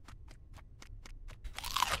alone.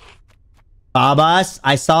 Babas,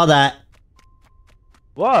 I saw that.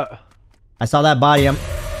 What? I saw that body.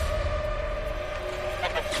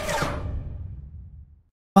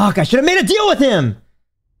 Fuck, I should have made a deal with him.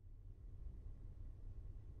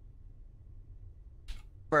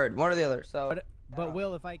 Bird, one or the other. So But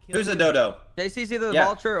Will, if I kill Who's you- a dodo? JC's either the Yeah.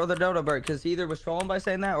 vulture or the dodo bird, because he either was trolling by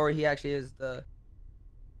saying that or he actually is the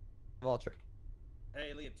vulture.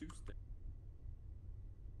 Hey, Leah, Tuesday.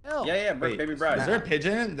 Hell. Yeah, Wait, baby is Brian. there a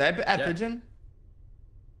pigeon? That at Yeah. pigeon?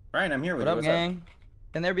 Brian, I'm here with What you. up, What's up? gang?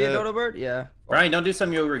 Can there be a dodo bird? Yeah. Brian, don't do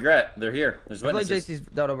something you'll regret. They're here. There's I feel like witnesses. JC's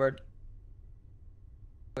dodo bird.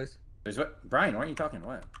 Boys. There's what? Brian, why aren't you talking?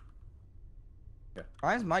 What?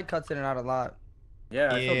 Brian's mic cuts in and out a lot. Yeah,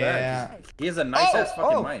 I feel Yeah. bad. He has a nice ass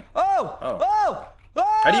fucking mic. Oh! Oh. Oh!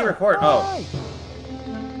 Oh! How do you report? Oh.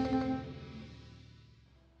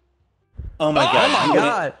 Oh my god. Oh You my wouldn't-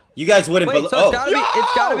 god. You guys wouldn't Wait, believe. so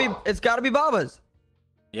it's gotta be Baba's.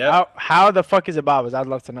 Yeah. How the fuck is it Babas? I'd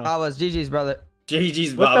love to know. Baba's, GG's brother.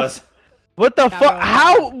 GG's What the Babas. What the fuck?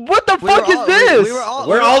 How? What the fuck is this?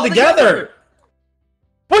 We're all together.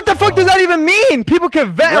 What the fuck does that even mean? People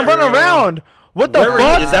can vet and run around. What the Where were you?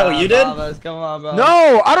 fuck? Is that what you did? Baba's, come on, bro.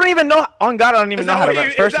 No, I don't even know. On God, I don't even know how to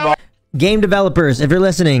vet. First of all, Game developers, if you're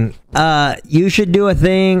listening, you should do a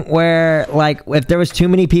thing where, like, if there was too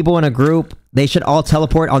many people in a group, They should all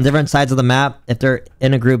teleport on different sides of the map if they're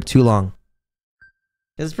in a group too long.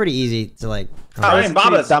 It's pretty easy to like. Brian,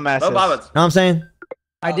 Babas. Dumbasses. No Babas. Know what I'm saying?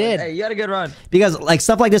 I did. Hey, you had a good run. Because like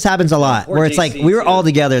stuff like this happens a lot, Or where it's like we were JC all too.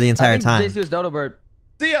 together the entire time. JC was Dodo Bird.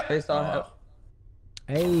 See ya. Based on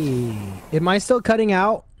Hey, am I still cutting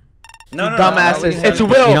out? No, Dumbasses. no. It's Will.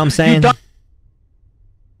 You know what I'm saying? dumb-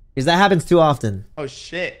 Because that happens too often. Oh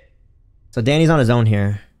shit. So Danny's on his own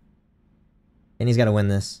here. Danny's got to win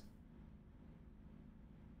this.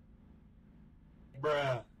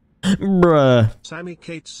 Bruh. Sammy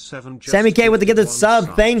Kate 7 just Sammy K with the gifted one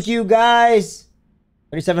sub. Thank you guys.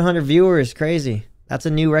 3,700 viewers. Crazy. That's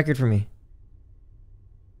a new record for me.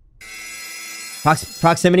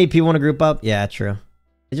 Proximity. People want to group up. Yeah, true.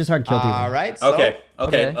 It's just hard to kill people. All right. So, Okay.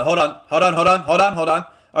 Hold on.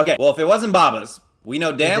 Okay. Well, if it wasn't Babas, we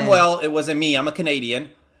know damn well it wasn't me. I'm a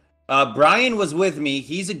Canadian. Brian was with me.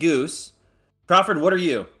 He's a goose. Crawford, what are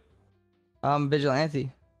you?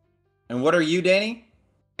 Vigilante. And what are you, Danny?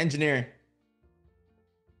 Engineer.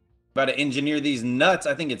 About to engineer these nuts.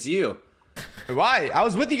 I think it's you. Why? I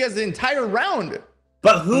was with you guys the entire round.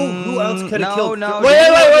 But who else could have killed? No.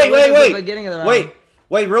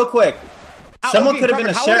 Wait, real quick. Someone could have been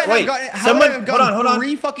a sheriff. Wait, someone. Hold on.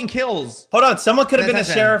 3 fucking kills. Hold on. Someone could have been a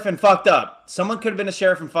That's sheriff and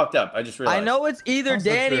fucked up. I just realized. I know it's either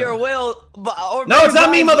Danny or Will. Or No, it's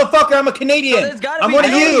not me, motherfucker. I'm a Canadian. it's gotta I'm be one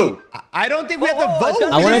of Danny. you. I don't think we have to Whoa, it's vote.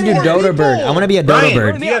 gotta I want to do There's Dodo more Bird. people. I want to be a Dodo Brian,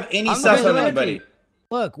 Bird. do you have any I'm sus on vigilante. anybody?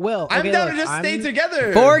 Look, Will. I'm okay, down look, to just stay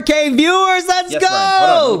together. 4K viewers. Let's Yes, Brian.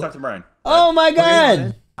 Hold on. Let me go. talk to Brian. Oh my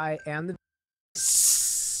god. I am the.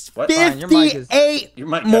 What? Brian, your mic is- 58 Your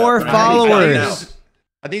mic cut more out, Brian. He's cutting followers.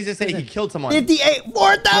 I think he's just saying he killed someone. 58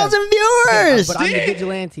 more thousand viewers. But I'm the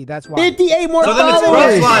vigilante. That's why. 58 more So then it's Croft's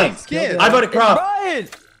followers. line. Skip. I voted Croft. Brian!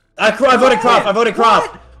 I voted Croft. I voted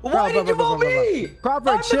Croft. Why did you vote me? Crawford,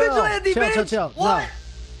 I'm the chill. vigilante, Chill, bitch. chill, chill. What?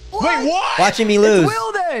 Wait, what? Watching me It's lose.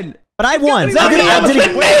 Will then. But I won. It's not me. I'm a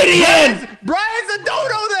Canadian. Brian's a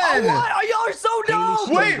dodo then. What? Oh, y'all are so dumb.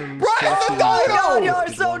 Wait, Brian's a God, dodo. y'all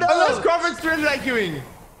are so Unless dumb. Crawford's stranded IQing.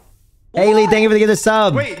 Haley, thank you for the gift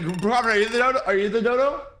sub. Wait, Crawford, are you the dodo? Are you the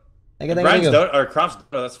dodo? Brian's or Croft's.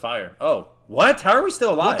 Oh, that's fire. Oh, what? How are we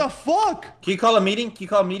still alive? What the fuck? Can you call a meeting?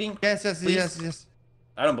 Yes.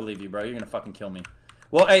 I don't believe you, bro. You're gonna fucking kill me.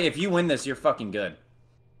 Well, hey, if you win this, you're fucking good.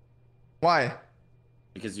 Why?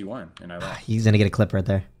 Because you won, and I lost. He's gonna get a clip right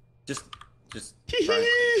there. Just. Brian.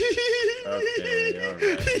 Okay, alright.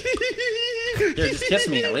 Here, just kiss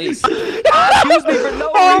me at least. Excuse me for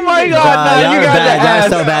no Oh my god, no, y'all you are got bad. the Y'all are ass.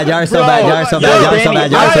 so bad. Y'all are so Bro, bad. Y'all are so yo, bad. Y'all are so Danny,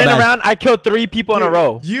 bad. Y'all I are so ran bad. around, I killed 3 people in a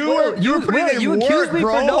row. You were putting in you work, accused me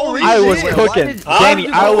bro. for no Holy reason. I was shit. cooking. Danny,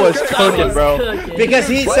 I was cooking, bro. Because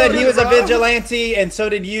he said he was a vigilante, and so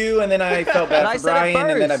did you, and then I felt And bad I for said it Brian,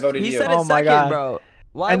 first. and then I voted He you. said it Oh my second, God. bro.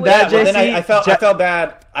 Why And would that, Well, then JC, I felt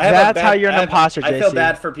bad. That's how you're an imposter, I feel JC.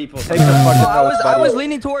 bad for people. Take the fucking I notes, was buddy.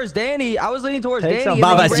 leaning towards Danny. I was leaning towards Take Danny. some- and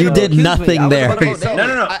then Babas, he you ran did to accuse me. nothing I was there. about to vote Okay, so-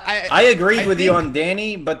 Danny. No. I agreed with you think- on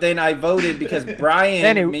Danny, but then I voted because Brian.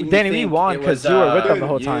 Danny, made me we think won it 'cause was, you were with them the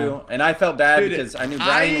whole you, time. and I felt bad Dude, because I knew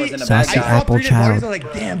Brian wasn't a bad Sassy I guy. saw Apple 3 dead Child. bodies, I was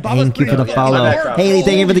like, damn, Bob Thank you for the Yeah, follow. my bad. Haley,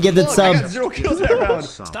 thank you for the gifted Look, I got sub. 0 kills that round.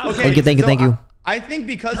 Thank you, thank you, so thank you. I think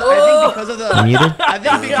because of the. You muted? I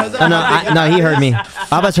think because of. Oh, no, he heard me.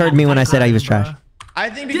 Babas heard me when I said he was trash. I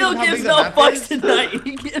think because Still of how gives big the no map fucks is. tonight.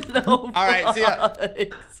 He gives no fucks. All right, see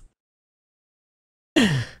ya.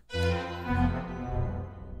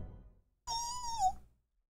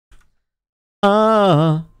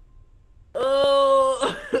 Oh.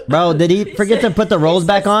 Bro, did he forget to put the rolls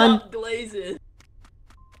back on? Stop glazing.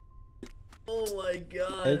 Oh my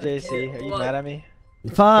god. Hey, JC, are you mad at me?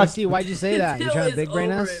 Fuck. See, why'd you say that? You Till trying to it's big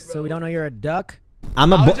brain over us it, so bro. we don't know you're a duck? I I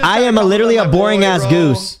was just am trying to literally a compliment my boring boy, ass bro.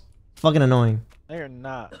 goose. Fucking annoying. No, you're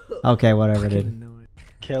not. Okay, whatever, dude.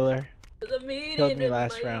 Killer. The meeting Killed me is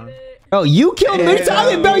last like round. it. Bro, you killed me. What are you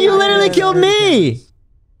talking about? You literally killed me.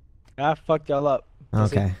 I fucked y'all up.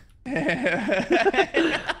 Okay.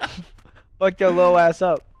 Fucked your little ass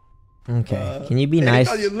up. Okay. Can you be They nice?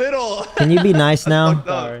 call you little. Can you be nice now?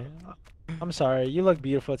 Sorry. I'm sorry. You look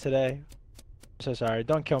beautiful today. I'm so sorry.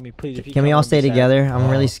 Don't kill me, please. If you Can we kill all me, stay I'll be sad. together? I'm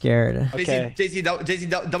really scared. Okay. JC,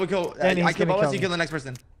 double kill. Danny's I kill gonna Bolas, kill you me. kill the next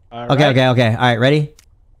person. All Okay, right. okay. All right, ready?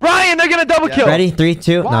 Brian, they're gonna double kill. Ready? 3,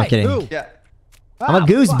 2. No, Why? I'm kidding. Who? Yeah. I'm a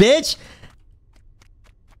goose, bitch.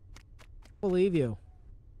 Believe you.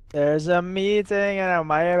 There's a meeting and I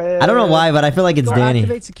might. I don't know why, but I feel like it's Go Danny.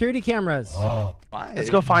 activate security cameras. Why? Let's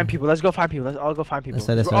go find people. Let's go find people. Let's all go find people. Let's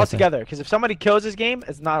do this, We're all let's do this. together. Because if somebody kills this game,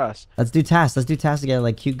 it's not us. Let's do tasks. Let's do tasks together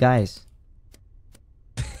like cute guys.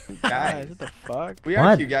 Guys, what the fuck? We are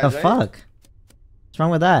What cute guys, the right? fuck? What's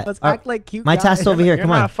wrong with that? Let's act like cute My guys. task's over here. You're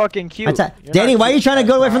Come on. not fucking cute. Danny, why are you trying to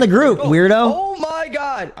go away from the group, weirdo? Oh my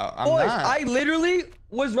god. I'm Boys, not. I literally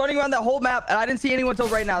was running around that whole map and I didn't see anyone until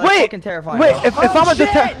right now. That's Wait, fucking terrifying. wait. bro. If I'm a shit!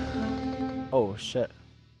 detective. Oh shit.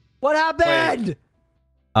 What happened?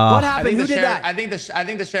 What I happened? think Who the did sheriff, that? I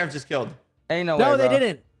think the sheriff just killed. Ain't no No, way, they bro.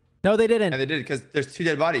 didn't. No, they And didn't. they did because there's 2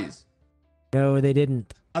 dead bodies. No, they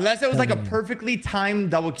didn't. Unless it was like a perfectly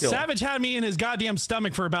timed double kill. Savage had me in his goddamn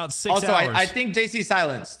stomach for about 6 Also, hours. I think JC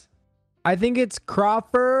silenced. I think it's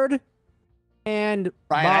Crawford and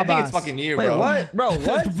Brian, I think Babas. it's fucking you, Wait, bro. what? Bro,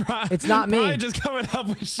 what? Brian- It's not me. Brian just coming up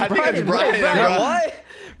with shit. I think it's Brian, Brian, bro. what?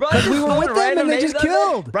 Bro, Because we were with them and they just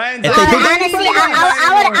killed. Brian's If like, they think- Honestly,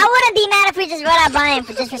 I wouldn't be mad if we just wrote out Brian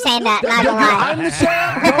for saying that. Not gonna lie. I'm the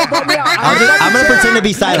sheriff. Don't vote me out. I'm gonna pretend to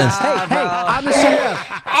be silenced. Hey, I'm the sheriff.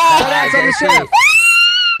 Deadass, I'm the sheriff.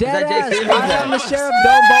 Deadass, JC? I am the sheriff.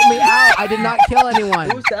 Don't vote me out. I did not kill anyone.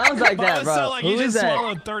 Who sounds like that, bro? So like Who you is just that?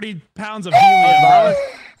 swallowed 30 pounds of helium, bro.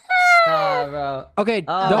 Nah, bro. Okay,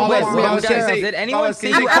 Oh, don't wait, vote me wait, out, guys, sheriff. did anyone Babas,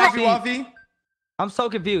 see can you the coffee coffee? waffy? I'm so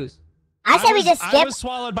confused. I say we just I skip. was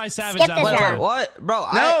swallowed by Savage. skip that this one round. time. What? Bro, No,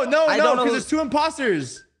 I no, don't no, know because who- there's 2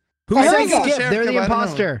 imposters. Who Who said is it? skip? Sheriff They're the killed, I don't know.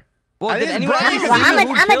 imposter. Well, I did think anyone Brian- see Well, who I'm a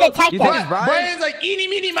killed? detective. You think it's Brian? Brian's like, eeny,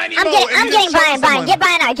 meeny, miny, I'm moe, getting, and I'm he getting just shot Brian. Brian, someone. get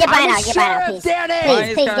Brian out. Get Brian I'm out. the Get Brian out, sheriff, please. Danny. Please,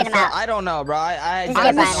 Brian's please kinda get him out. I don't know, bro. Just I'm get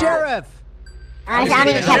the Brian out. sheriff. I don't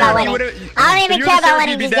even care about winning. I don't even care about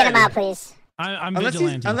winning. Just get him out, please. I'm Unless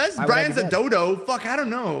vigilante. Brian's be a dead? dodo, fuck, I don't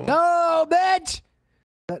know. No, bitch. Does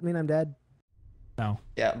that mean I'm dead? No.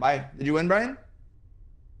 Yeah, bye. Did you win, Brian?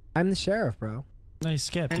 I'm the sheriff, bro. No, you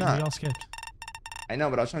skipped. You're We not. all skipped. I know,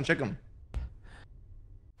 but I was trying to check him.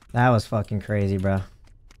 That was fucking crazy, bro.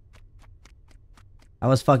 I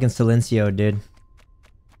was fucking silencio, dude.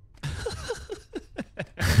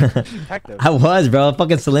 Detective. I was, bro.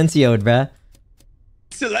 Fucking silencioed, bro.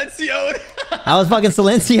 Silencio. I was fucking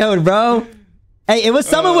silencioed, bro. Hey, it was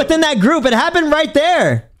someone within that group. It happened right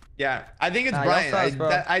there. Yeah, I think it's Nah, Brian. y'all sus,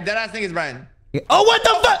 bro. I deadass think it's Brian. Oh, what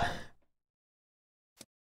the fuck?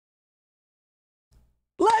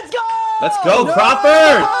 Let's go. Let's go,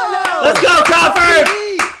 Crawford! Let's go, Crawford!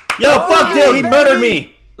 Yo, fuck Dill, he murdered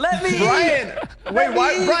me! Let me Brian! Wait,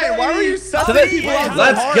 why, Brian, why were you sussing people out so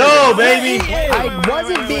Let's hard? go, baby! I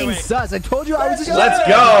wasn't being sus. I told you I was. Let's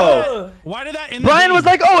go! Why did that end the Brian game? was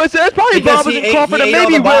like, oh, it's probably Because Bobbins he and ate- Crawford he and ate all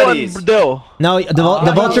maybe the Will bodies. and Dill. No,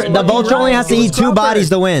 the vulture only has to eat 2 bodies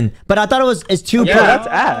to win. But I thought it's 2 Yeah. per. That's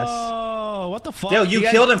ass. Oh, what the fuck? Dill, you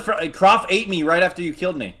guys- killed him. Croft ate me right after you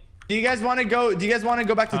killed me. Do you guys want to go? Do you guys want to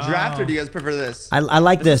go back to draft, or do you guys prefer this? I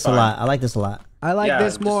like this a fine. lot. I like this a lot. I like Yeah,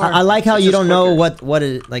 this just- more. I like how It's you just don't know quicker. what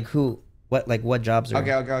it like who what jobs are.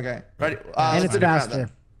 Okay. Ready? and let's it's do different faster.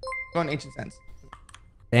 then. Go on ancient sense.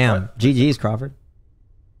 Damn. GG's Crawford.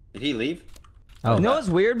 Did he leave? Oh. You know what's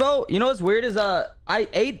weird, bro? You know what's weird is I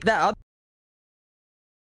ate that other.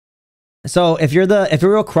 So if you're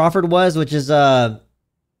real Crawford was, which is what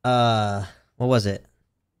was it?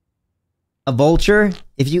 A vulture.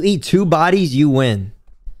 If you eat 2 bodies, you win.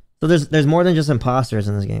 So there's more than just imposters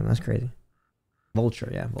in this game. That's crazy. Vulture,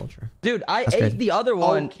 yeah, vulture. Dude, I That's ate crazy. the other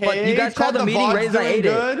one, but Okay, you guys called the Chad, meeting VOD's raised. I doing ate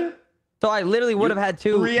it, good. so I literally would have had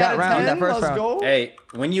 2 3 that out of round, 10. that first Let's round. go. Hey,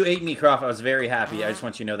 when you ate me, Croft, I was very happy. I just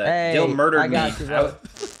want you to know that. Hey, Dill murdered I got me. you, bro.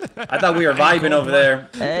 I thought we were vibing over there.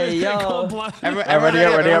 Hey yo, Cold-blooded.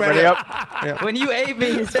 Ready up. when you ate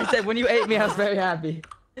me, he said when you ate me, I was very happy.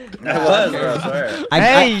 I was, bro, I swear.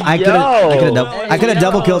 I could have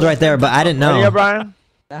double killed right there, but I didn't know. Ready up, Brian?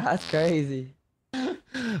 That's crazy.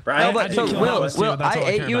 Brian, No, I but did so kill Will, Alice, too. Will, That's I all I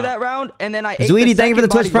ate care you about. that round, and then I ate Zweety, the thank you for the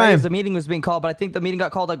second Twitch body right Prime. as the meeting was being called, but I think the meeting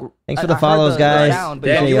got called like. Thanks I for the heard follows, guys. sound, but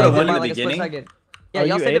Damn, y'all you did would've it won by in the like a split beginning? second. Yeah, Oh,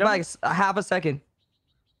 y'all you said ate it by him? like a half a second.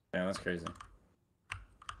 Yeah, that's crazy.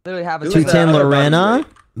 Literally half a Who second. was that 210 other Lorena.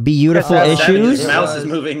 body? Beautiful Savage, issues. His mouse is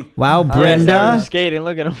moving. Wow, He's Brenda. skating.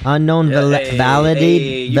 Look at him. Unknown Hey, validity.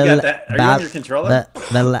 hey, you got that? Are you on your controller?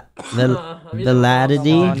 The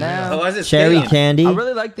latity. Come on now. Oh, why is it Cherry skating? Candy. I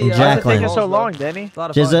really like the. And Why is it Jacqueline. taking so long, Danny? It's a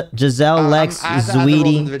lot of fun. Giselle, Lex, I have to roll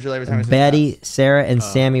individually every time I say Betty, Sarah, and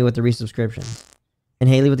Sammy with the resubscriptions. And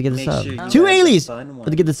Haley with the get the Make sub. sure you 2 have the Haleys fun one. with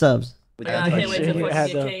the get the subs. I can't wait to You fucking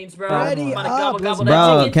had get the- canes, bro. Ready I'm about to up, gobble, let's gobble Bro,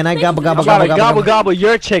 that chicken. can I gobble, gobble, I'm about to gobble, gobble gobble? gobble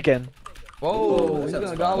your chicken. Whoa, he's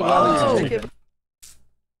gonna gobble Wow. gobble your chicken.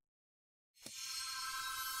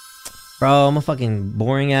 Bro, I'm a fucking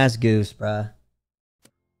boring ass goose, bro.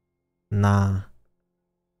 Nah.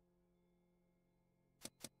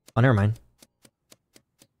 Oh, never mind.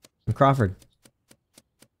 I'm Crawford.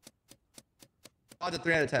 Odds of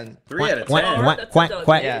 3 out of 10. 3 out of 10. Quack, quack,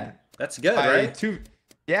 quack. Yeah. That's good, By right? 2.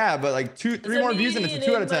 Yeah, but like 3 more views and it's a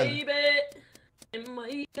 2 out of 10.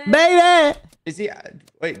 Baby! Is he?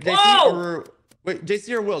 Wait, JC Whoa! or Wait,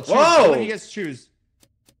 JC or Will? Choose. Whoa! What do you guys choose?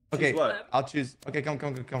 Okay, Choose what? I'll choose. Okay, come.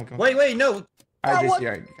 Wait, no. All right, JC. All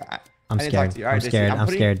right. I'm I need to talk scared. to you. All right, I'm JC, scared. I'm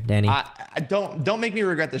putting- scared, Danny. Don't make me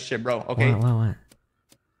regret this shit, bro. Okay. What?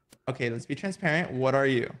 Okay, let's be transparent. What are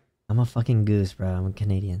you? I'm a fucking goose, bro. I'm a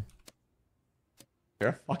Canadian. You're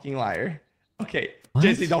a fucking liar. Okay, What?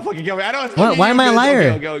 JC, don't fucking kill me. I don't. What? Why am I a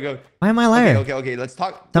liar? Go. Why am I a liar? Okay. Let's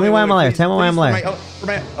talk. Tell me why I'm a liar. Please, Tell me why I'm a please, liar. for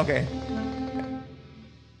my, okay.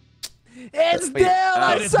 It's Wait, Dill.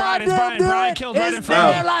 I it's saw Brian, it's Dill Brian. do Brian it. killed right in It's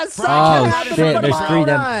front Dill. of me. I saw Oh, it happen in shit, front of there's three of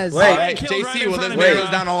them. our eyes. Wait. All right, killed right JC, in will front this of me.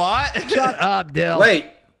 narrow down a lot? Shut up, Dill. Wait.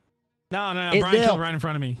 No, It's Brian Dill. killed right in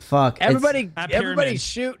front of me. Fuck. Everybody, At everybody, Pyramid.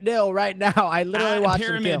 shoot Dill right now. I literally At watched him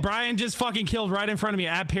Pyramid. kill. Brian just fucking killed right in front of me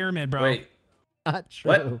at Pyramid, bro. Wait. Not true.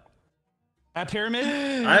 What? At Pyramid?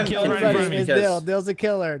 I'm Killed right in Everybody, front of me. it's because- Dill. Dill's a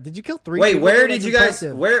killer. Did you kill 3 Wait, people? where That's did you guys?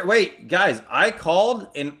 impressive. Wait, guys. I called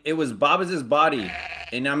and it was Babas's body,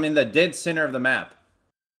 and I'm in the dead center of the map.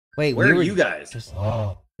 Wait, Where we are were you guys? just-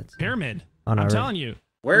 Pyramid. Oh, no, I'm really? telling you.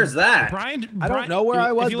 Where's that? Brian, I don't know where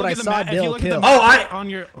I was, if you but look I at the saw map- if you Dill look at the kill. map Oh, I- on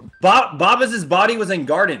your Babas's body was in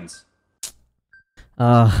Gardens.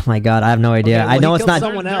 Oh my god, I have no idea. Okay, well, I know he it's killed not.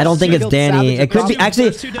 someone I don't else. think He it's killed Danny. Savage It could and be Robbie. actually.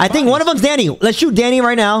 There's two dead I think one of bodies. them's Danny. Let's shoot Danny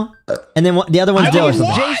right now, and then the other one's Dill or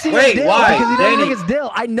something. JC Wait, Dill why? because he doesn't Danny- think it's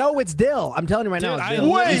Dill. I know it's Dill. I'm telling you right Dude, now. It's I Dill.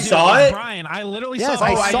 literally You did saw with it? Brian, I literally Yes, saw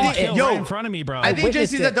I Brian saw kill it. Yo, right in front of me, bro. I think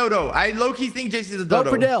witnessed JC's a it. dodo. I low key think JC's a Vote dodo.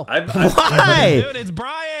 for Dill. Why? Dude, it's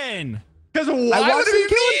Brian. Because why I would watched him it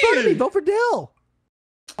kill in front of me. be me? Vote for Dill.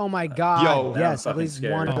 Oh my god. Yo. Yes, I'm at least fucking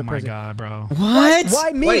one scared. other Oh my person. god, bro. What?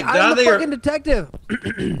 Why me? Wait, I'm now the they are- fucking detective.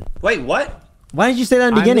 Wait, what? Why did you say that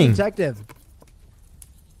in the I'm the beginning? detective.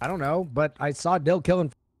 I don't know, but I saw Dill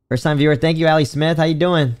killing. First time viewer. Thank you, Ali Smith. How you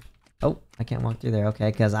doing? Oh, I can't walk through there. Okay,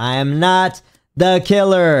 because I am not the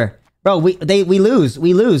killer, bro. We lose.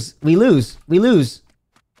 We lose. We lose. We lose.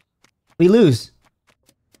 We lose.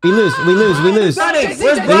 We lose. We lose. We lose. Where's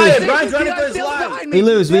We Brian? lose. Brian's running for his life. We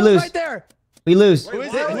lose. We Dill's lose. Right there. We lose. Who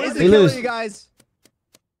is Dill it? Who is is the it? We killer, lose. you guys.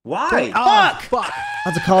 Why? Oh, fuck.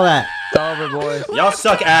 How's it call that? It's over, boys. Y'all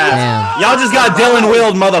suck ass. Damn. Y'all just got Dylan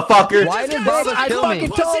willed, motherfucker. Why did Baba Baba I kill me?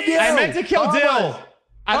 fucking told you. I meant to kill Dill.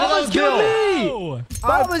 I thought it was Dill. Oh.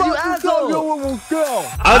 Babas, you asshole.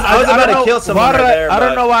 I was about to kill someone Why did right there. I don't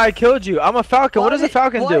but- know why I killed you. I'm a Falcon. What does a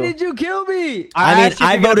Falcon Why do? did you kill me? I mean, asked you if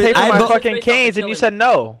I you're gonna voted- pay for I my vo- fucking canes, and you said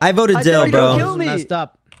no. I voted I Dill, said bro. kill me. Messed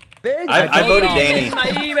up. Bitch, I voted Danny.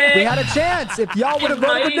 We had a chance. If y'all would have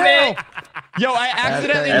voted for Dill. Yo, I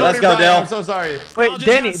accidentally Hey, let's voted go, Brian. Dill. I'm so sorry. Wait, I'll just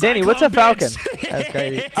Danny, got Danny, what's a Cyclone Falcon? bitch. That's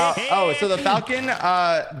crazy. So the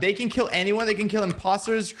Falcon, they can kill anyone. They can kill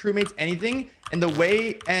imposters, crewmates, anything. And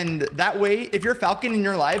that way, if you're Falcon and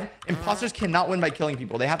you're alive, imposters cannot win by killing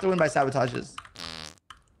people. They have to win by sabotages.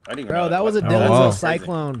 I didn't even Bro, know that was a Oh, Dylan's wow. little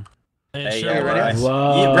cyclone. It Hey, sure yeah, was. right.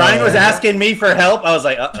 Whoa. Brian was asking me for help. I was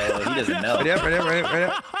like, uh-oh, he doesn't know. Ready up, ready up, ready up, ready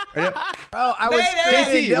up, ready up. Bro, I was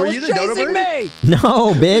JC, Dill were was you the dodo chasing bird? me.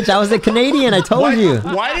 No, bitch. I was a Canadian. I told you.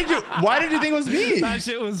 Why did you think it was me? That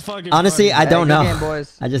shit was fucking Honestly, funny. I don't Hey, good know. game,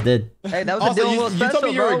 boys. I just did. Hey, that was Also, a Dylan you Will told special,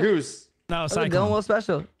 me you were bro. a goose. No, That was a Dylan Cyclone. Will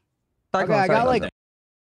special. Okay, Cyclone, I got Cyclone. like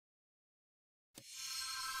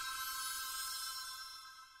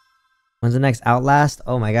When's the next Outlast?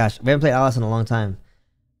 Oh my gosh, we haven't played Outlast in a long time.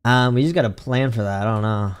 We just got a plan for that. I don't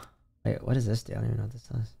know. Wait, what does this do? I don't even know what this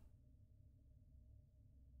does.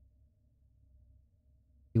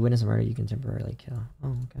 You witness a murder, you can temporarily kill.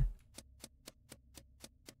 Oh, okay.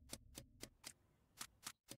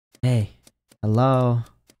 Hey, hello.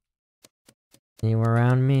 Anyone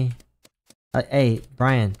around me? Hey,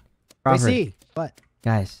 Brian. Crawford. see. What?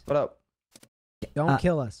 Guys. What up? Don't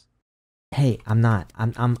kill us. Hey, I'm not.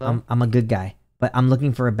 I'm a good guy, but I'm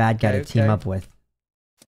looking for a bad guy to team Okay. up with.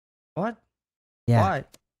 What? Yeah. Why?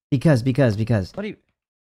 Because. What do you?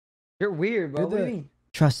 You're weird, bro. You're What do you the- mean?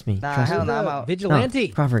 Trust me. Nah, Trust hell me. no, I'm out. Vigilante.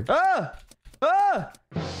 No, Crawford. Ah! Ah!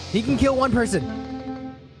 He can kill one person.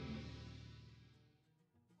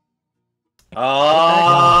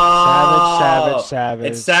 Oh,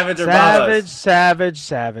 Savage. It's Savage or Babas. Savage.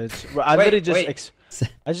 I Wait, literally just wait.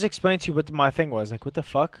 I just explained to you what my thing was. Like, what the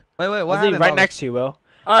fuck? Wait, what I was happened? right Baba? next to you, Will.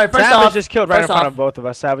 All right, first Savage off, just killed right in first front off, of both of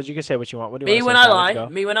us. Savage, you can say what you want. What do you me want when to say, I Savage? lie. Go.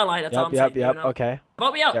 Me when I lie. That's all I'm saying. Yep. Okay.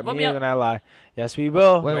 Vote me out. Yep, Vote me me out. when I lie. Yes, we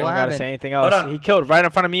will. Wait, we what don't gotta happened? say anything Hold else. on. He killed right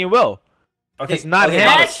in front of me and Will. Okay, It's not him.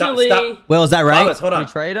 Babas, stop, Actually, stop. Will, is that right? Babas, hold on. You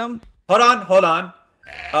trade him? Hold on.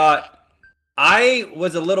 I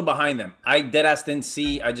was a little behind them. I deadass didn't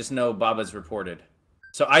see. I just know Baba's reported.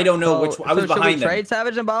 So I don't know which. I was should we behind them. trade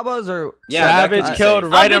Savage and Babas or? Yeah, that Savage could be killed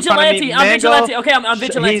safe. right I'm in front of me. vigilante. I'm Mango, vigilante. Okay, I'm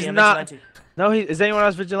vigilante. He's I'm not. vigilante. No, is anyone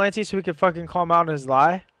else vigilante so we can fucking call him out on his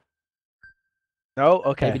lie? No,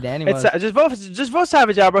 okay. Maybe Danny It's was. just vote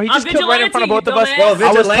Savage out, bro. He just killed right in front of both of us. Well,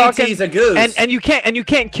 I was Vigilante's a Goose. and you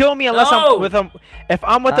can't kill me unless I'm with him. If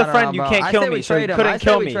I'm with a friend, you can't kill me. So you couldn't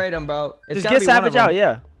kill me. Trade him, bro. Just get Savage out,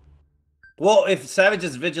 yeah. Well, if Savage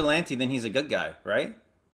is Vigilante, then he's a good guy, right?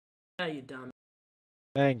 Yeah, you dumb.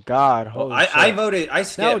 Thank God. Well, I voted. I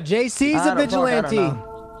skipped. No, JC's a vigilante.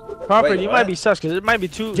 Crawford, Wait, you what? might be sus because it might be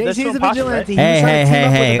two. JC's a imposters, right? vigilante.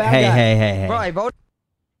 Hey. Bro, I voted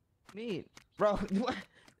me. Bro, what?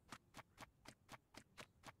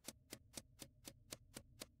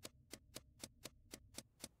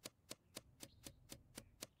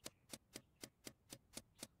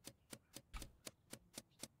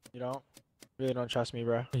 You don't really don't trust me,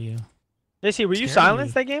 bro. You. JC, were you Scary.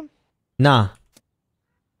 silenced that game? Nah.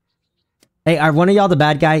 Hey, are one of y'all the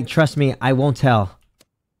bad guy? Trust me, I won't tell.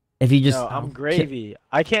 If you just... No, I'm gravy.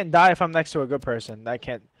 I can't die if I'm next to a good person. I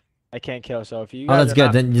can't kill. So if you Oh, guys that's are good.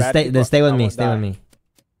 not Then just bad stay. people, Then stay with I me. won't Stay die. with me.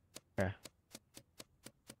 Okay.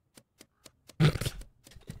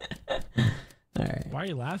 All right. Why are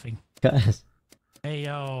you laughing? Guys. Hey,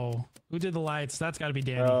 yo. Who did the lights? That's got to be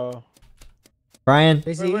Danny. Bro. Brian.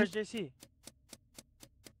 JC? Where's JC?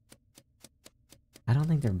 I don't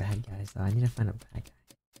think they're bad guys though. I need to find a bad guy.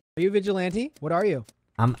 Are you a vigilante? What are you?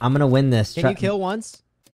 I'm gonna win this. Can you kill once?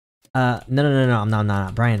 No. I'm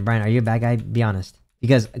not. Brian, are you a bad guy? Be honest.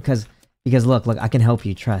 Because look, I can help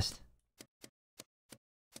you. Trust.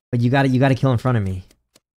 But you gotta kill in front of me.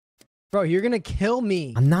 Bro, you're gonna kill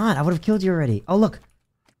me. I'm not. I would have killed you already. Oh look.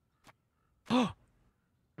 Look.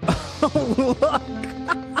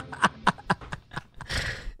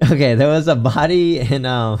 Okay, there was a body in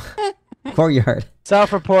courtyard.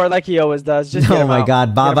 Self-report like he always does. Just get Oh him my out.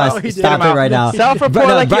 God, Baba, Get stop him out. it right now. Self-report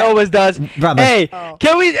like he always does. Bro, Hey,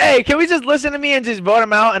 can we just listen to me and just vote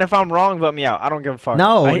him out? And if I'm wrong, vote me out. I don't give a fuck.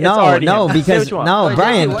 No, It's already him. Say because what you want. no, Wait,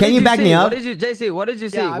 Brian, JC, what can did you back see? me up? What did you, JC? What did you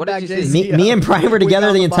see? Yeah, what I'm did you back, see? JC. Me and Brian were We together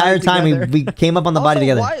got the the entire body time. together. We came up on the body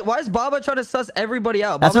Also, together. Why is Baba trying to suss everybody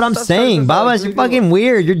out? That's what I'm saying. Baba's fucking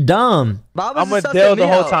weird. You're dumb. I'm with Dill the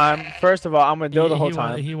whole time. First of all, I'm with Dill the whole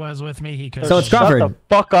time. He was with me. He could. So it's Shut Crawford. the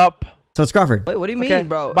fuck up. So it's Crawford. Wait, what do you mean, Okay,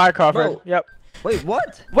 bro? bye, Crawford. Bro. Yep. Wait,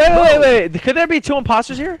 what? Wait. Could there be two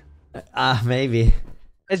imposters here? Maybe.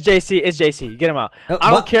 It's JC. It's JC. Get him out. Oh,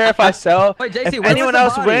 I don't care if I sell. Wait, JC, if where was anyone the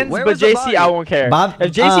else body? wins, Where but was the JC, body? I won't care. Bob,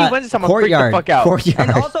 if JC wins, I'm gonna freak the fuck out. Courtyard.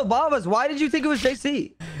 And also, Baba's, why did you think it was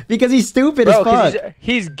JC? Because he's stupid Bro, as fuck.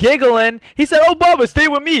 he's giggling. He said, "Oh, Bubba, stay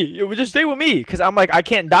with me. You just stay with me." Because I'm like, I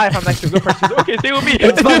can't die if I'm next to a good person. He's like, okay, stay with me.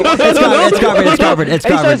 It's Crawford. And he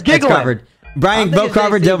starts giggling. Crawford. Brian, I'm thinking vote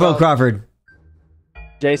Crawford. JC, Dill, bro. vote Crawford.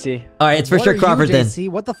 JC. All right, it's for What sure are Crawford you, then. JC?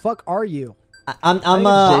 What the fuck are you? I'm think it's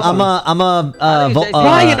JC.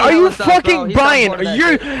 Brian, are you What's up, bro? fucking He's Brian? on board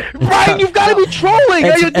You're with Brian. You've got to be trolling.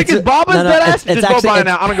 It's- You think it's- it's Baba's no, dead ass? it's Just vote actually- Brian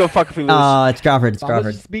out. I don't go fuck if we lose. it's Crawford. It's Bob's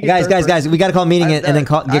Crawford. just speaking Guys, third person. we gotta call a meeting and then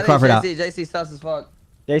get Crawford out. JC sus as fuck.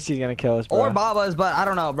 JC's gonna kill us, bro. Or Baba's, but I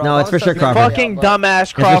don't know, bro. No, it's for Baba's sure sussing everybody Crawford. Fucking out, but-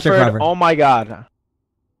 dumbass for sure Crawford. Crawford. Oh my God.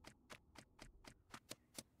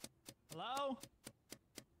 Hello.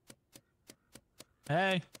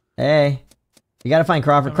 Hey. Hey, you gotta find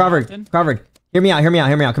Crawford. Coming often? Crawford. Hear me out. Come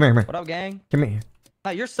here. What up, gang? Come here.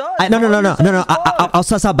 Nah, you're sus. No. bro. You're sus as fuck. I'll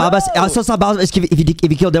suss out Babas. Bro. I'll suss out Babas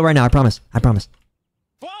if you kill Dill right now. I promise.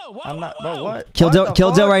 Whoa. I'm not, bro. What? Kill What Dill. the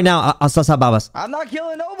Kill Dill fuck? right now. I'll suss out Babas. I'm not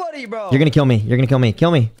killing nobody, bro. You're gonna kill me.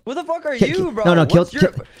 Kill me. Who the fuck are Ki- you, bro? no, kill What's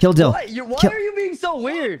your- kill Dill. What? Why Kill- are you being so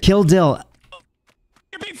weird? Kill Dill.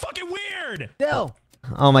 You're being fucking weird. Dill.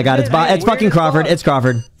 Oh my God, it's Hey, it's fucking weird as Crawford. fuck. It's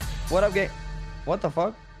Crawford. What up, gang? What the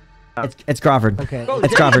fuck? It's Crawford. Okay. Bro,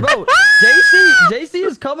 It's Crawford. Bro, JC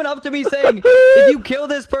is coming up to me saying, if you kill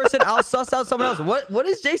this person, I'll suss out someone else. What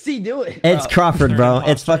is JC doing? It's bro? Crawford, bro.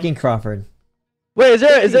 Imposter. It's fucking Crawford. Wait, is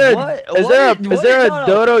there What? is there What a no, no.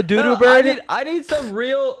 dodo doodoo No, bird? I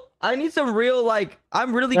need some real like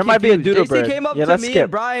I'm really There might be a confused. doodle JC bird. came up Yeah, to let's me skip.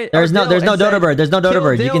 and Brian. There's or no Dill and dodo said, bird. There's no dodo "Kill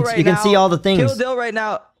bird. You Dill can right you can see now. all the things. Kill Dill right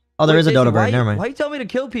now. Oh, there is a Jason, dodo bird. why- Never mind. Why you tell me to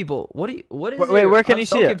kill people? What is Wait, where can I'm you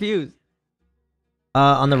so see it? confused.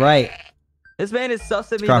 On the right. This man is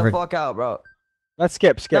sussing me Crawford. the fuck out, bro. Let's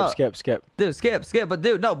skip. No. Dude, Dude, skip. But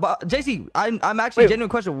dude, no, but JC, I'm actually Wait. genuine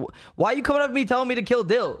question. Why are you coming up to me telling me to kill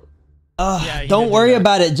Dill? Yeah, he Don't did do worry that.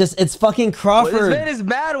 about it. Just it's fucking This Crawford. man is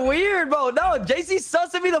mad weird, bro. No, JC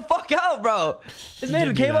sussing me the fuck out, bro. This man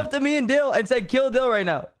did do came that. up to me and Dill and said, kill Dill right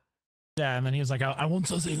now. Yeah, and then he was like, I won't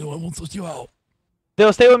suss you. I won't suss you out.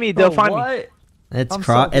 Dill, stay with me. Dill, Bro, find me. what? It's I'm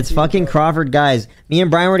so it's confused, fucking bro. Crawford, guys. Me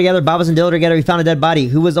and Brian were together. Babas and Dill were together. We found a dead body.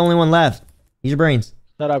 Who was the only one left? Use your brains.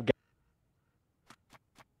 Shut up, guys.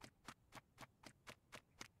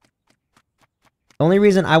 The only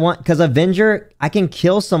reason I want, because Avenger, I can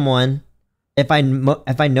kill someone if I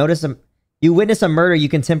notice them. You witness a murder you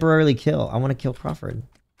can temporarily kill. I want to kill Crawford.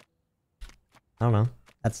 I don't know.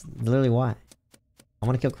 That's literally why. I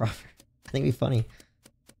want to kill Crawford. I think it'd be funny.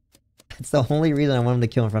 That's the only reason I want him to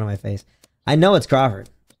kill in front of my face. I know it's Crawford.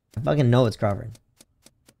 I fucking know it's Crawford.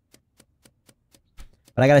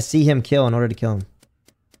 But I gotta see him kill in order to kill him.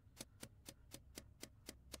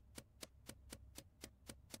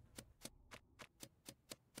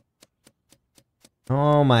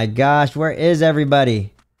 Oh my gosh, where is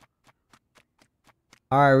everybody?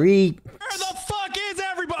 Ari. Where the fuck is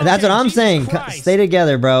everybody? That's Okay, what I'm Jesus saying. Christ. Stay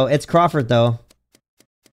together, bro. It's Crawford, though.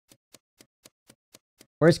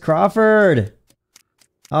 Where's Crawford?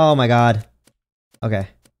 Oh my god. Okay.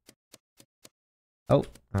 Oh,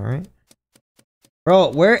 all right.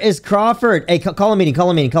 Bro, where is Crawford? Hey, call a meeting. Call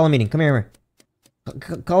a meeting. Call a meeting. Come here.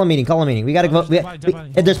 Call a meeting. Call a meeting. We gotta go. Dead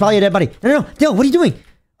body. There's probably a dead body. No. Dill, what are you doing?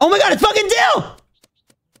 Oh my god, it's fucking Dill!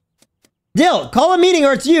 Dill, call a meeting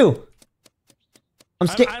or it's you. I'm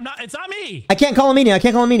scared. I'm not. It's not me. I can't call a meeting. I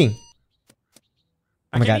can't call a meeting.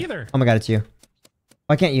 I my can't god. either. Oh my god, it's you.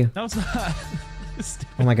 Why can't you? No, it's not.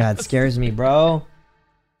 Oh my god, it scares me, bro.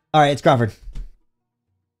 All right, it's Crawford.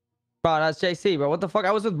 Bro, that's JC, bro. What the fuck?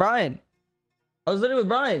 I was with Brian. I was literally with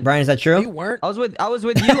Brian. Brian, is that true? You weren't. I was with you. I was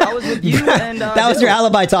with you and that was your Bill.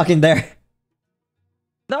 alibi talking there.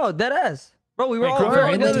 No, dead ass. Bro, we were Wait, all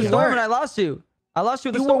Crawford, together in the you storm weren't. and I lost you. I lost you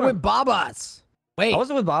with the You storm. were with Babas. Wait. I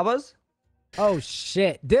wasn't with Babas. Oh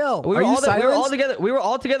shit, Dill. We Are were, you all we were all silenced? together. We were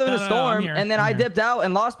all together in No, the no, I'm storm, here. and then I'm I here. dipped out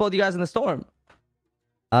and lost both you guys in the storm.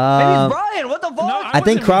 Maybe it's Brian. What the fuck? No, I think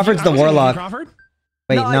wasn't with Crawford's you. the I wasn't with you, warlock. Crawford?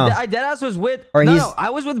 Wait, no. I deadass was with. Or no, he's- no, I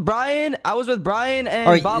was with Brian. I was with Brian and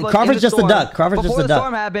Or Babas. Crawford's in the just the storm duck. Crawford's just before the the duck.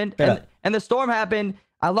 storm happened, Straight up. and the storm happened.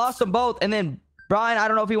 I lost them both, and then Brian. I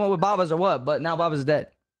don't know if he went with Babas or what, but now Babas is dead.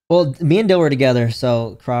 Well, me and Dill were together,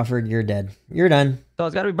 so Crawford, you're dead. You're done. So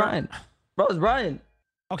it's got to be Brian. Bro, it's Brian.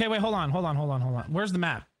 Okay, wait, hold on. Where's the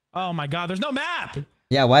map? Oh my god, there's no map.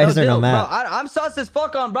 Yeah, why is there no Dill, map? Bro, I'm sus as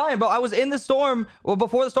fuck on Brian, bro. I was in the storm. Well,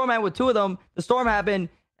 before the storm happened with two of them, the storm happened,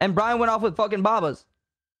 and Brian went off with fucking Babas.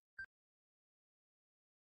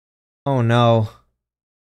 Oh no.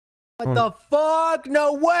 What the fuck?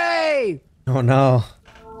 No way. Oh no.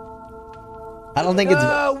 I don't think it's.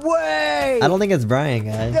 No way. I don't think it's Brian,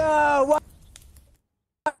 guys. No.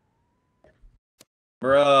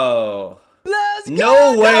 Bro. Let's go.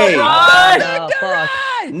 No way. No, fuck.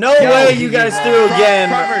 No way you guys threw again.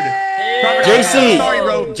 JC, Sorry,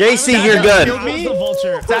 bro. JC, Savage you're good. killed me. The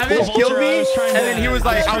vulture. Savage The killed vulture, me, I was trying and then to- he was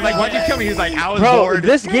like, I was like, why'd you kill me? He was like, I was Bro, bored.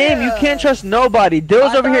 this game, you can't trust nobody.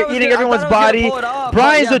 Dill's I over thought here I was eating gonna- I everyone's thought I was gonna body. pull it off,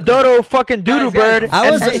 Brian's but a dodo fucking doodoo bird.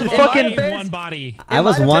 I was- and this in is my fucking. defense- one body. I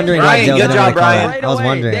was In my wondering Brian, why Dill good didn't job, want to call Brian. it. Right I was away.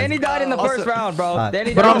 wondering. Danny died in the first Also- round, bro. Fuck.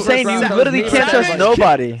 Danny But died I'm in the saying first you round, so literally it was me can't versus trust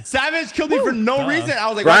everybody. nobody. Savage killed me for no Duh. reason. I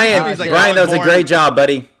was like, why'd you kill me? Brian, He's like, Brian, I that was a bored. great job,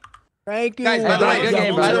 buddy. Thank you. Guys, by the way, Good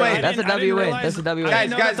game, by the bro. way, That's a W win. That's a W win. I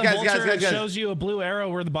didn't know Guys, that the guys, vulture guys. shows you a blue arrow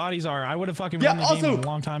where the bodies are. I would have fucking Yeah, won the game also, a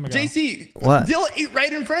long time ago. JC, What? Dill ate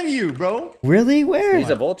right in front of you, bro. Really? Where? He's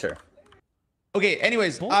a vulture. Okay,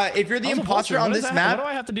 anyways, if you're the I was a imposter vulture. on What is this that? map, What do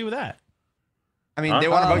I have to do with that? I mean, they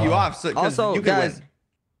want to vote you off, so 'cause Also, you could guys, win.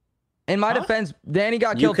 in my Huh? defense, Danny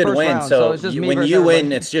got You killed could first win, round, so so it's just you, me when versus you win,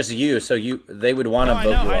 everybody. it's just you. So they would want No, to I vote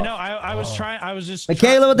know, you I off. know. I was trying. I was just.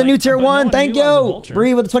 Michaela with the new tier but no 1. one Thank knew I was a you. vulture.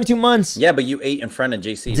 Bree with the 22 months. Yeah, but you ate in front of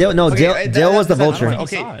JC. Dill, no, Dill Okay, Dill was the that's- vulture. I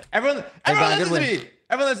Okay, saw it. everyone Brian, listen good to me.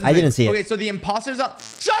 Everyone listen to I me. didn't see it. Okay, so the imposters on.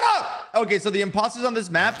 Shut up. Okay, so the imposters on this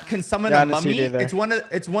map can summon Yeah, I a didn't see it mummy. either.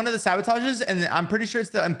 It's one of the sabotages, and I'm pretty sure it's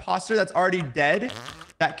the imposter that's already dead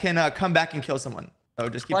that can come back and kill someone. So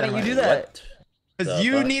just keep Why that in didn't you mind. do that? What? Because The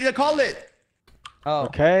you fuck? need to call it. Oh,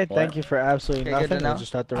 Okay, What? thank you for absolutely Okay, good to nothing. We'll know. just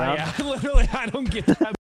start the round. I literally, I don't get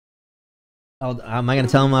that. Oh, am I gonna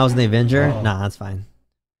tell him I was the Avenger? Nah, that's fine.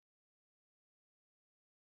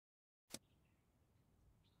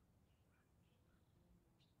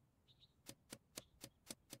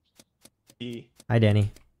 Hi,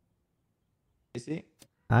 Danny. You see?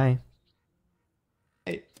 Hi.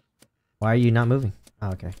 Hey. Why are you not moving? Oh,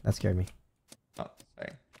 okay. That scared me. Oh,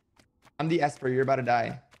 sorry. I'm the Esper. You're about to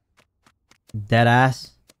die. Dead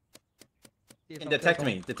ass. Detect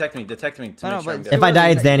me. Detect me. Detect me. To No, make sure I'm but good. If I die,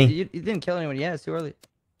 it's Danny. You didn't kill anyone yet. It's too early.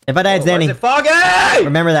 If I die, it's Why is Danny. it foggy?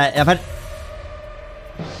 Remember that. If I.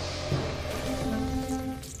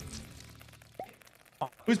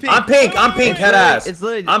 Who's pink? I'm pink. I'm pink head ass. It's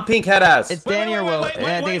literally. I'm pink head ass. It's Danny or Will. wait,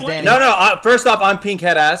 Yeah, I think it's wait, Danny. No, no. First off, I'm pink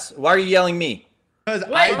head ass. Why are you yelling me? Because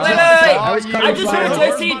Wait, I wait, just wait, saw wait. you I just heard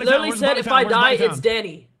Where's the JC body literally found? said Where's if the I body die, found? it's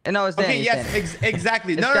Danny. No, it's Danny. Okay, it's yes, Danny.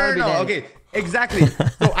 exactly. It's No, gotta no, be no, no. Danny. Okay. Exactly.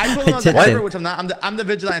 So I told him I was the What? Esper, which I'm not. I'm the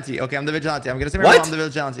vigilante. Okay, I'm the vigilante. I'm gonna say What? I'm the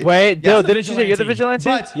vigilante. Wait, Yes. Dill, didn't you say you're the vigilante?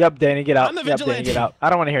 But- Yep, Danny, get out. I'm the Yep, Danny, vigilante. get out. I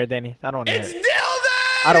don't want to hear it, Danny. I don't want to hear It's it. Dill then!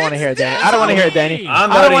 I don't want to hear it, Danny. It's I don't want to hear it, Dill. Danny.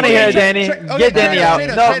 I'm I don't want to hear it, voting Danny. Danny. Get Danny Okay, out. trade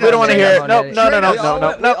us, No, trade we us, don't want to trade hear us. it. Nope, no, no, no, no, no,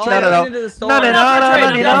 no, no, no, no. No, no, no, I'm no, down for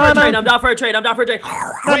a trade. no, I'm down for a trade. I'm down for a trade.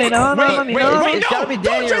 no, no, no. It's gotta be Danny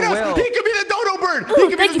Don't or trade us. Will. He could be the dodo bird. He Ooh,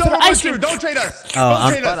 could thank be you the for the dodo bird ice too. cream. Don't trade us. Oh,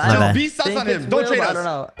 Don't trade my us. No, bad. be sus Think on him. it's Don't Will, trade but us. I don't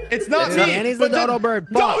know. It's not It's me. not- Danny's the But then- dodo bird.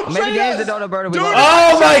 Don't Maybe trade Danny's us. the dodo bird and we Do lost.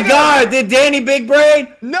 not Oh my trade us. God! Did Danny Big Brain?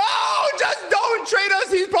 No, just don't trade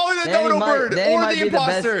us. He's probably the Danny dodo might- bird Danny or might the be the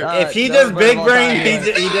best, imposter. If he dodo does bird Big of all Brain, time. he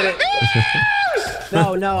did it.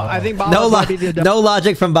 No, I think Bob No, might be the dodo. no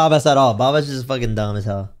logic from Babas at all. Babas is just fucking dumb as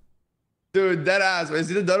hell. Dude, dead ass. Is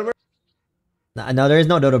he the dodo bird? No, there is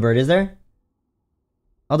no dodo bird, is there?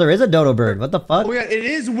 Oh, there is a dodo bird. What the fuck? Oh my God, it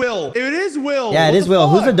is Will. It is Will. Yeah, it What is the Will.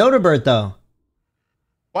 Who's the fuck? dodo bird though?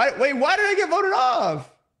 Why? Wait, why did I get voted off?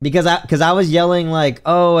 Because I was yelling like,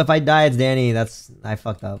 oh, if I die, it's Danny. I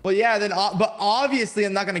fucked up. Well, yeah, then, but obviously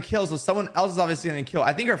I'm not gonna kill, so someone else is obviously gonna kill.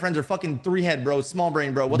 I think our friends are fucking three head, bro, small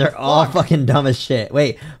brain, bro. What They're the all fuck? fucking dumb as shit.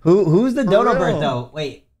 Wait, who's the For dodo real. bird though?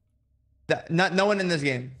 Wait. No one in this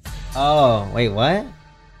game. Oh, wait, what?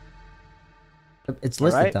 It's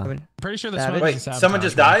listed Alright. though. I'm pretty sure the Savage. smoke Wait, is someone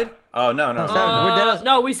just died? Oh no, no.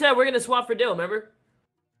 No, we said we're gonna swap for Dill. Remember?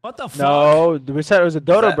 What the fuck? No, we said it was a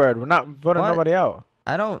dodo that- bird. We're not voting What? nobody out.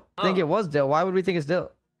 I don't think it was Dill. Why would we think it's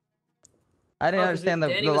Dill? I didn't understand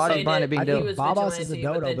Danny the was logic saying behind that it being I Dill. think was Babas is a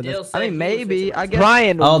vigilante, dodo, then but Dill that's- said I he mean, was maybe. I vigilante. guess.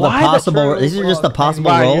 Brian, Oh, the why possible. trolling These are just the for- possible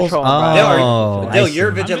Brian, you're roles. trolling, Brian. Oh, Dill, I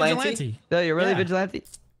you're see. vigilante. Dill, you're really Yeah. vigilante?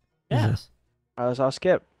 Yeah. Yes. Alright, so I'll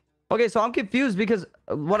skip. Okay, so I'm confused because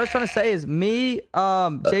what I was trying to say is me,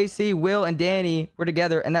 JC, Will, and Danny were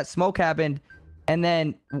together, and that smoke happened, and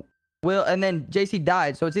then JC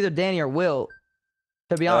died. So it's either Danny or Will.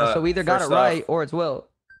 To be honest, so we either got it first right off- or it's Will.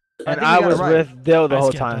 And think I we got it was right. with Dill the I whole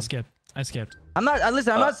skipped, time. I skipped. I'm not.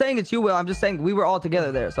 Listen, I'm not saying it's you, Will. I'm just saying we were all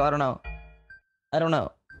together there. So I don't know. I don't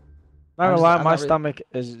know. Not gonna I'm lie, just- my I'm not really- stomach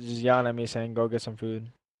is just yelling at me saying, "Go get some food."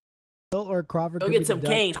 Bill or Crawford. Go could get be some the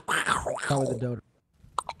cane. Probably the dodo.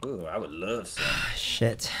 Ooh, I would love some.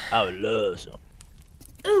 Shit. I would love some.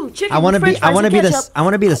 Ooh, chicken. I want to French be. fries I want to and be the. ketchup. I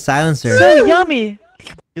want to be the silencer. So yummy.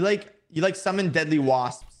 You like summon deadly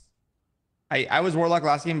wasps. I was warlock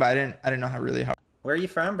last game, but I didn't know how. Where are you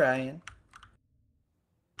from, Brian?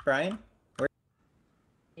 Brian?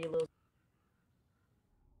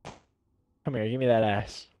 Come here, give me that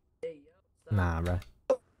ass. Nah, bro.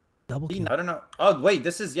 Double kill. I don't know. Oh wait,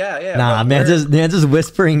 this is yeah. Nah, but man, where- just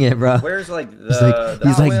whispering it, bro. Where's like the?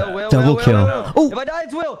 He's like Will, double Will, kill. Will. Oh, If I die,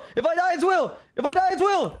 it's Will. If I die, it's Will. If I die, it's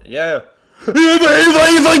Will. Yeah. If I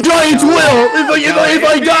die, it's Will. If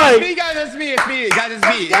I die. It's me, guys. It's me. It's me, guys. It's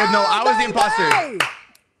me. No, I was the imposter.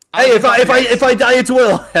 Hey, if I die, it's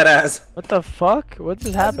Will. That ass. What the fuck? What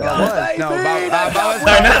just happened? What? No,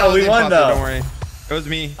 No, we won, though. Don't worry. It was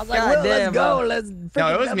me. I was like, God Will, damn, let's go. bro. Let's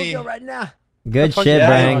freaking it was double me. kill right now. good fuck shit, yeah,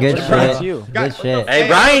 Brian. Good it's Brian, shit. it's you. Good shit. Hey,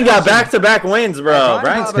 Brian got back-to-back wins, bro.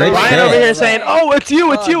 Brian's Good Brian shit. over here saying, "Oh, it's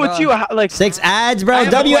you, it's you, it's you." Like 6 ads, bro. I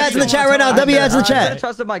have W a ads in the question. chat right now. W ads in the I should have chat.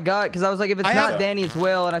 trusted my gut because I was like, if it's I not have- Danny, it's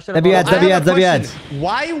Will, and I should have. W ads, I have W a ads, W question. ads.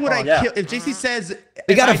 Why would I yeah. kill if JC says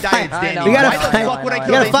We if gotta I die, fight. it's I Danny? know, We gotta Why the fight. fuck would I You kill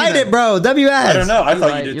You gotta JC fight then? it, bro. W I ads. don't know. I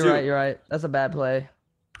thought you did You're too. right. You're right. That's a bad play.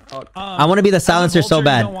 I want to be the silencer so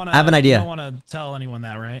bad. I have an You idea. don't want to tell anyone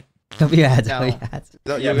that, right? W ads. No. W ads.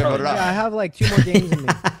 So Yeah, you're gonna probably vote it Yeah, I out. have like 2 more games in me.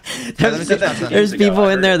 let me see that. There's people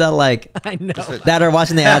in there that like I know. that are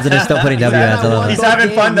watching the ads and are still putting W ads. I love He's it. having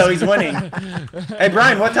fun though. He's winning. Hey,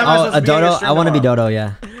 Brian, what time Oh, was a supposed to be on your dodo. stream I want to be tomorrow? dodo.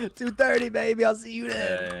 Yeah. 2:30, baby. I'll see you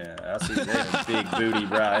then. Yeah. I'll see you there, big booty,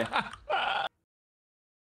 Brian.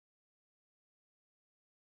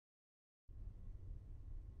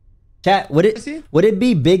 Chat. Would it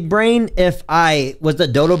be big brain if I was the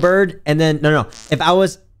dodo bird and then no if I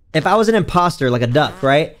was an imposter like a duck,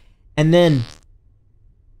 right? And then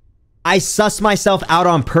I suss myself out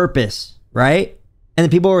on purpose, right? And then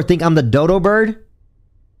people would think I'm the dodo bird.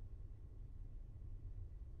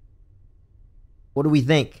 What do we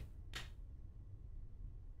think?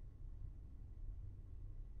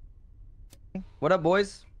 What up,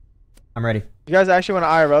 boys? I'm ready. You guys actually want to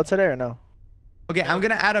IRL today or no? Okay, I'm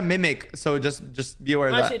gonna add a mimic, so just be aware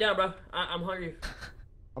of I'm that. actually down, bro. I'm hungry.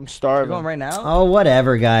 I'm You're starving. going right now? Oh,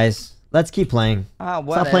 whatever, guys. Let's keep playing. Ah,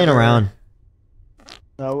 Stop playing whatever. around.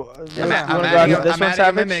 No, Yeah, you man, wanna I'm go adding, after this I'm one, adding a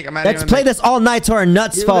Savage? mimic. I'm adding Let's a play mimic. this all night till our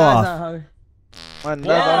nuts You fall guys off. not hungry. My nuts,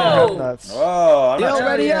 I don't Whoa. have nuts. Oh, I'm Yo, not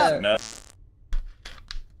ready up. No.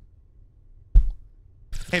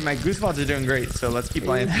 Hey, my goose mods are doing great, so let's keep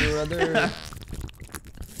playing. Brother.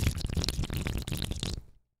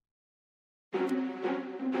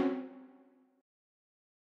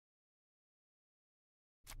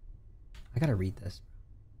 gotta read this.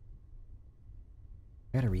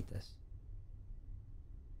 I gotta read this.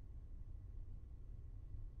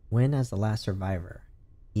 Win as the last survivor.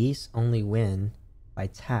 Geese only win by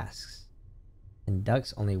tasks. And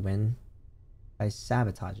ducks only win by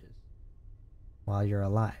sabotages while you're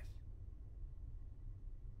alive.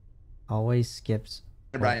 Always skips.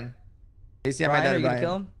 Brian. Casey, Brian, my are dad, you gonna Brian.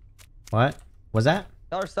 kill him? What was that?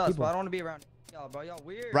 Y'all are sus, but I don't want to be around y'all, bro. Y'all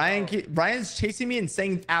weird. Brian's chasing me and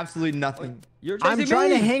saying absolutely nothing. You're chasing I'm trying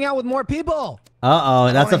me. to hang out with more people.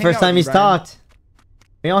 Uh-oh, that's the wanna first hang out time with he's you, Brian. talked.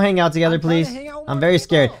 We don't hang out together, I'm trying to please. hang out with I'm more very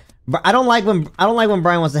scared. people. I don't like when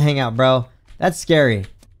Brian wants to hang out, bro. That's scary.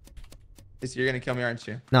 Casey, you're gonna kill me, aren't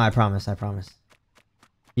you? No, I promise. I promise.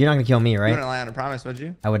 You're not gonna kill me, You right? wouldn't lie on a promise, would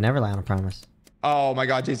you? I would never lie on a promise. Oh my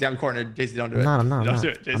God, JC, I'm cornered. JC, don't do it. I'm not. Don't do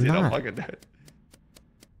it, JC. I'm Don't not. fucking do it.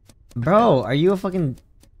 Bro, are you a fucking...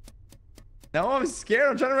 No, I'm scared.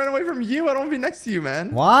 I'm trying to run away from you. I don't want to be next to you,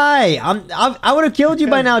 man. Why? I would have killed you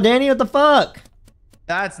by now, Danny. What the fuck?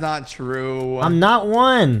 That's not true. I'm not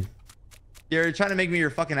one. You're trying to make me your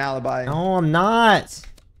fucking alibi. No, I'm not.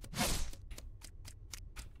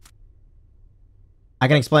 I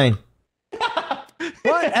can explain.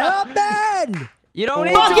 What happened? You don't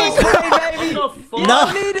need to explain, baby. You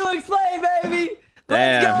No. don't need to explain, baby.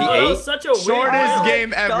 Let's Damn, go. he That ate. was such a weird Shortest round.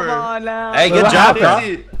 game ever. Come on now. Hey, good job, bro.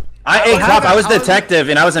 JC, Hey, Crop, I was detective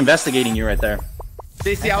and I was investigating you right there.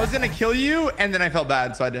 JC, I was gonna kill you, and then I felt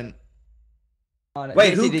bad, so I didn't.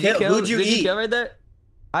 Wait, JC, who did killed- who'd you did eat? kill right there?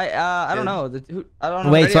 I don't know. I don't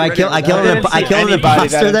know. Wait, so I ready, killed ready. I killed an Anybody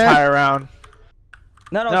imposter that there? entire round.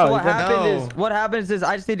 No, No, so you what happens is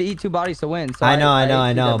I just need to eat 2 bodies to win. So I know. ate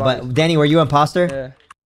 2 dead But bodies. Danny, were you imposter? Yeah.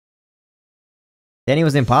 Danny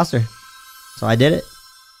was the imposter. So I did it.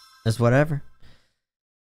 It's whatever.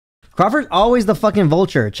 Crawford's always the fucking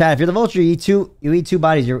vulture. Chad, if you're the vulture, you eat two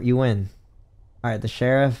bodies, you win. Alright, the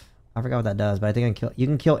sheriff. I forgot what that does, but I think you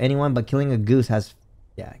can kill anyone, but killing a goose has...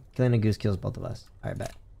 Yeah, killing a goose kills both of us. Alright,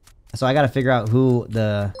 bet. So I gotta figure out who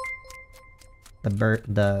the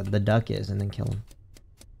duck is and then kill him.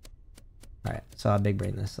 Alright, so I'll big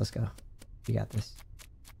brain this. Let's go. You got this.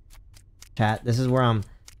 Chat, this is where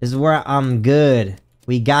I'm good.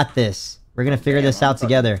 We got this. We're gonna figure this out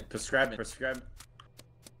together. Prescribe.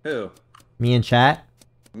 Who? Me and chat.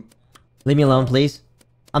 Leave me alone, please.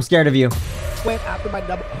 I'm scared of you. Wait, after my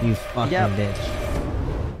double. You fucking bitch.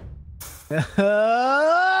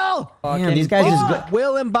 Oh! Damn, these guys just go,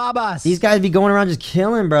 Will and Babas. these guys be going around just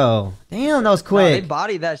killing, bro. Damn, that was No, they quick.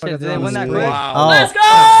 bodied that shit. Did they win that quick? Wow. Oh, Let's go!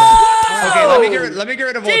 Okay, let me get rid of Vulture. Let me get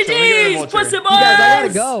rid of GG's, Vulture. pussy You guys, I gotta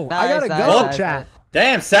boys! go. I gotta Nice, go, nice, chat. nice.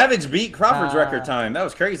 Damn, Savage beat Crawford's record time. That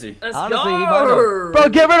was crazy. Let's Honestly, he go! Bro,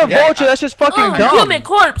 get rid of Vulture. That's just fucking Oh, dumb. human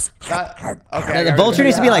corpse! Okay. yeah, the vulture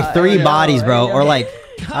needs to be like 3 bodies, bro, or like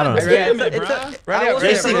I don't know. Damn Yeah, it, it's bro. Ready up,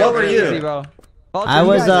 JC, ready up, what were ready you? up. Bro. I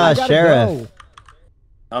was You guys, I gotta sheriff. go.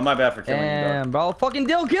 Oh, my bad for killing you, Damn, bro. Fucking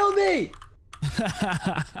Dill killed me.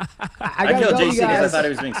 I I gotta killed go, JC you because I guys. thought he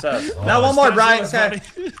was being sus. Now one more, Brian.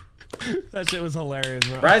 That shit was hilarious,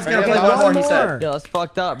 bro. Brian's gonna Okay, play one one more, he said. Yo, that's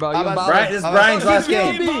fucked up, bro. How You and about Bobby. Brian, this is Brian's last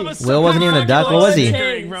Yo, game. Bob was so Will wasn't even a duck. What was he?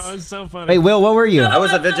 Dang, bro, it was so funny. Wait, Will, what were you? I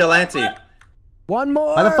was a vigilante. One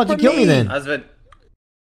more. Why the fuck you for kill me then? I was a...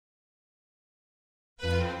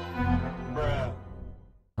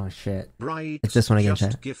 Oh shit. Bright It's this one again,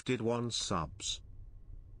 just chat. gifted 1 subs.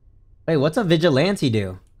 Wait, what's a vigilante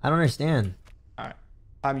do? I don't understand.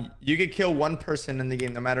 You could kill 1 person in the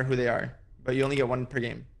game, no matter who they are, but you only get 1 per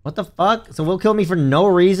game. What the fuck? So Will killed me for no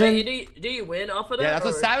reason? Hey, do you win off of that? Yeah, that's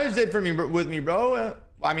what or- Savage did for me, with me, bro.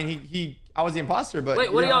 I mean, I was the imposter, but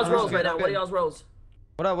Wait, what are you know, y'all's I was roles right now? good. What are y'all's roles?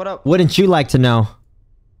 What up? What up? Wouldn't you like to know?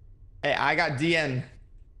 Hey, I got DN.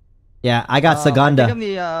 Yeah, I got I think I'm Saganda.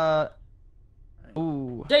 the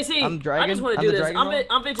Ooh. JC, I'm Dragon. I just want to I'm do the this. Dragon role?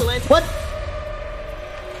 I'm vigilante. What?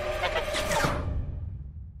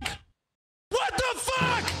 What the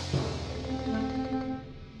fuck?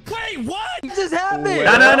 Wait, what? What just happened?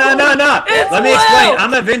 No. It's Let me explain. Will!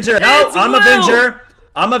 I'm Avenger. No, It's I'm Will! Avenger.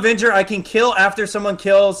 I'm Avenger. I can kill after someone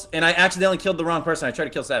kills, and I accidentally killed the wrong person. I tried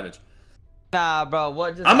to kill Savage. Nah, bro.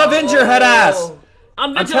 What just I'm happened? Avenger, head ass.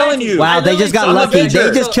 I'm I'm telling you. Wow, they just got I'm lucky. Avenger.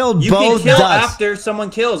 They just killed You both can kill ducks. after someone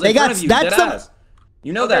kills They in got- front of you. that's Dead some- ass.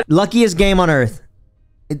 You know that. Luckiest game on earth.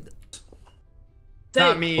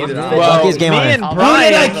 Not me either. Luckiest game me on earth. and Who did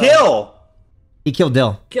Brian. I kill? He killed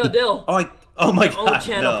Dill. Kill Dill. Oh my Own god.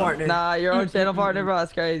 channel No. partner. Nah, your own channel partner, bro.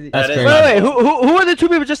 That's crazy. That's That is crazy. Wait, who are the 2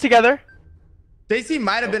 people just together? JC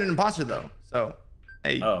might have been an imposter though, so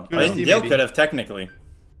hey. Oh, kudos to you, Dill maybe. could have technically.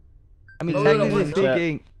 I mean, Oh, technically no.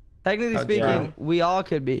 speaking, Oh, speaking, damn. we all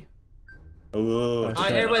could be. Ooh,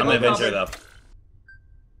 Alright, everybody I'm vote an Avenger Crawford. though.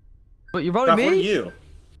 But you're voting Crawford, me? you.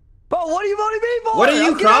 Bro, what are you voting me for? What are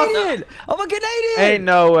you, I'm Canadian. I'm a Canadian. Ain't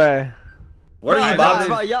no way. What are you,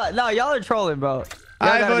 Bob? Y'all are trolling, bro.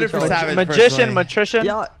 I voted for Savage. Magician, matrician.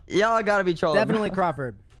 Y'all gotta be trolling. Definitely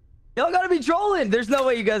Crawford. Y'all gotta be trolling. There's no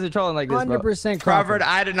way you guys are trolling like this, bro. 100% Crawford,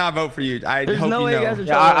 I did not vote for you. There's hope no way you guys are trolling.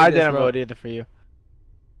 Yeah, I like didn't this, vote either for you.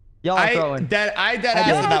 Y'all are throwing. I dead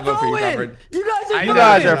ass did not vote for you, Crawford. You guys are You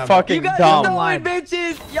guys are fucking You guys dumb. are throwing,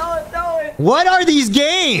 bitches. Y'all are throwing. What are these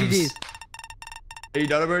games? GG's. Are you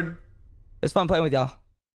Dotterbird? It's fun playing with y'all.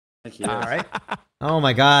 Thank you. All right. Oh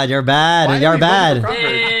my god, you're bad. Why You're did we vote for bad.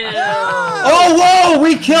 Crawford? Oh, whoa!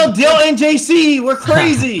 We killed Dill and JC. We're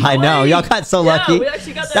crazy. I know. Y'all got so lucky. we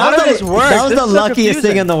actually got That was, this works? that was This the is so luckiest thing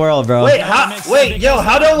confusing. in the world, bro. Wait, That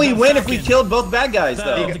how don't we makes win if we Falcon. killed both bad guys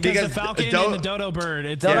though? Because Because the Falcon Do- and the Dodo Bird.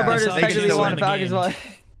 It's Dodo Yeah, Bird is they technically still one. win the Falcon's one.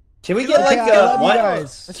 Can we get Okay, like I love you one?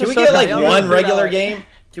 guys. Can we get like Okay, one yeah, regular yeah. game?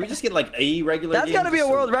 Can we just get like a regular That's game? gotta be a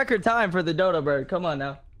world record time for the Dodo Bird. Come on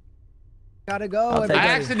now. Gotta go. I'll take everybody.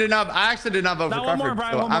 I actually did not vote for Not one more, Crawford.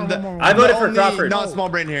 Brian, So one more, I'm the, one more. I voted the for only Crawford. Not small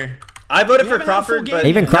brain here. I voted for haven't had a full Crawford, game. but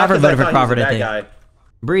Even not Crawford 'cause I voted for thought he was Crawford, a I bad think. guy.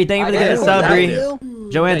 Bree, thank you for the I good guess. sub, Bree. You?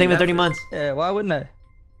 Joanne, thank you for Yeah, 30 months. Yeah, why wouldn't I?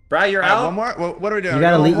 Brian, you're All right, out. one more. What are we doing? You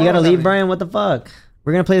gotta leave. You gotta leave, Brian. What the fuck?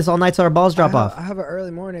 We're gonna play this all night till our balls drop off. I have an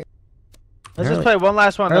early morning. Let's just play one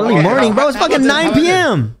last one. Early Okay, morning, bro. It's how about fucking this? How 9 about this?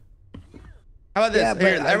 p.m. How about this? Yeah, but Here,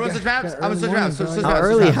 I everyone got- switch maps. got I'm gonna early switch maps. morning, Switch bro. How maps,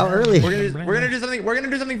 switch early? maps. How early? We're gonna do something. We're gonna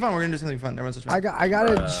do something fun. We're gonna do something fun. Everyone switch maps. I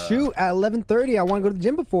gotta shoot at 11:30. I want to go to the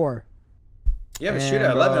gym before. You have a Man, shoot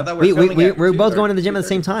at bro. 11. I thought we were filming at We're both 2:30. going to the gym at the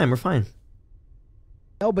same time. We're fine.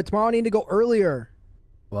 No, but tomorrow I need to go earlier.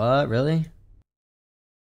 What? Really?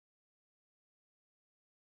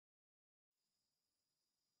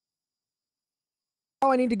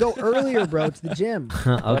 Oh, I need to go earlier, bro, to the gym.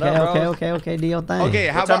 Okay. Deal thing. Okay,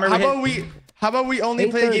 how What time about are we how about we only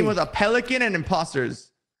play a 8:30. game with a pelican and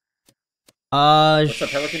imposters? What's a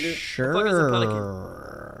pelican do? Sure. fuck is a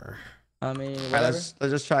pelican? I mean, All right, whatever. let's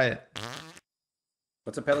just try it.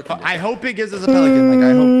 What's a pelican? do? I hope it gives us a pelican. Like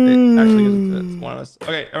I hope it actually gives it to one of us.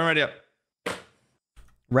 Okay, everyone ready up.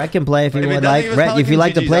 Rec can play if you If it would doesn't like. give us Rec, if you Pelican,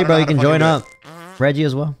 like to GG's. play, I bro, don't you know can how to join fucking up. Reggie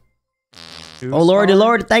as well. Two Oh lordy, stars.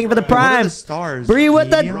 Lord, thank you for the Wait, what are prime. the stars? Bree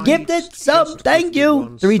with the Medium. gifted sub. Just Thank gifted you.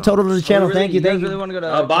 one 3 sub. total to the channel. Really, Thank you. guys Thank really you. want to go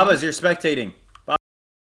to? Oh, Babas, you're spectating.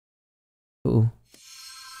 Ooh.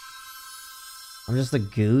 I'm just a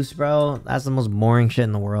goose, bro. That's the most boring shit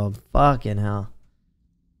in the world. Fucking hell.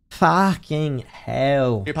 Fucking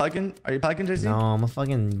hell. Are you pelican? Are you pelican, JC? No, I'm a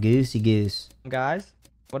fucking goosey goose. Guys,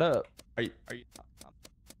 what up? Are you?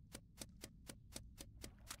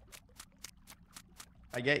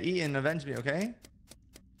 I get eaten. Avenge me, okay?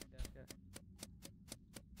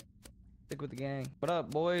 Stick with the gang. What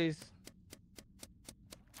up, boys?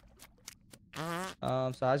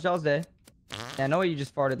 So how's y'all's day? Yeah, I know you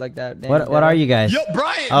just farted like that. Damn, What are you guys? Yo,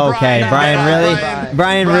 Brian. Okay, Brian, really?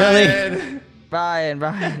 Brian, really? Brian.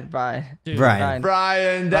 Brian. Dude, Brian.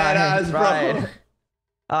 Brian, that ass, Brian. bro.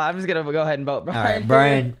 I'm just gonna go ahead and vote, Brian. All right,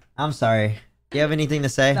 Brian. I'm sorry. Do you have anything to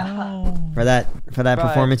say No. for that Brian.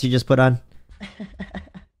 performance you just put on?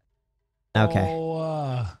 Okay.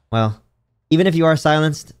 Oh, Well, even if you are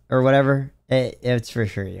silenced or whatever, it's for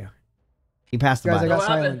sure you. You passed the Guys, I button. got What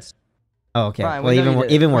happened? silence. Oh, okay. Brian, Well, we know even you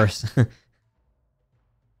did it. even worse.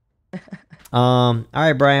 All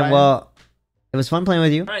right, Brian. Brian? Well, it was fun playing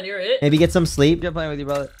with you. Brian, you're it. Maybe get some sleep. Good playing with you,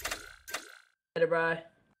 brother. Later, Brian.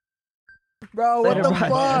 Bro, what Later, the Brian.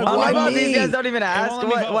 fuck? I don't know Why about these me? guys don't even It ask won't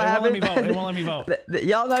let me vote. what It won't let me happened. vote. It won't let me vote.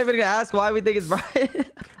 Y'all not even gonna ask why we think it's Brian.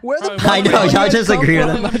 Where the I fuck know, did y'all you guys just come agree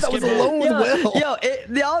with from? that. I thought I was alone with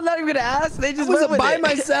Will. Y'all not even gonna ask. They I just was went with by it.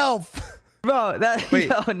 myself. Bro, that Wait.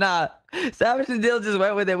 yo, nah. Savage and Deal just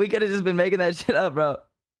went with it. We could have just been making that shit up, bro.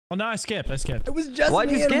 Well, no, I skipped. It was just Why'd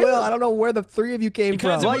you me and skip? Will. I don't know where the three of you came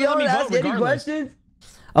Because from. Why wouldn't y'all let me don't ask vote any regardless. questions?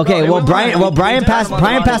 Okay. Bro, it Well, won't Brian. let Well, me- Brian we passed. found him on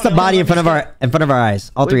Brian the passed the body. body in front of our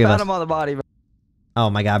eyes. All three We of found us. him on the body, bro. Oh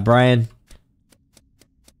my God, Brian.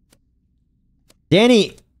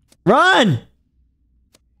 Danny, run!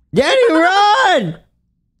 Danny, run!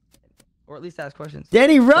 Or at least ask questions.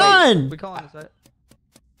 Danny, Wait, run! we calling this,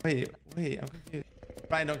 right? Wait, I'm confused.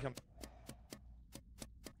 Brian, don't come.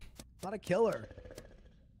 Not a killer.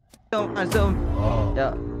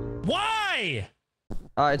 Yeah. Why?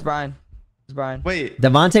 It's Brian. It's Brian. Wait.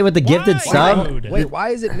 Devontae with the gifted Why? sub. Dude. Wait, why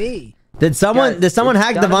is it me? Did someone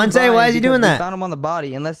hack Gotta be Devontae? Brian Why is he because doing we that? found him on the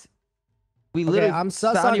body. Unless we Okay, literally I'm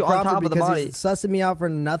sus found on you on top Crawford of the because body. he's sussing me out for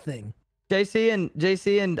nothing. JC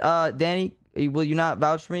and Danny, will you not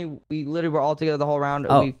vouch for me? We literally were all together the whole round.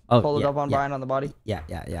 We pulled it up on Brian on the body. Yeah,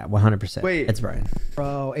 100%. Wait. It's Brian.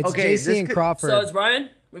 Bro, it's Okay, JC this and could- Crawford. So it's Brian.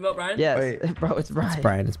 We vote Brian? Yes. Wait. Bro, it's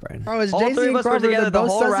Brian. It's Brian. Bro, it's All JC three of and us were Crawford. together They're the both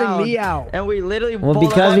whole sussing round. me out. And we literally Well, pulled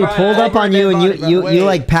because up we Brian pulled up over on a you dead and body, bro. you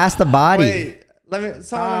like passed the body. Wait, let me.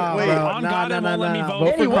 Someone, wait. Bro, On God, it won't let me vote. Vote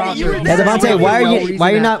for Anyway, Crawford. you were Yeah, there. Devontae, why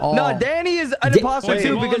are you not? No, Danny is an imposter Wait,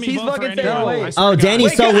 too won't let because me he's vote for fucking anyone. saying I wait. swear Oh, to God.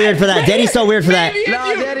 Danny's so weird for that. Danny's so weird for that. Maybe if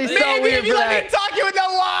No, you, Danny's so maybe weird if you for let that. me talk, you would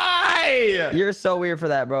know why. You're so weird for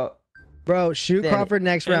that, bro. Bro, shoot Danny. Crawford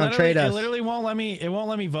next It round. Trade literally- us. It literally won't let me. It won't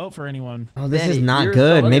let me vote for anyone. Oh, this is Danny, not you're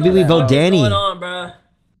good. so Maybe we bad. vote What's Danny. going on, bro?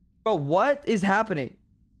 Bro, what is happening?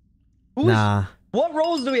 Nah. What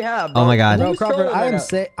roles do we have? Bro? Oh my God. Bro, Who's Crawford, trolling I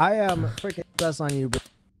right am now? I am freaking sus on you, bro.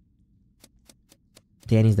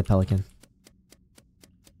 Danny's the Pelican.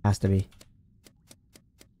 Has to be.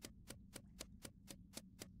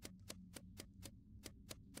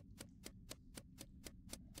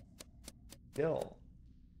 Still,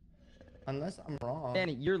 unless I'm wrong.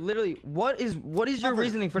 Danny, you're literally. What is your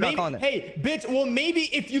reasoning for not calling that? Hey, bitch. Well, maybe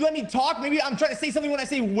if you let me talk, maybe I'm trying to say something when I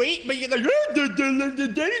say wait, but you're like,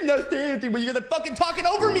 Danny not saying anything, but you're the fucking talking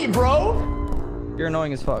over me, bro. You're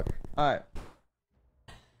annoying as fuck. All right.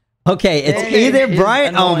 Okay, it's Danny either is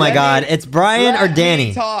Brian. Oh annoying. my God, it's Brian or Let Danny.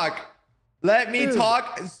 me talk. Let me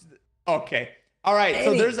talk. Okay. All right. So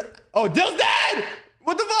Danny. there's. Oh, Dill's dead.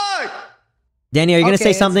 What the fuck? Danny, are you gonna Okay, say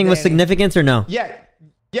it's something with Danny. significance or no? Yeah.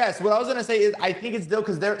 Yes. What I was gonna say is I think it's Dill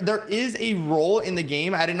because there is a role in the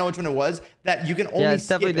game. I didn't know which one it was that you can only Yeah, it's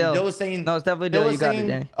skip. definitely And Dill. Dill was saying. No, it's definitely Dill Dill. was You got it, saying-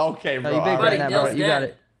 Danny. Okay, No, bro. you big all right right. now, bro. Dill's You got dead.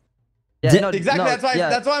 it. Yeah, Di- no, Exactly. no, That's why. yeah.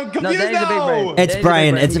 That's why I'm No, confused Danny's a big now. brain. It's Danny's a big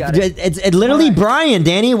Brian. brain. It's You got it. it's literally Brian.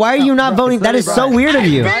 Danny, why are you not bro, voting? it's That is literally so weird of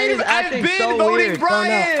you. Brian is I've acting been so voting weird.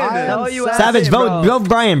 Brian. I am No, you sus. Savage, haven't, vote bro.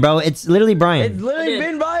 Brian, bro. It's literally It's Brian. literally I did.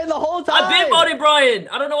 been Brian the whole time. I've been voting Brian.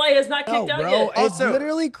 I don't know why he has not No, kicked out bro, yet. it's Also-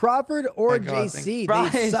 literally Crawford or Oh my God, JC.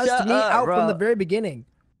 Brian, They sussed shut me up, out bro. from the very beginning.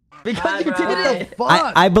 Because you Bro. did What it. the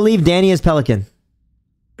Fuck. I believe Danny is Pelican.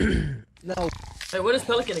 No. Wait, what is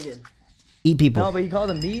Pelican again? Eat people. No, but he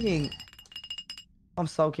called a meeting. I'm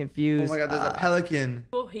so Oh confused. my God. There's a pelican.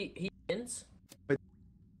 Oh, he wins. Wait.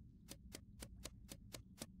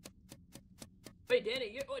 Wait,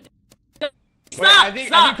 Danny, you're. Wait, Stop! I think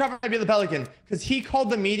Stop! Crawford might be the pelican because he called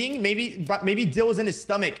the meeting. Maybe Dill was in his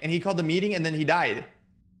stomach and he called the meeting and then he died.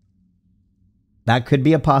 That could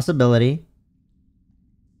be a possibility.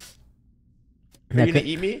 Are That you gonna could-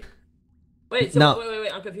 eat me? Wait, so No.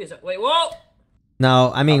 wait, I'm confused. Wait, whoa!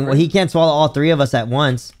 No, I mean, well, he can't swallow all three of us at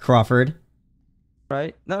once, Crawford.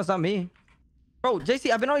 Right? No, it's not me. Bro,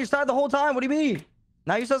 JC, I've been on your side the whole time. What do you mean?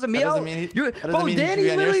 Now you're sussing me That out? doesn't mean You- that doesn't bro, mean he should Danny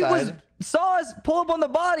be on your literally was side. saw us pull up on the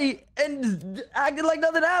body and acted like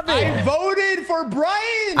nothing happened. I voted for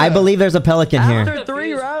Brian. I believe there's a Pelican here. After 3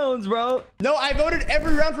 Confused. rounds, bro. No, I voted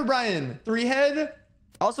every round for Brian. 3 head.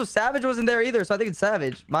 Also, Savage wasn't there either, so I think it's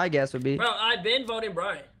Savage. My guess would be. Bro, I've been voting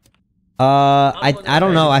Brian. I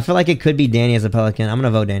don't know. I feel like it could be Danny as a Pelican. I'm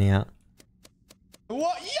gonna vote Danny out.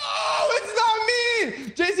 What? Yo, it's not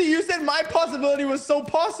me. JC, you said my possibility was so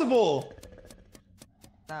possible.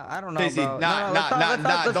 Nah, I don't know, JC, bro. nah, No, nah, let's nah, not don't do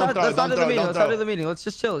throw, the don't throw, meeting. don't Let's not do throw. the meeting. Let's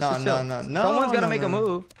just chill. Let's No, just no, chill. no, no, Someone's gotta no, make no. a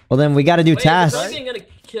move. Well, then we got to do Wait, is tasks. Pelican gonna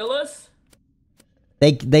kill us?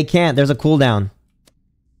 They can't. There's a cooldown.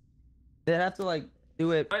 They have to like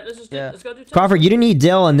do it. All right, let's just Yeah. let's go do. Crawford, you didn't need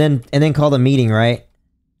Dill and then call the meeting, right?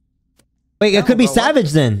 Wait, it No, could be bro, what?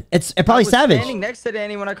 Savage then. It's I probably was Savage. standing next to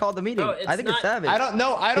Danny when I called the meeting. Bro, it's I think not- it's Savage. I don't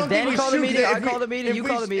know. I don't think Danny we called the shoot. meeting, If I called the meeting, if you we-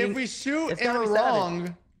 called the meeting. If we shoot It's and gotta we're be Savage.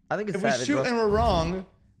 wrong, I think it's if we Savage, shoot bro. and we're wrong,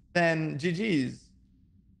 then GG's.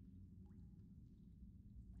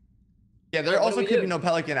 Yeah, there What do also we could do? be no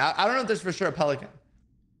pelican. I don't know if there's for sure a pelican.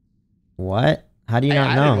 What? How do you I not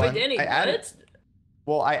added know? one. Wait, Danny, I added- what?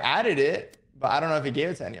 Well, I added it, but I don't know if he gave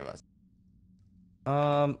it to any of us.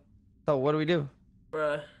 So what do we do?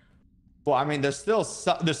 Bruh. Well, I mean, there's still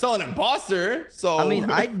an imposter, so I mean,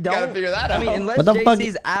 I don't. gotta figure that I out. mean, unless What the fuck-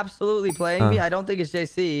 JC's absolutely playing me, I don't think it's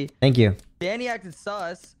JC. Thank you. Danny acted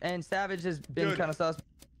sus, and Savage has been Dude. kind of sus.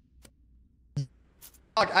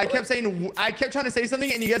 Fuck, I kept trying to say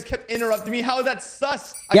something, and you guys kept interrupting me. How is that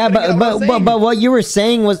sus? I Yeah, couldn't get what I was saying. but what you were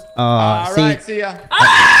saying was All see, right, see ya.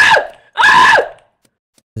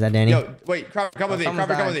 is that Danny? Yo, wait, Crawford, come with me. someone's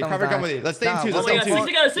Crawford, come with me. dying, Crawford, come someone's with me. Let's stay in dying. twos. Oh Let's Oh stay my in God, twos. stick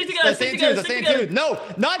together, stick together, Let's stay stick in together, twos. Let's stay stick in together. twos.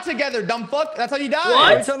 No, not together, dumb fuck. That's how you die. How do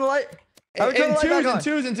we What? turn the light? How do we turn In the light twos, back in on?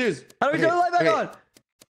 twos, in twos. How do we turn the light back on?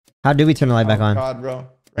 How do we turn the light back on? God, bro.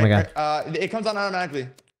 Oh my God. It comes on automatically.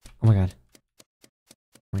 Oh my god.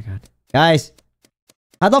 Oh my god. Guys,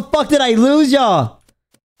 how the fuck did I lose y'all?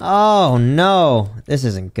 Oh no. This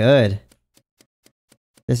isn't good.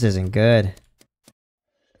 This isn't good.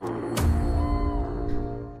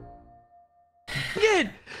 Yeah,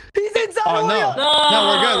 Pelican. He's inside Oh, the no. wheel.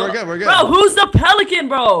 No, we're good. We're good. Bro, who's the pelican,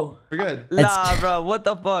 bro? We're good. Nah, bro. What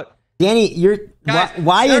the fuck? Danny, you're Guys,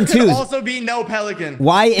 why there in could twos? also be no pelican.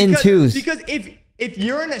 Why in twos? Because if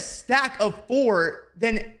you're in a stack of 4,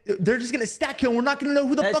 then they're just gonna stack kill. And we're not gonna know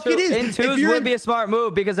who the fuck it is. In If twos you're would be a smart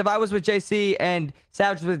move because if I was with JC and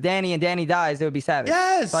Savage was with Danny and Danny dies, it would be Savage.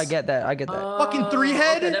 Yes. So I get that. I get that. fucking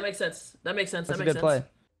 3-head. Okay, that makes sense. That makes sense. That's That a makes good sense.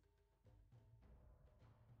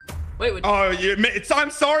 play. Wait. Oh, I'm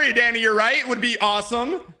sorry, Danny. You're right. Would be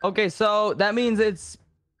awesome. Okay, so that means it's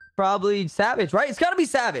probably Savage, right? It's gotta be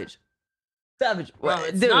Savage. Savage. Bro,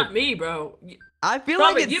 it's Dude, not me, bro. I feel Bro,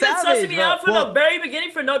 like it's you've been Savage, sussing me bro. out from the very beginning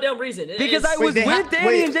for no damn reason. Because I was Wait, with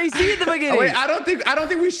Danny and JC at the beginning. Wait, I don't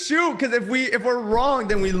think we shoot because if we're wrong,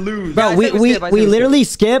 then we lose. Bro, I we say we skip, I say we literally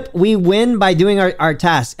skip. We win by doing our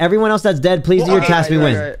tasks. Everyone else that's dead, please do your task. We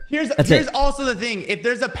win. Here's also the thing. If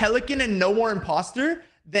there's a pelican and no more imposter,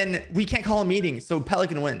 then we can't call a meeting. So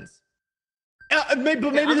pelican wins. Maybe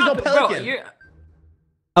there's no pelican.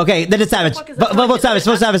 Okay, then it's Savage. What the fuck is that?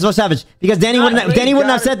 Vote Savage. Vote Savage. Because Danny wouldn't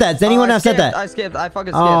have said that. Danny wouldn't have said that. I skipped. I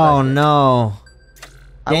fucking skipped. Oh no.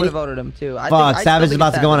 I would have voted him too. Fuck, Savage is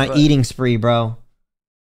about to go on an eating spree, bro.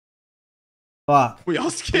 Fuck. We all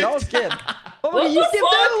skipped. We all skipped. What you the skipped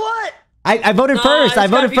fuck? out what? I voted first. I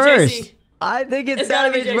voted first. I think it's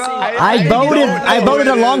gotta be Savage, JC. bro. I voted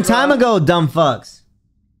a long time ago, dumb fucks.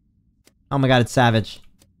 Oh my god, it's Savage.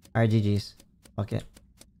 Alright, GG's. Fuck it.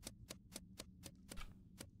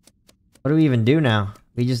 What do we even do now?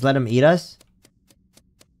 We just let him eat us?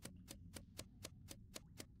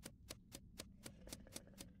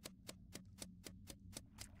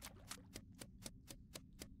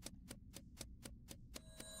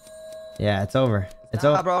 Yeah, it's over. It's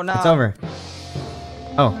over. Bro, nah. It's over.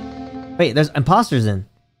 Oh. Wait, there's imposters in.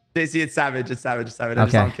 JC, it's Savage. It's Savage. It's Savage. I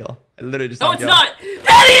just Okay. saw him kill. I literally just No, saw him it's kill. not.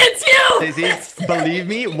 Daddy, it's you. JC, believe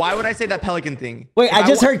me. Why would I say that pelican thing? Wait, If I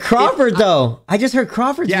just heard Crawford if though. I just heard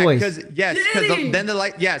Crawford's Yeah, voice. because then the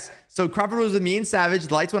light. Yes. So Crawford was with me and Savage.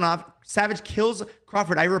 The lights went off. Savage kills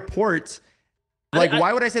Crawford. I report. Like,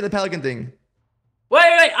 why would I say the pelican thing? Wait.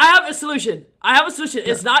 I have a solution.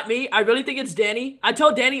 It's not me. I really think it's Danny. I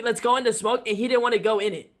told Danny, let's go in the smoke, and he didn't want to go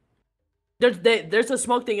in it. There's a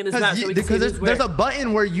smoke thing in this map. So we can see Because who's there's where. a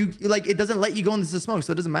button where you like it doesn't let you go into the smoke,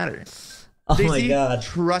 so it doesn't matter. Oh JC, my god.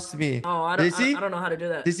 trust me. Oh, I JC, don't know how to do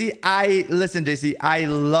that. JC, listen, JC, I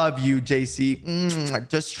love you, JC.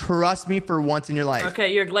 Just trust me for once in your life.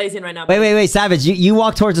 Okay, you're glazing right now. Wait, Savage. You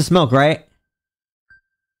walk towards the smoke, right?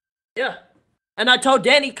 Yeah. And I told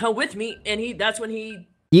Danny, come with me, and that's when he.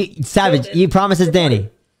 Savage, you promise it's Danny.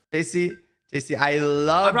 JC, I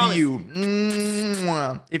love promise. you.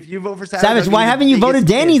 If you vote for Savage, Savage, why haven't you voted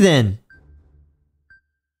Danny then?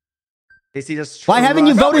 JC, just Why haven't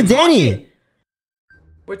you voted Danny?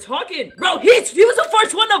 We're talking, bro. He was the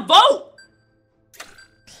first one to vote.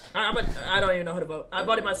 I don't even know how to vote. I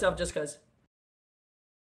voted myself just cause.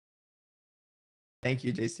 Thank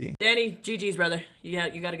you, JC. Danny, GG's brother. You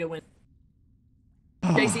got a good win.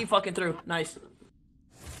 JC fucking through. Nice.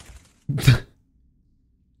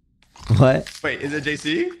 What? Wait, is it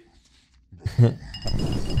JC?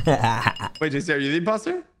 Wait, JC, are you the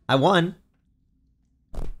imposter? I won.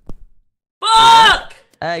 Fuck!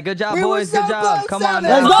 Hey, good job, We were boys. so Good job. close, Come on, Savage.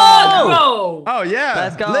 man. Let's go! Bro. Oh yeah.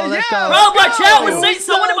 Let's go. Yeah. Let's go. Bro, my chat was Go! saying,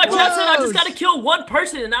 someone in my So chat said I just close. gotta kill one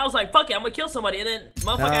person, and I was like, fuck it, I'm gonna kill somebody, and then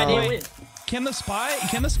motherfucker, I No. didn't win. Can the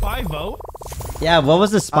spy vote? Yeah, what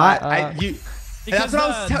was the spot? That's what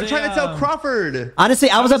I was trying to tell Crawford. Honestly,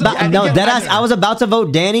 I was about I think no I'm deadass. better. I was about to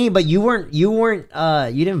vote Danny, but you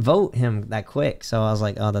didn't vote him that quick. So I was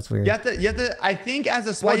like, oh, that's weird. You have to. I think as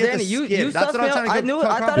a spy, Well, you have Danny, to you skip. That's sussed what me I'm trying out. to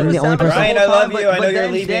I thought it Being was the only Savage person- the Ryan, whole I love time, you. I know but you're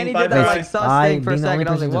then leaving. Danny Bye, did that bye. like sus I thing for a being the only second.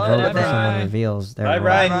 I was person like, to what? vote And for then- someone reveals their Bye, role.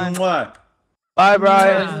 Ryan. Mwah. Bye,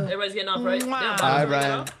 Brian. Everybody's getting off, right? Damn, Bye, Bob's Brian.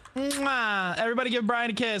 getting off. Mwah. Everybody give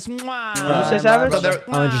Brian a kiss. Mwah. Did you say Savage?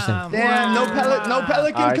 Oh, interesting. Damn, no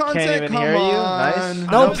pelican I content. can't even Come hear you. on.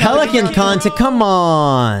 Nice. No pelican content. Come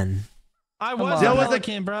on. I on. was That a was a-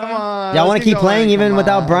 pelican, bro. Come on. Y'all want let's to keep going. playing even Come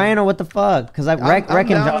without on. Brian or what the fuck? Because I I'm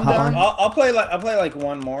reckon down, hop I'm down. on. I'll play like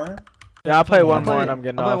one more. Yeah, I'll play one more and I'm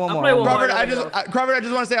getting I'll play off. one I'll more. play one more. Crawford, Why Crawford, I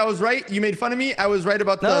just want to say I was right. You made fun of me. I was right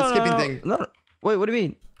about the skipping thing. No. Wait, what do you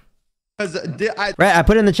mean? Because I Right, I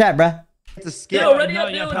put it in the chat, bruh. had to skip. Yo, ready No, up,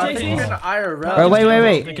 yeah, yo, Patrick. JC. Or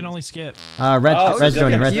wait. They can only skip. Red's Oh, so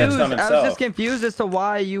joining. they're Red's confused. joining. I was just confused as to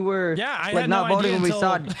why you were Yeah, I like had not no voting idea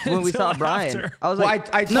when we saw until Brian. after. I was Well,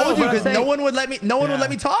 like, I told you but I'm because no saying- one would let me. No one would let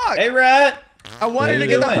me talk. Hey, Rat. I wanted to How get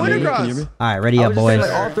you that point doing? across. All right, ready I up, was just saying, boys.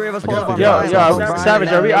 like, all three of us pulled up on Yo, Brian. yo, so Brian Savage,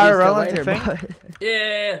 and are we maybe still IRL later, anything? but-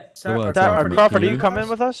 Yeah. Crawford, do you come in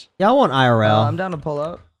with us? I'm down to pull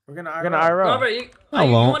up. We're gonna IRL. Robert, you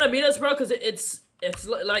want to meet us, bro? Because it's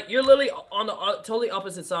like you're literally on the totally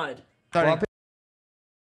opposite side.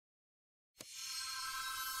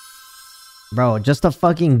 Bro, just a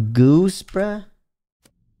fucking goose, bruh.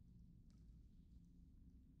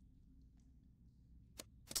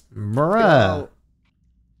 Bruh.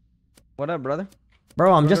 What up, brother?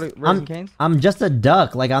 Bro, I'm just a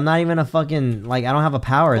duck. Like, I'm not even a fucking, like, I don't have a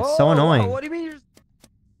power. It's so annoying. What do you mean you're...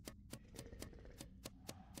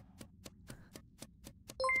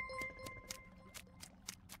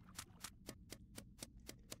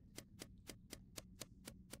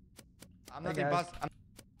 I'm nothing, boss.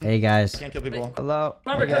 Hey, guys. Can't kill people. Hello.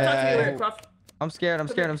 Robert, come talk to me later, Prof. I'm scared. Come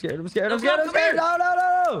here. I'm scared.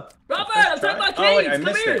 No. Robert, I'm talking about Canes.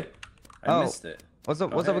 Come here. I missed it. What's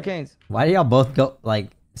up with Canes? Why do y'all both go, like,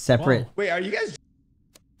 separate? Wait, are you guys...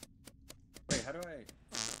 Wait, how do I...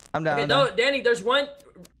 I'm down. Okay, no, Danny, there's one...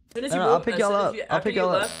 I'll pick y'all up.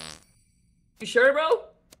 You sure, bro?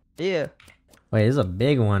 Yeah. Wait, this is a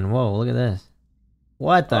big one. Whoa, look at this.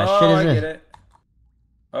 What the shit is I this? get it.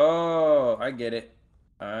 Oh, I get it.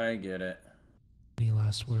 I get it. Any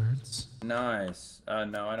last words? Nice. No, I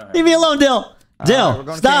don't have... Leave me alone, Dill!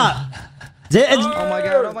 Dill, stop! Oh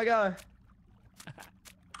my god.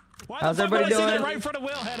 Why How's the fuck everybody would I say doing? that right in front of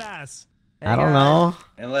Will, head ass? I don't know.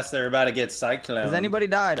 Unless they're about to get cyclone. Has anybody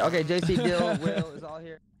died? Okay, JC, Dill, Will is all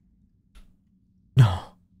here. No.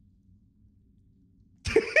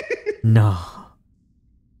 No.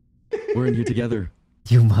 We're in here together.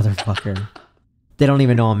 You motherfucker. They don't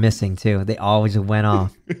even know I'm missing, too. They always went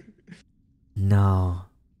off. No.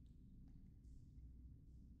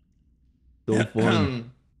 So funny.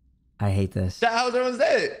 I hate this. How's everyone's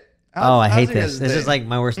day? I hate this. This is like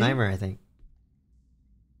my worst nightmare, I think.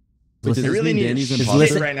 Wait, does I this really mean need Danny's to imposter?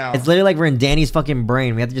 shit right now. It's literally like we're in Danny's fucking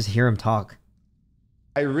brain. We have to just hear him talk.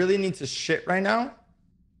 I really need to shit right now.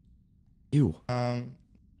 Ew.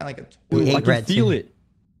 Like a We toilet. ate I can red feel too. it.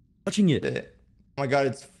 Touching it. Oh my god,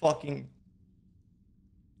 it's fucking...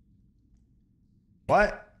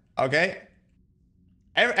 What? Okay.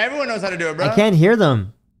 Everyone knows how to do it, bro. I can't hear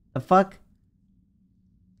them. The fuck?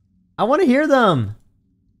 I want to hear them.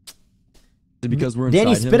 Is it because we're inside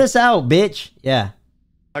Danny, him? spit us out, bitch. Yeah.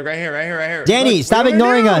 Like right here. Danny, Look, stop what do I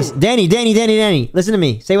ignoring do? us. Danny. Listen to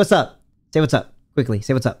me. Say what's up. Say what's up. Quickly.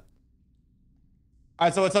 Say what's up. All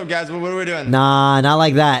right, so what's up, guys? What are we doing? Nah, not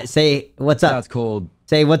like that. Say what's up. That's cold.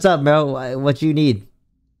 Say what's up, bro. What you need.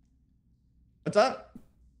 What's up?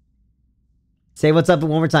 Say what's up one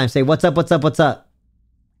more time. Say what's up. What's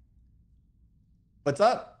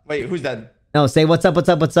up? Wait, who's dead? No, say what's up.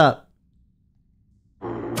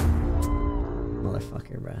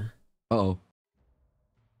 Motherfucker, bro. Uh-oh.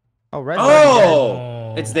 Oh, Red.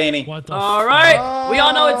 Oh! It's Danny. What the All right. We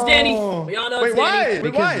all know it's Danny. We all know it's Danny.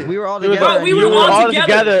 Wait, why? We were all Dude, together. Bro, we were all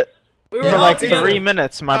together. We were for all like together. 3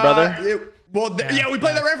 minutes, my brother. Yeah, we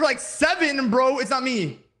played that round for like 7, bro. It's not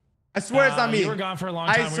me. I swear it's not me. You were gone for a long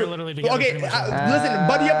time. We were literally together. Okay, pretty much all the time. listen,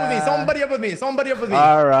 buddy up with me. Someone buddy up with me.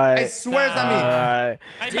 All right. I swear it's not me. All right.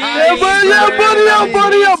 Yeah,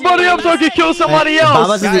 buddy up, so I can kill somebody else.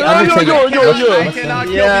 Babas is the I Undertaker. cannot kill people.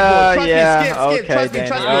 Trust me.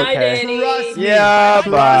 Trust me. Bye, Danny. Trust me. Yeah,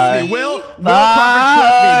 Trust bye. me. Will,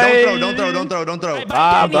 Bye. trust me. Don't throw.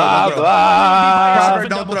 Bye, bye.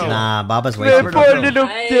 Don't throw. Nah, Baba's My waiting. poor little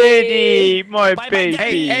Danny, my Bye, baby.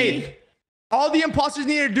 Hey. All the imposters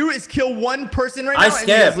need to do is kill one person right now, I and you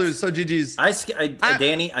guys skipped. lose. So GG's.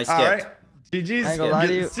 Danny, I skipped. All right. GG's. I ain't gonna lie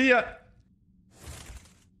to you. See ya.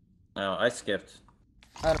 No, I skipped.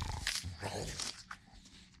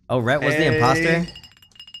 Oh, Rhett was the imposter?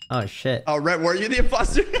 Oh, shit. Oh, Rhett, were you the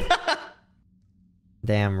imposter?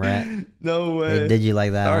 Damn, Rhett. No way. They did you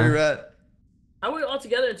like that, Sorry, huh? Rhett. How were we all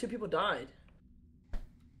together and 2 people died?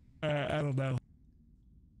 I don't know.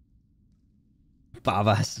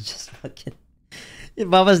 Baba's just fucking...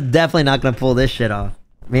 Baba's definitely not gonna pull this shit off.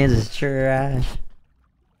 Man's is trash.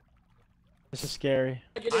 This is scary.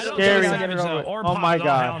 I don't Scary. think Savage, though, or Oh my Pablo,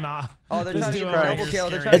 God. hell nah. Oh, they're This trying to duo get right double here kill.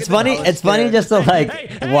 is They're scary. trying to It's get the funny. double It's funny kill. just to like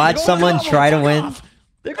Hey, watch go someone double, try to fuck win. off.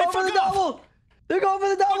 They're going for the fuck off. double. They're going for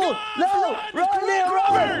the double. No, run there,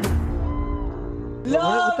 Robert.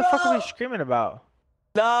 What the fuck are we screaming about?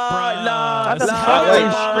 No. the This fuck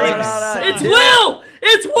is are we crazy. It's Will!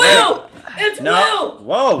 It's Will! It's No. Will!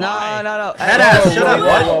 Whoa. No. Headass, shut up.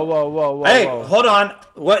 What? Whoa. Hey, hold on.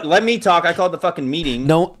 What? Let me talk. I called the fucking meeting.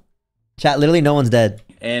 No, chat. Literally, no one's dead.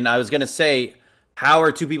 And I was gonna say, how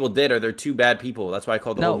are 2 people dead? Are there 2 bad people? That's why I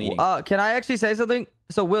called the whole meeting. Can I actually say something?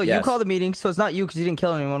 So, Will, you Yes. called the meeting, so it's not you because you didn't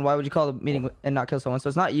kill anyone. Why would you call the meeting and not kill someone? So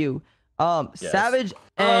it's not you. Yes. Savage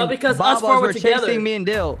and because us Babas four were were together. chasing me and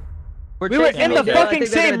Dill. We were in the fucking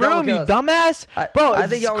same room, you dumbass. Bro, I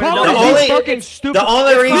think y'all were fucking stupid. The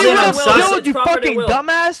only reason I'm sus. You fucking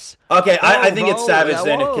dumbass. Okay, I think it's Savage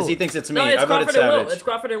then, because he thinks it's me. No, it's I voted Crawford and Will. Savage. It's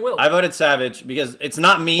Crawford and Will. I voted Savage because it's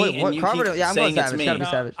not me, Wait, what? and you Crawford? keep Yeah, I'm saying going it's me. Savage. Gotta be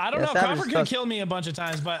Savage. I don't Yeah, know. Savage Crawford is could sus. kill me a bunch of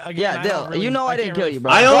times, but again, Yeah, I don't Dill, really, you know I didn't can't kill really- you,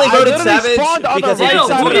 bro. I only Bro, I voted literally Savage spawned on the because right it's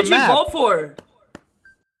side Who of did the you map. vote for?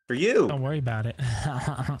 for you. Don't worry about it.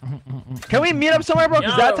 Can we meet up somewhere, bro?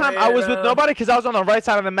 Because that time I was with nobody because I was on the right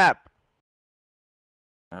side of the map.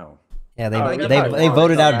 Oh. Yeah, they Oh, they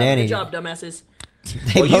voted out Danny. Good job, dumbasses.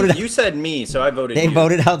 They Well, voted. you said me, so I voted They you.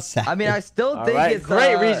 voted out Savage. I mean, I still think Alright, it's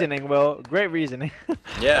great reasoning, Will. Great reasoning.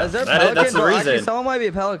 Yeah, Is there that's the Bro, reason. Actually, someone might be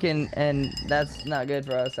a pelican, and that's not good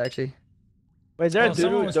for us, actually. Wait, is there a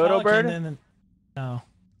someone was dodo Pelican, bird? then- No.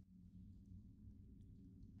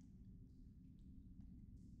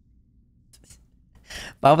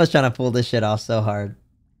 Bob was trying to pull this shit off so hard.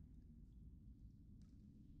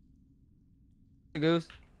 Goose.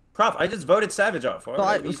 Prof, I just voted Savage off.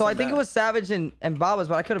 So I think it was Savage and Baba's,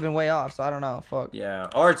 but I could have been way off, so I don't know. Fuck. Yeah,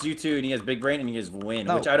 or it's you two, and he has big brain, and you guys win,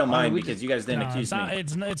 No, which I don't I mean, mind we because just- you guys didn't No, accuse it's not,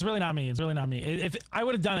 me. it's really not me. It's really not me. If I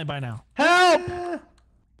would have done it by now. Help!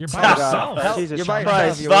 You're by Stop. yourself. Help. Jesus You're by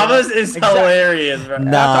Christ. yourself. Baba's is hilarious, bro.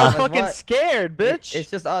 Nah. I was Nah. fucking What? scared, bitch. It's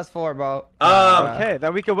just us four, bro. Okay,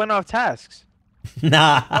 then we could win off tasks.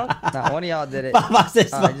 Nah. Nah, one of y'all did it. Babas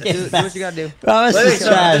is Alright, fucking just do what you gotta do. Babas Wait, is so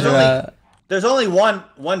trash, there's bro. There's only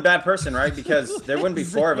one bad person, right? Because there wouldn't be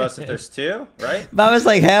four of us if there's two, right? Babas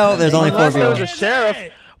like hell. There's only 4 Unless there people. was a sheriff.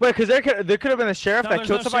 Wait, because there could have been a sheriff No, that there's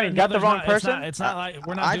killed no somebody sheriff. and No, got the there's wrong not. person. It's not like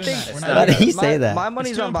we're not I doing think. that. We're Why not Why doing did he that. say that? My It's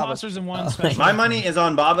money's 2 on Baba's. imposters and 1 special. My money is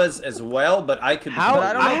on Baba's as well, but I could. How? But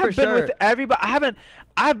I don't know I for have been sure. with everybody.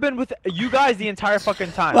 I've been with you guys the entire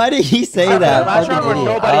fucking time. Why did he say Except for that? the last Fucking round where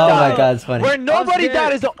idiot. nobody Oh died. my god, it's funny. Where nobody scared.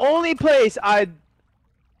 died is the only place I.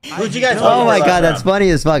 Who'd you guys vote Oh for my last god, that's round? funny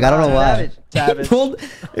as fuck. I don't know why. Savage. He pulled.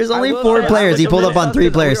 There's only will 4 say, players. He pulled up on 3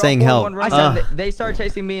 players saying help. They started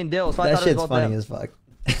chasing me and Dill, so I That thought it shit's was both funny them. as fuck.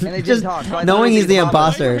 And they Just didn't talk. So I thought knowing it he's was the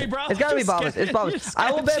Baba's. imposter. It's gotta be Baba's. It's Baba's.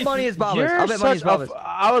 I will bet money is Baba's. You're I'll bet money is such Baba's.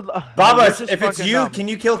 I would. Baba's, this is if it's fucking you, dumb. can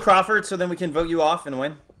you kill Crawford so then we can vote you off and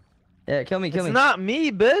win? Yeah, kill me, kill It's me. not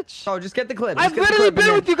me, bitch. Oh, just get the clip. I've Just get the literally clip been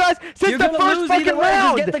and with you guys since You're the gonna first lose fucking either way. Just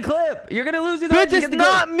round. get the clip. You're gonna lose either way. Bitch, Just it's get the clip.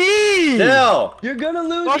 not me. Dill. You're gonna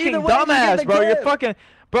lose Fucking either way. Just get dumbass, the bro. You're clip. fucking.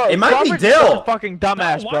 Bro, It might be Crawford's such Dill. a fucking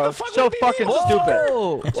dumbass, why bro. the fuck So would it be fucking me? stupid.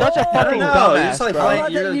 Whoa. Such a Whoa. fucking No, dumbass, you're just like bro. I'm not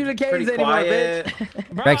playing. taking you You're to pretty caves anymore, quiet.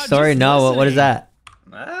 Bro, Rex, just sorry, no. What is listening.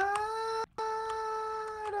 that?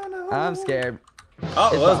 I'm scared.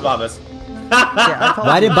 Oh, it was Baba's. Yeah,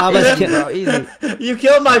 Why did Baba's kill? Bro, easy. You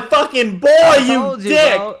killed my fucking boy, I you told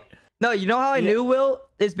dick! bro. No, you know how I knew, Will?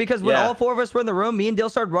 It's because when Yeah. all 4 of us were in the room, me and Dill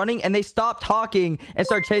started running, and they stopped talking and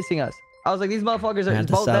started chasing us. I was like, these motherfuckers are have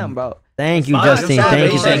it's to both sub. them, bro. Thank you, Fine, Justine. I'm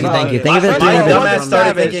Thank you, sorry. thank you, thank you. My Thank you for the My 3 dumbass minutes.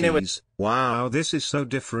 started thinking it was. Wow, this is so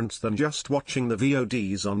different than just watching the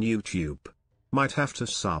VODs on YouTube. Might have to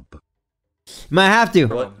sub. Might have to.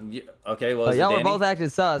 Well, okay, well, But is it y'all were Danny? both acting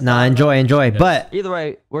sus. Nah, enjoy. But Either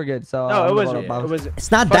way, we're good. So No, it I'm was. gonna vote It Baba's. was.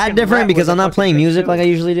 it's not that fucking different Rat because was I'm a not fucking playing dick, music too. like I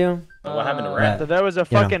usually do. What happened to Yeah. Rat? So there was a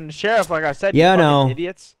Yeah. fucking sheriff, like I said. Yeah, you I know. fucking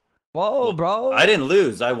idiots. Whoa, bro. I didn't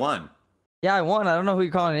lose. I won. Yeah, I won. I don't know who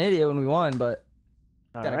you're calling an idiot when we won, but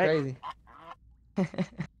All kind of right. crazy.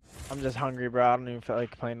 I'm just hungry, bro. I don't even feel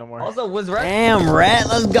like playing no more. Also, was Rex? Damn, Rat,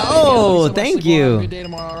 let's go. Thank you. Day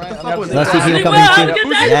tomorrow, right? Let's see if you Sleep can well, come have a in good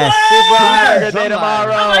soon. day, Yes. Have a good day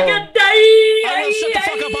tomorrow. Have a good day. Oh, shut the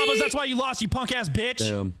fuck up, Babas. That's why you lost, you punk ass bitch.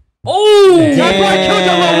 Damn. Oh, That's why I killed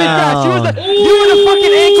your low weak ass. You were the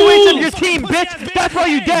fucking ankle weights of your team, bitch. That's why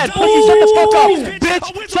you dead. Pussy, shut the fuck up, bitch.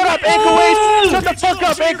 Shut up, ankle weights. Shut the fuck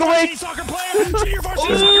up, ankle weights. Soccer player. Junior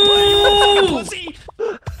varsity soccer player. You little pussy.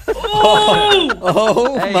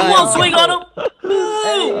 Oh Hey, my You won't swing god. on him.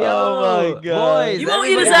 Oh my god. Boys, You won't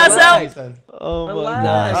eat his everybody ass out. Oh my Relax. god.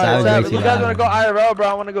 Nah, Alright, Savage Savage, makes you me guys mad. want to go IRL, bro?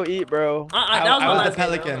 I want to go eat, bro. That was my I was last the game.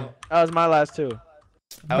 Pelican. That was my last two.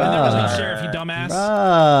 I was never Bruh. been sheriff, you dumbass.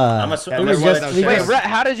 Bruh. I'm a. Yeah, I'm there a was just- no we sheriff. Wait, Rhett,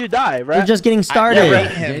 how did you die, We're Rhett? just getting Yeah, started.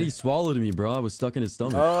 Rhett him. Danny swallowed me, bro. I was stuck in his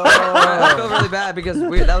stomach. I feel really bad because that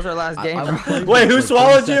was our last game. I was playing Wait, for who like 30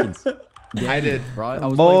 swallowed you? seconds. I did. Bro, I was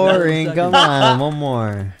playing for 30 Boring. seconds. Come on, one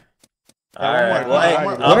more. All right. more, Well, hey,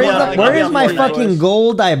 one more. I'll be Where's, on- the, I'll where be is on my Fortnite. fucking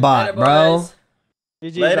gold I bought, Later, bro? boys.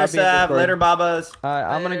 GG's, Later, I'll be in Sav. Discord. Later, Babas. Alright,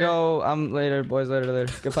 I'm gonna go. I'm later, boys. Later.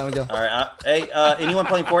 Good playing with you. All right. Hey, anyone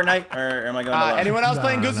playing Fortnite, or am I going alone? Anyone else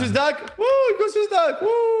playing Goose Who's Duck? Woo, Goose Who's Duck.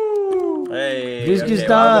 Woo. Hey. Goose, okay, Goose,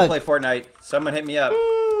 well, I'll Duck. go play Fortnite. Someone hit me up.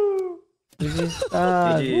 Woo. GG's.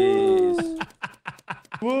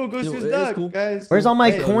 Woo, Goose Yo, Who's it's Duck, cool. guys. Where's all my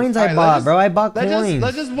Hey, coins I alright, bought, bro? I bought Let's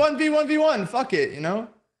coins. just 1v1v1. Fuck it, you know?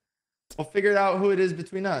 We'll figure out who it is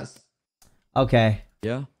between us. Okay.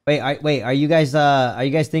 Yeah. Wait, are you guys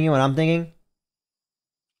thinking what I'm thinking?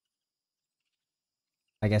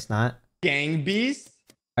 I guess not. Gang beast.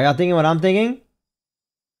 Are y'all thinking what I'm thinking?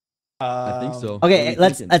 I think so. Okay,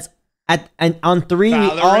 let's and on 3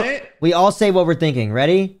 we all say what we're thinking.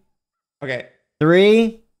 Ready? Okay.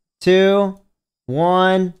 3, 2,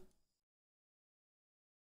 1.